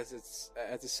a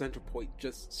center point,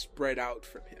 just spread out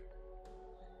from him.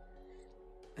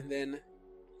 And then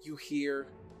you hear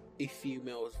a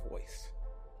female's voice.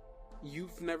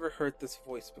 You've never heard this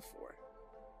voice before,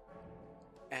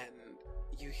 and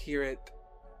you hear it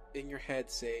in your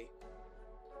head say,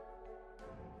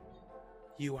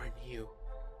 "You are new.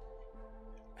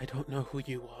 I don't know who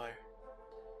you are,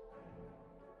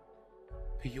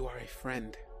 but you are a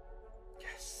friend.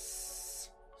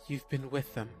 Yes, you've been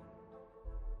with them.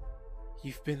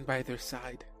 You've been by their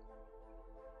side.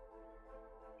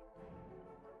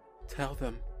 Tell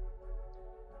them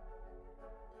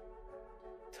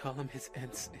his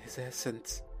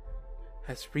essence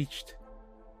has reached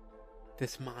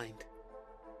this mind.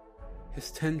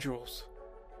 His tendrils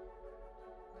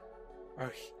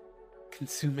are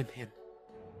consuming him.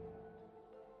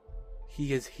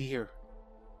 He is here."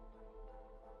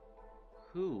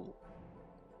 Who?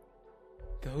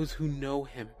 Those who know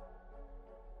him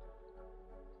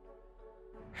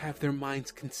have their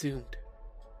minds consumed.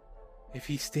 If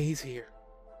he stays here,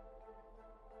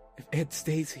 if Ed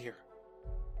stays here.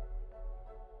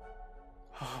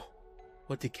 Oh,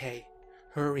 what decay.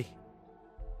 Hurry.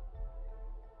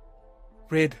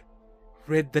 Rid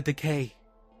the decay.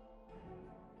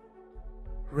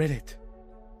 Rid it.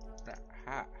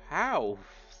 How?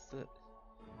 The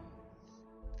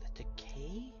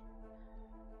decay?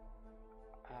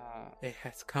 It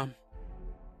has come.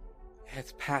 It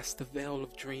has passed the veil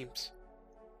of dreams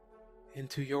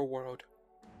into your world.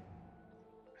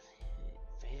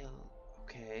 Veil,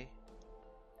 okay.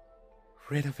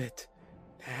 Rid of it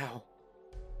now.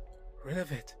 Rid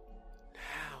of it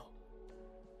now.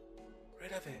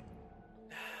 Rid of it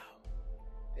now.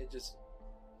 It just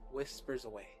whispers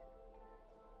away.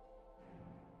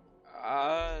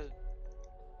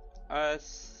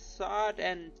 Sod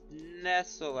and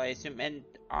Nestle, I assume, and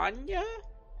Anya?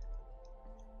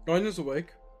 Anya's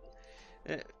awake.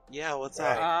 Yeah, what's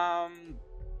up?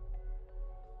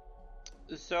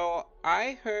 So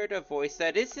I heard a voice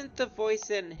that isn't the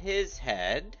voice in his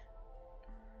head.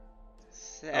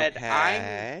 Said,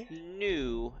 Okay. I'm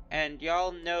new, and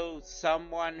y'all know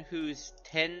someone whose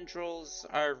tendrils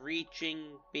are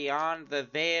reaching beyond the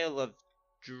veil of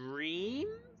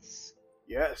dreams?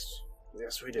 Yes.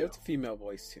 Yes, we do. It's a female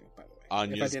voice too, by the way.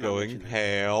 Anya's If I did not going mention that.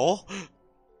 pale.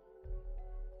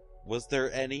 Was there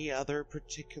any other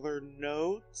particular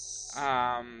notes?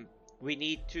 We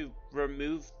need to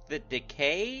remove the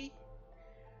decay?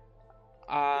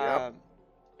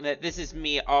 This is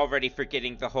me already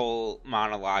forgetting the whole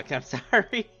monologue, I'm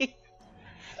sorry.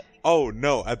 Oh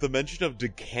no, at the mention of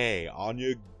decay,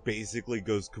 Anya basically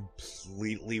goes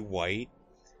completely white.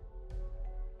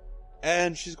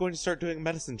 And she's going to start doing a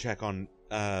medicine check on,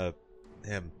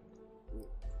 him.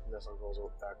 Nestle goes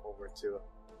back over to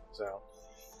Zal.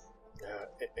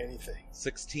 Anything.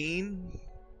 16?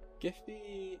 Give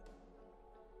me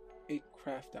a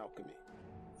craft alchemy.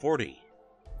 40.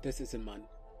 This isn't Mun.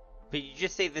 But you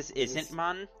just say this isn't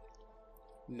Mun?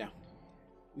 No.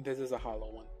 This is a hollow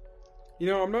one. You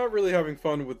know, I'm not really having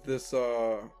fun with this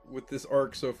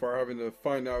arc so far, having to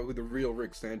find out who the real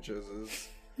Rick Sanchez is.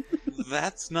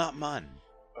 That's not Mun.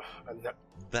 No,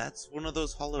 That's one of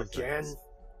those hollow again? things.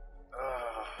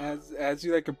 As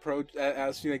you approach,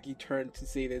 as you you turn to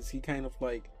say this, he kind of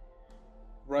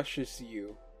rushes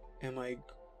you, and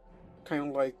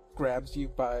kind of grabs you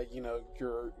by your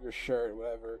shirt, or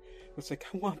whatever. It's like,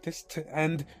 I want this to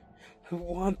end. I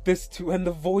want this to end.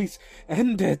 The voice,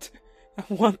 end it. I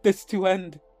want this to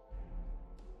end.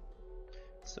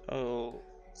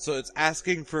 So it's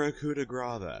asking for a coup de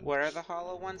grace then. what are the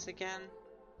hollow ones again?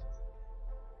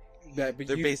 But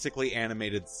They're basically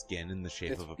animated skin in the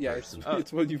shape of a person.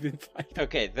 It's what you've been fighting.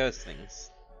 Okay, those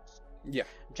things. Yeah.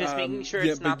 Just making sure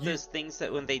yeah, it's but not you- those things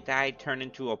that when they die turn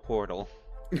into a portal.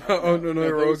 Oh no, no,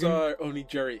 those Rogan. are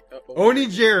Onigiri. Oni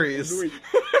Jerry's.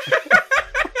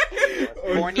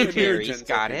 Horny Onigiri Jerry's, gens, I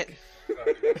got it.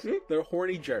 think. They're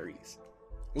horny Jerry's.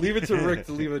 Leave it to Rick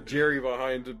to leave a Jerry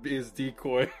behind to be his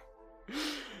decoy.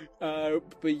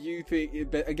 But you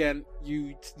think, but again,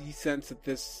 you sense that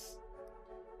this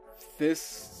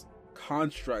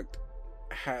construct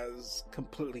has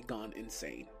completely gone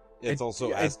insane. It's It- also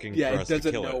yeah, asking yeah, for it us to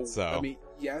doesn't kill know. it, so... I mean,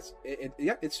 yes,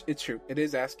 yeah, it's true. It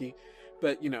is asking,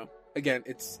 but again,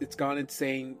 it's gone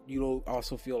insane. You'll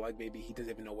also feel like maybe he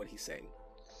doesn't even know what he's saying.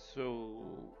 So,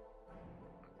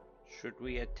 should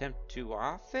we attempt to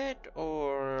off it,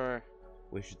 or...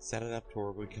 We should set it up to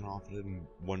where we can off it in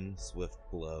one swift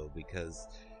blow, because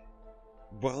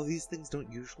while these things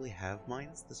don't usually have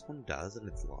minds, this one does, and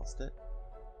it's lost it.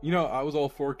 You know, I was all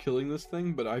for killing this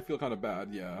thing, but I feel kind of bad.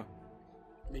 Yeah.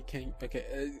 You can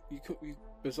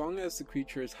as long as the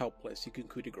creature is helpless, you can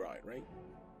coup de grace it, right?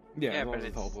 Yeah, as long but as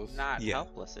it's helpless. not Yeah.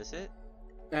 helpless, is it?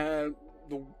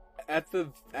 At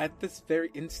this very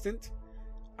instant,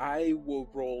 I will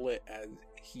roll it as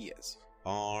he is.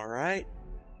 Alright.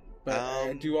 But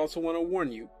I do also want to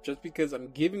warn you, just because I'm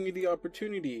giving you the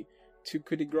opportunity to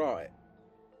coup de grace it,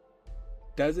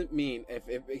 doesn't mean if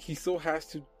he still has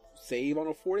to save on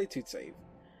a fortitude save,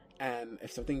 and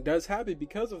if something does happen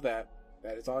because of that,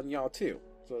 that is on y'all too.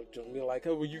 So don't be like,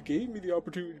 oh well, you gave me the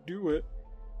opportunity to do it.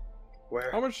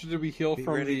 Where? How much did we heal Be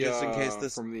from ready the just in case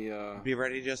this- from the Be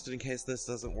ready just in case this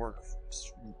doesn't work.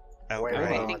 Wait, Alright, hold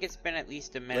I on. think it's been at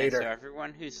least a minute, Later. so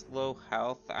everyone who's low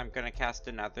health, I'm gonna cast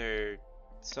another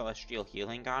Celestial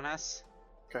Healing on us.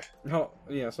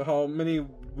 So how many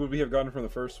would we have gotten from the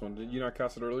first one? Did you not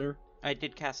cast it earlier? I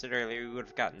did cast it earlier, we would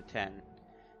have gotten 10.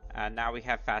 Now we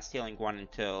have Fast Healing 1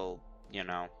 until,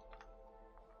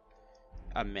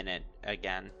 a minute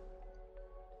again.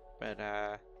 But,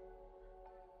 I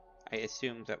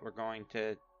assume that we're going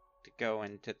to go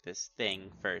into this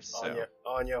thing first, so...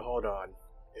 Anya, hold on.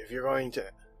 If you're going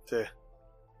to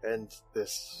end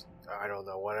this, I don't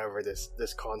know, whatever this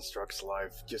construct's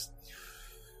life, just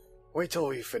wait till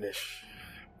we finish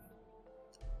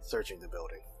searching the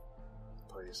building,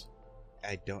 please.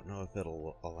 I don't know if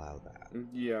it'll allow that.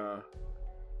 Yeah.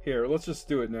 Here, let's just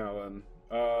do it now then.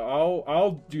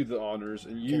 I'll do the honors,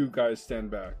 and you guys stand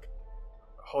back.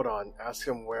 Hold on, ask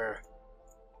him where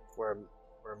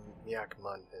Miak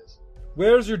Mun is.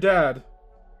 Where's your dad?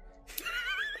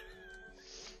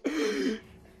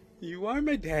 You are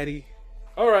my daddy.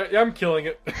 All right, I'm killing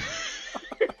it.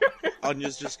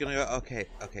 Anya's just gonna go, okay,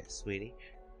 sweetie.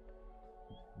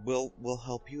 We'll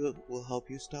help you. We'll help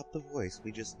you stop the voice.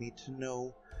 We just need to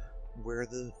know where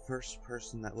the first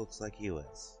person that looks like you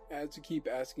is. As you keep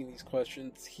asking these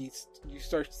questions, you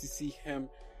start to see him,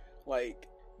 like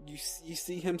you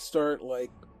see him start like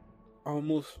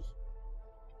almost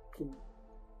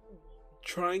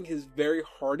trying his very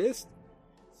hardest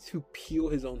to peel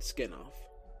his own skin off.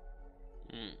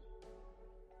 Hmm.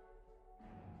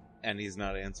 And he's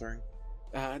not answering?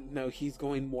 No, he's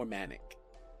going more manic.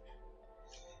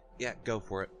 Yeah, go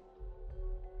for it.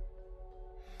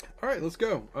 All right, let's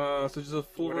go. So just a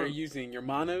full. What are you using? Your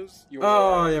manos?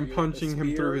 I am punching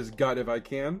him through his gut if I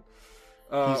can,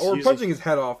 He's or using- punching his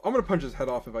head off. I'm gonna punch his head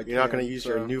off if I can. You're not going to use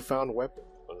your so- newfound weapon?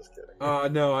 I'm just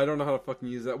kidding. No, I don't know how to fucking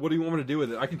use that. What do you want me to do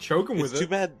with it? I can choke him with It's too it.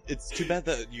 bad. It's too bad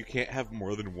that you can't have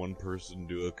more than one person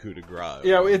do a coup de grace.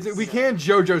 Yeah, we can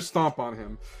JoJo stomp on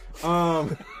him.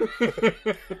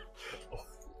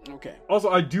 Okay, Also,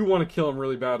 I do want to kill him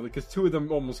really badly because two of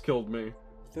them almost killed me.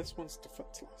 this one's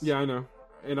defenseless. Yeah, I know,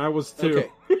 and I was too.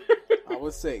 Okay. I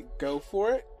would say go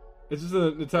for it. It's just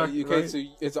an attack. Okay, right? so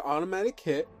it's an automatic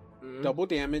hit, Mhm. double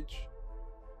damage.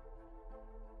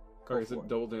 Okay, is it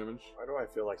double damage? Why do I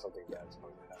feel like something bad's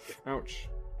going to happen? Ouch.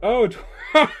 Oh,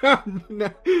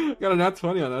 got a nat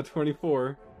 20 on that,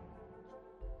 24.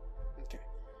 Okay,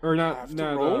 Or Have not, to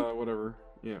not roll? whatever.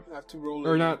 Yeah. I have to roll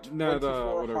Or a not-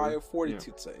 24 whatever. higher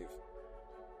fortitude save,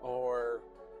 or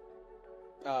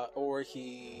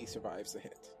he survives the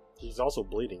hit. He's also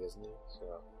bleeding, isn't he?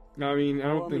 So, No, I mean, I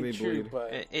don't Well, think mean, they true, bleed.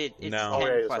 but It's No. 10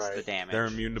 Oh, yeah, plus that's the right. damage. They're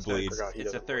immune to So bleed. forgot he It's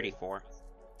a doesn't bleed. 34.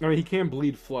 I mean, he can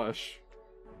bleed flesh.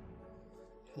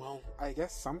 well, I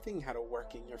guess something had to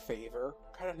work in your favor.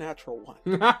 Got a natural one.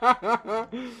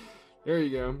 There you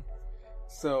go.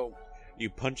 So You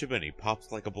punch him and he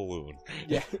pops like a balloon.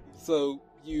 yeah, so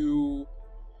you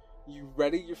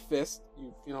ready your fist.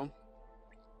 You know,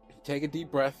 take a deep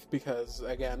breath because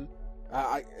again,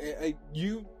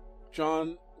 you,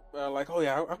 John, like, oh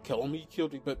yeah, I'll kill him. He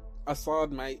killed me, but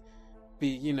Assad might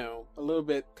be, a little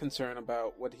bit concerned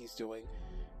about what he's doing.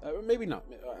 Maybe not.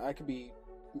 I could be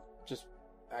just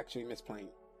actually misplaying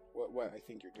what I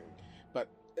think you're doing.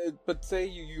 But say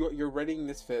you're readying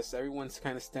this fist. Everyone's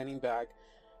kind of standing back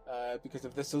because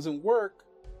if this doesn't work,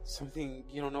 something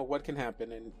you don't know what can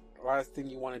happen, and the last thing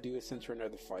you want to do is enter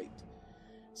another fight.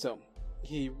 So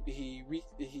he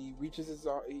reaches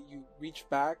you reach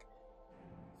back,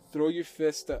 throw your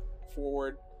fist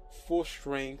forward, full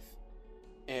strength,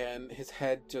 and his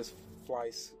head just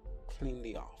flies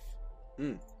cleanly off.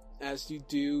 As you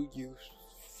do, you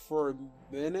for a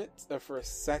minute or for a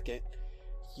second,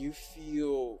 you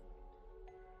feel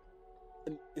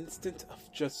an instant of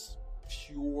just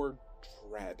pure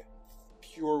dread,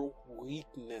 pure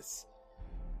weakness,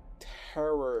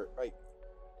 terror, like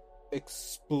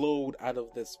explode out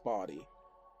of this body.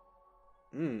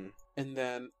 And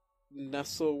then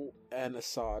Nestle and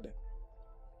Assad,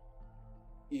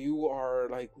 you are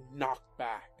like knocked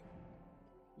back.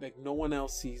 Like no one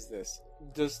else sees this.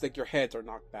 Just like your heads are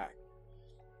knocked back.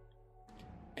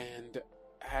 And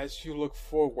as you look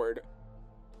forward,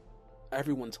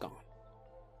 everyone's gone.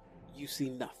 You see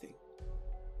nothing.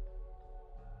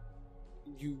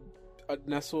 You,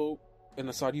 Nestle and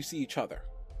Assad, you see each other,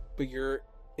 but you're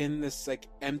in this like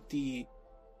empty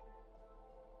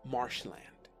marshland.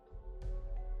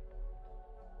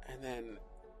 And then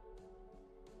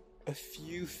a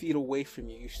few feet away from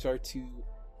you, you start to...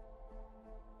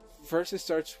 First it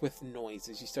starts with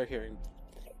noises. You start hearing...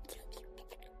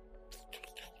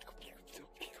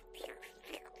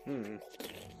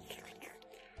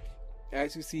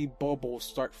 As you see bubbles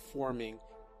start forming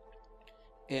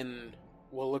in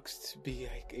what looks to be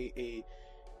like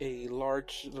a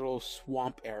large little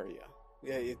swamp area.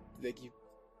 Yeah, like you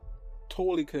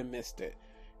totally could have missed it.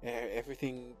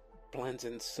 Everything blends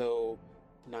in so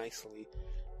nicely,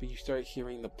 but you start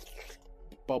hearing the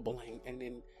bubbling, and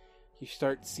then you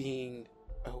start seeing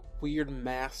weird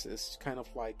masses kind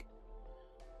of like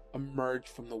emerge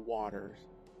from the water.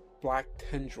 Black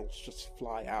tendrils just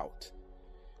fly out,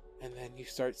 and then you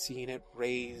start seeing it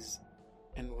raise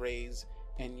and raise,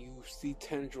 and you see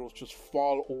tendrils just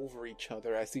fall over each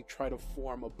other as they try to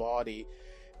form a body.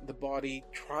 The body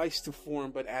tries to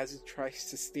form, but as it tries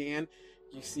to stand,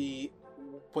 you see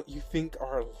what you think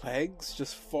are legs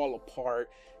just fall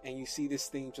apart, and you see this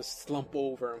thing just slump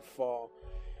over and fall,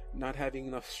 not having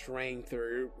enough strength,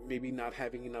 or maybe not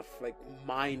having enough like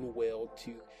mind will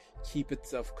to keep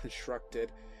itself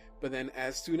constructed. But then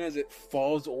as soon as it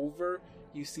falls over,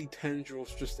 you see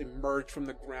tendrils just emerge from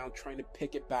the ground, trying to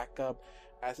pick it back up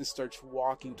as it starts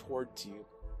walking towards you.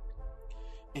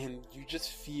 And you just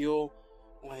feel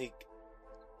like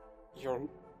your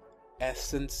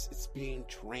essence is being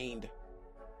drained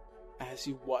as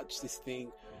you watch this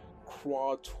thing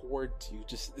crawl towards you.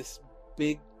 Just this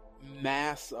big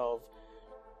mass of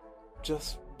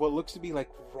just what looks to be like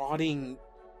rotting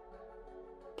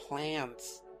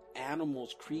plants,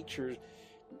 animals, creatures,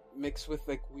 mixed with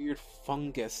like weird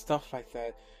fungus, stuff like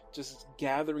that, just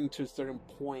gathering to a certain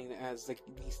point as like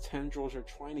these tendrils are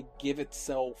trying to give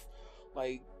itself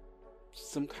like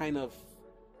some kind of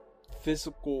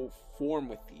physical form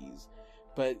with these.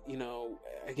 But you know,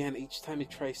 again, each time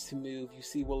it tries to move, you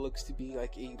see what looks to be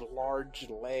like a large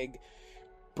leg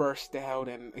burst out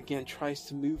and again tries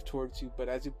to move towards you, but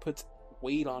as it puts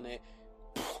weight on it,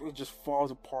 it just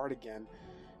falls apart again.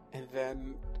 And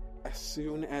then as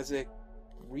soon as it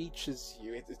reaches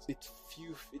you, it's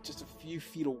just a few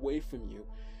feet away from you,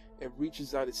 it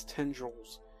reaches out its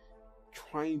tendrils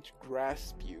trying to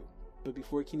grasp you, but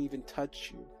before it can even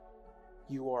touch you,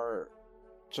 you are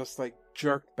just like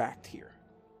jerked back here.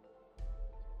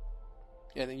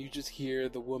 And then you just hear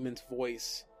the woman's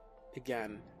voice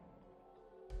again.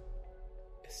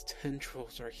 Its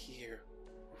tendrils are here.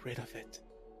 Rid of it.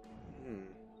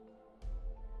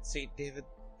 See, David,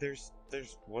 there's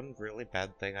one really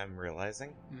bad thing I'm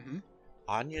realizing. Mm-hmm.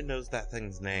 Anya knows that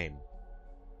thing's name.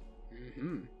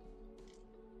 Mm-hmm.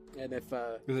 And if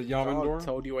Is it dog Yavendor?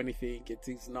 told you anything,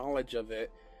 its knowledge of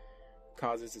it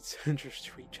causes its tendrils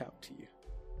to reach out to you.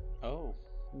 Oh.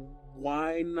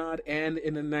 Why not end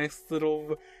in a nice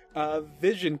little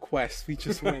vision quest we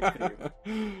just went through?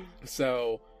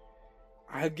 So,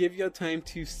 I'll give you time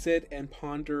to sit and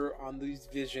ponder on these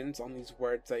visions, on these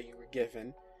words that you were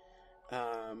given.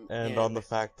 And on the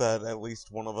fact that at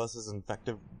least one of us is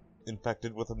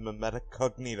infected with a mimetic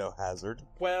cognito hazard.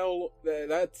 Well,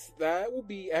 that will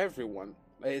be everyone.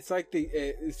 It's like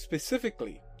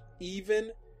specifically,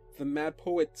 even the Mad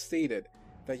Poet stated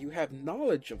that you have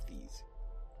knowledge of these.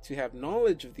 To have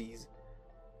knowledge of these,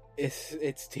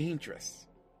 it's dangerous.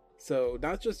 So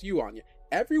not just you, Anya.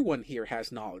 Everyone here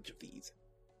has knowledge of these,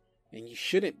 and you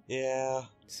shouldn't. Yeah.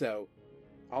 So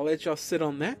I'll let y'all sit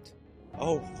on that.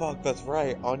 Oh fuck, that's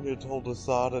right. Anya told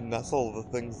Assad to nestle the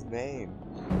thing's name.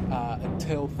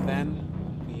 Until then,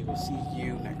 we will see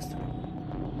you next time.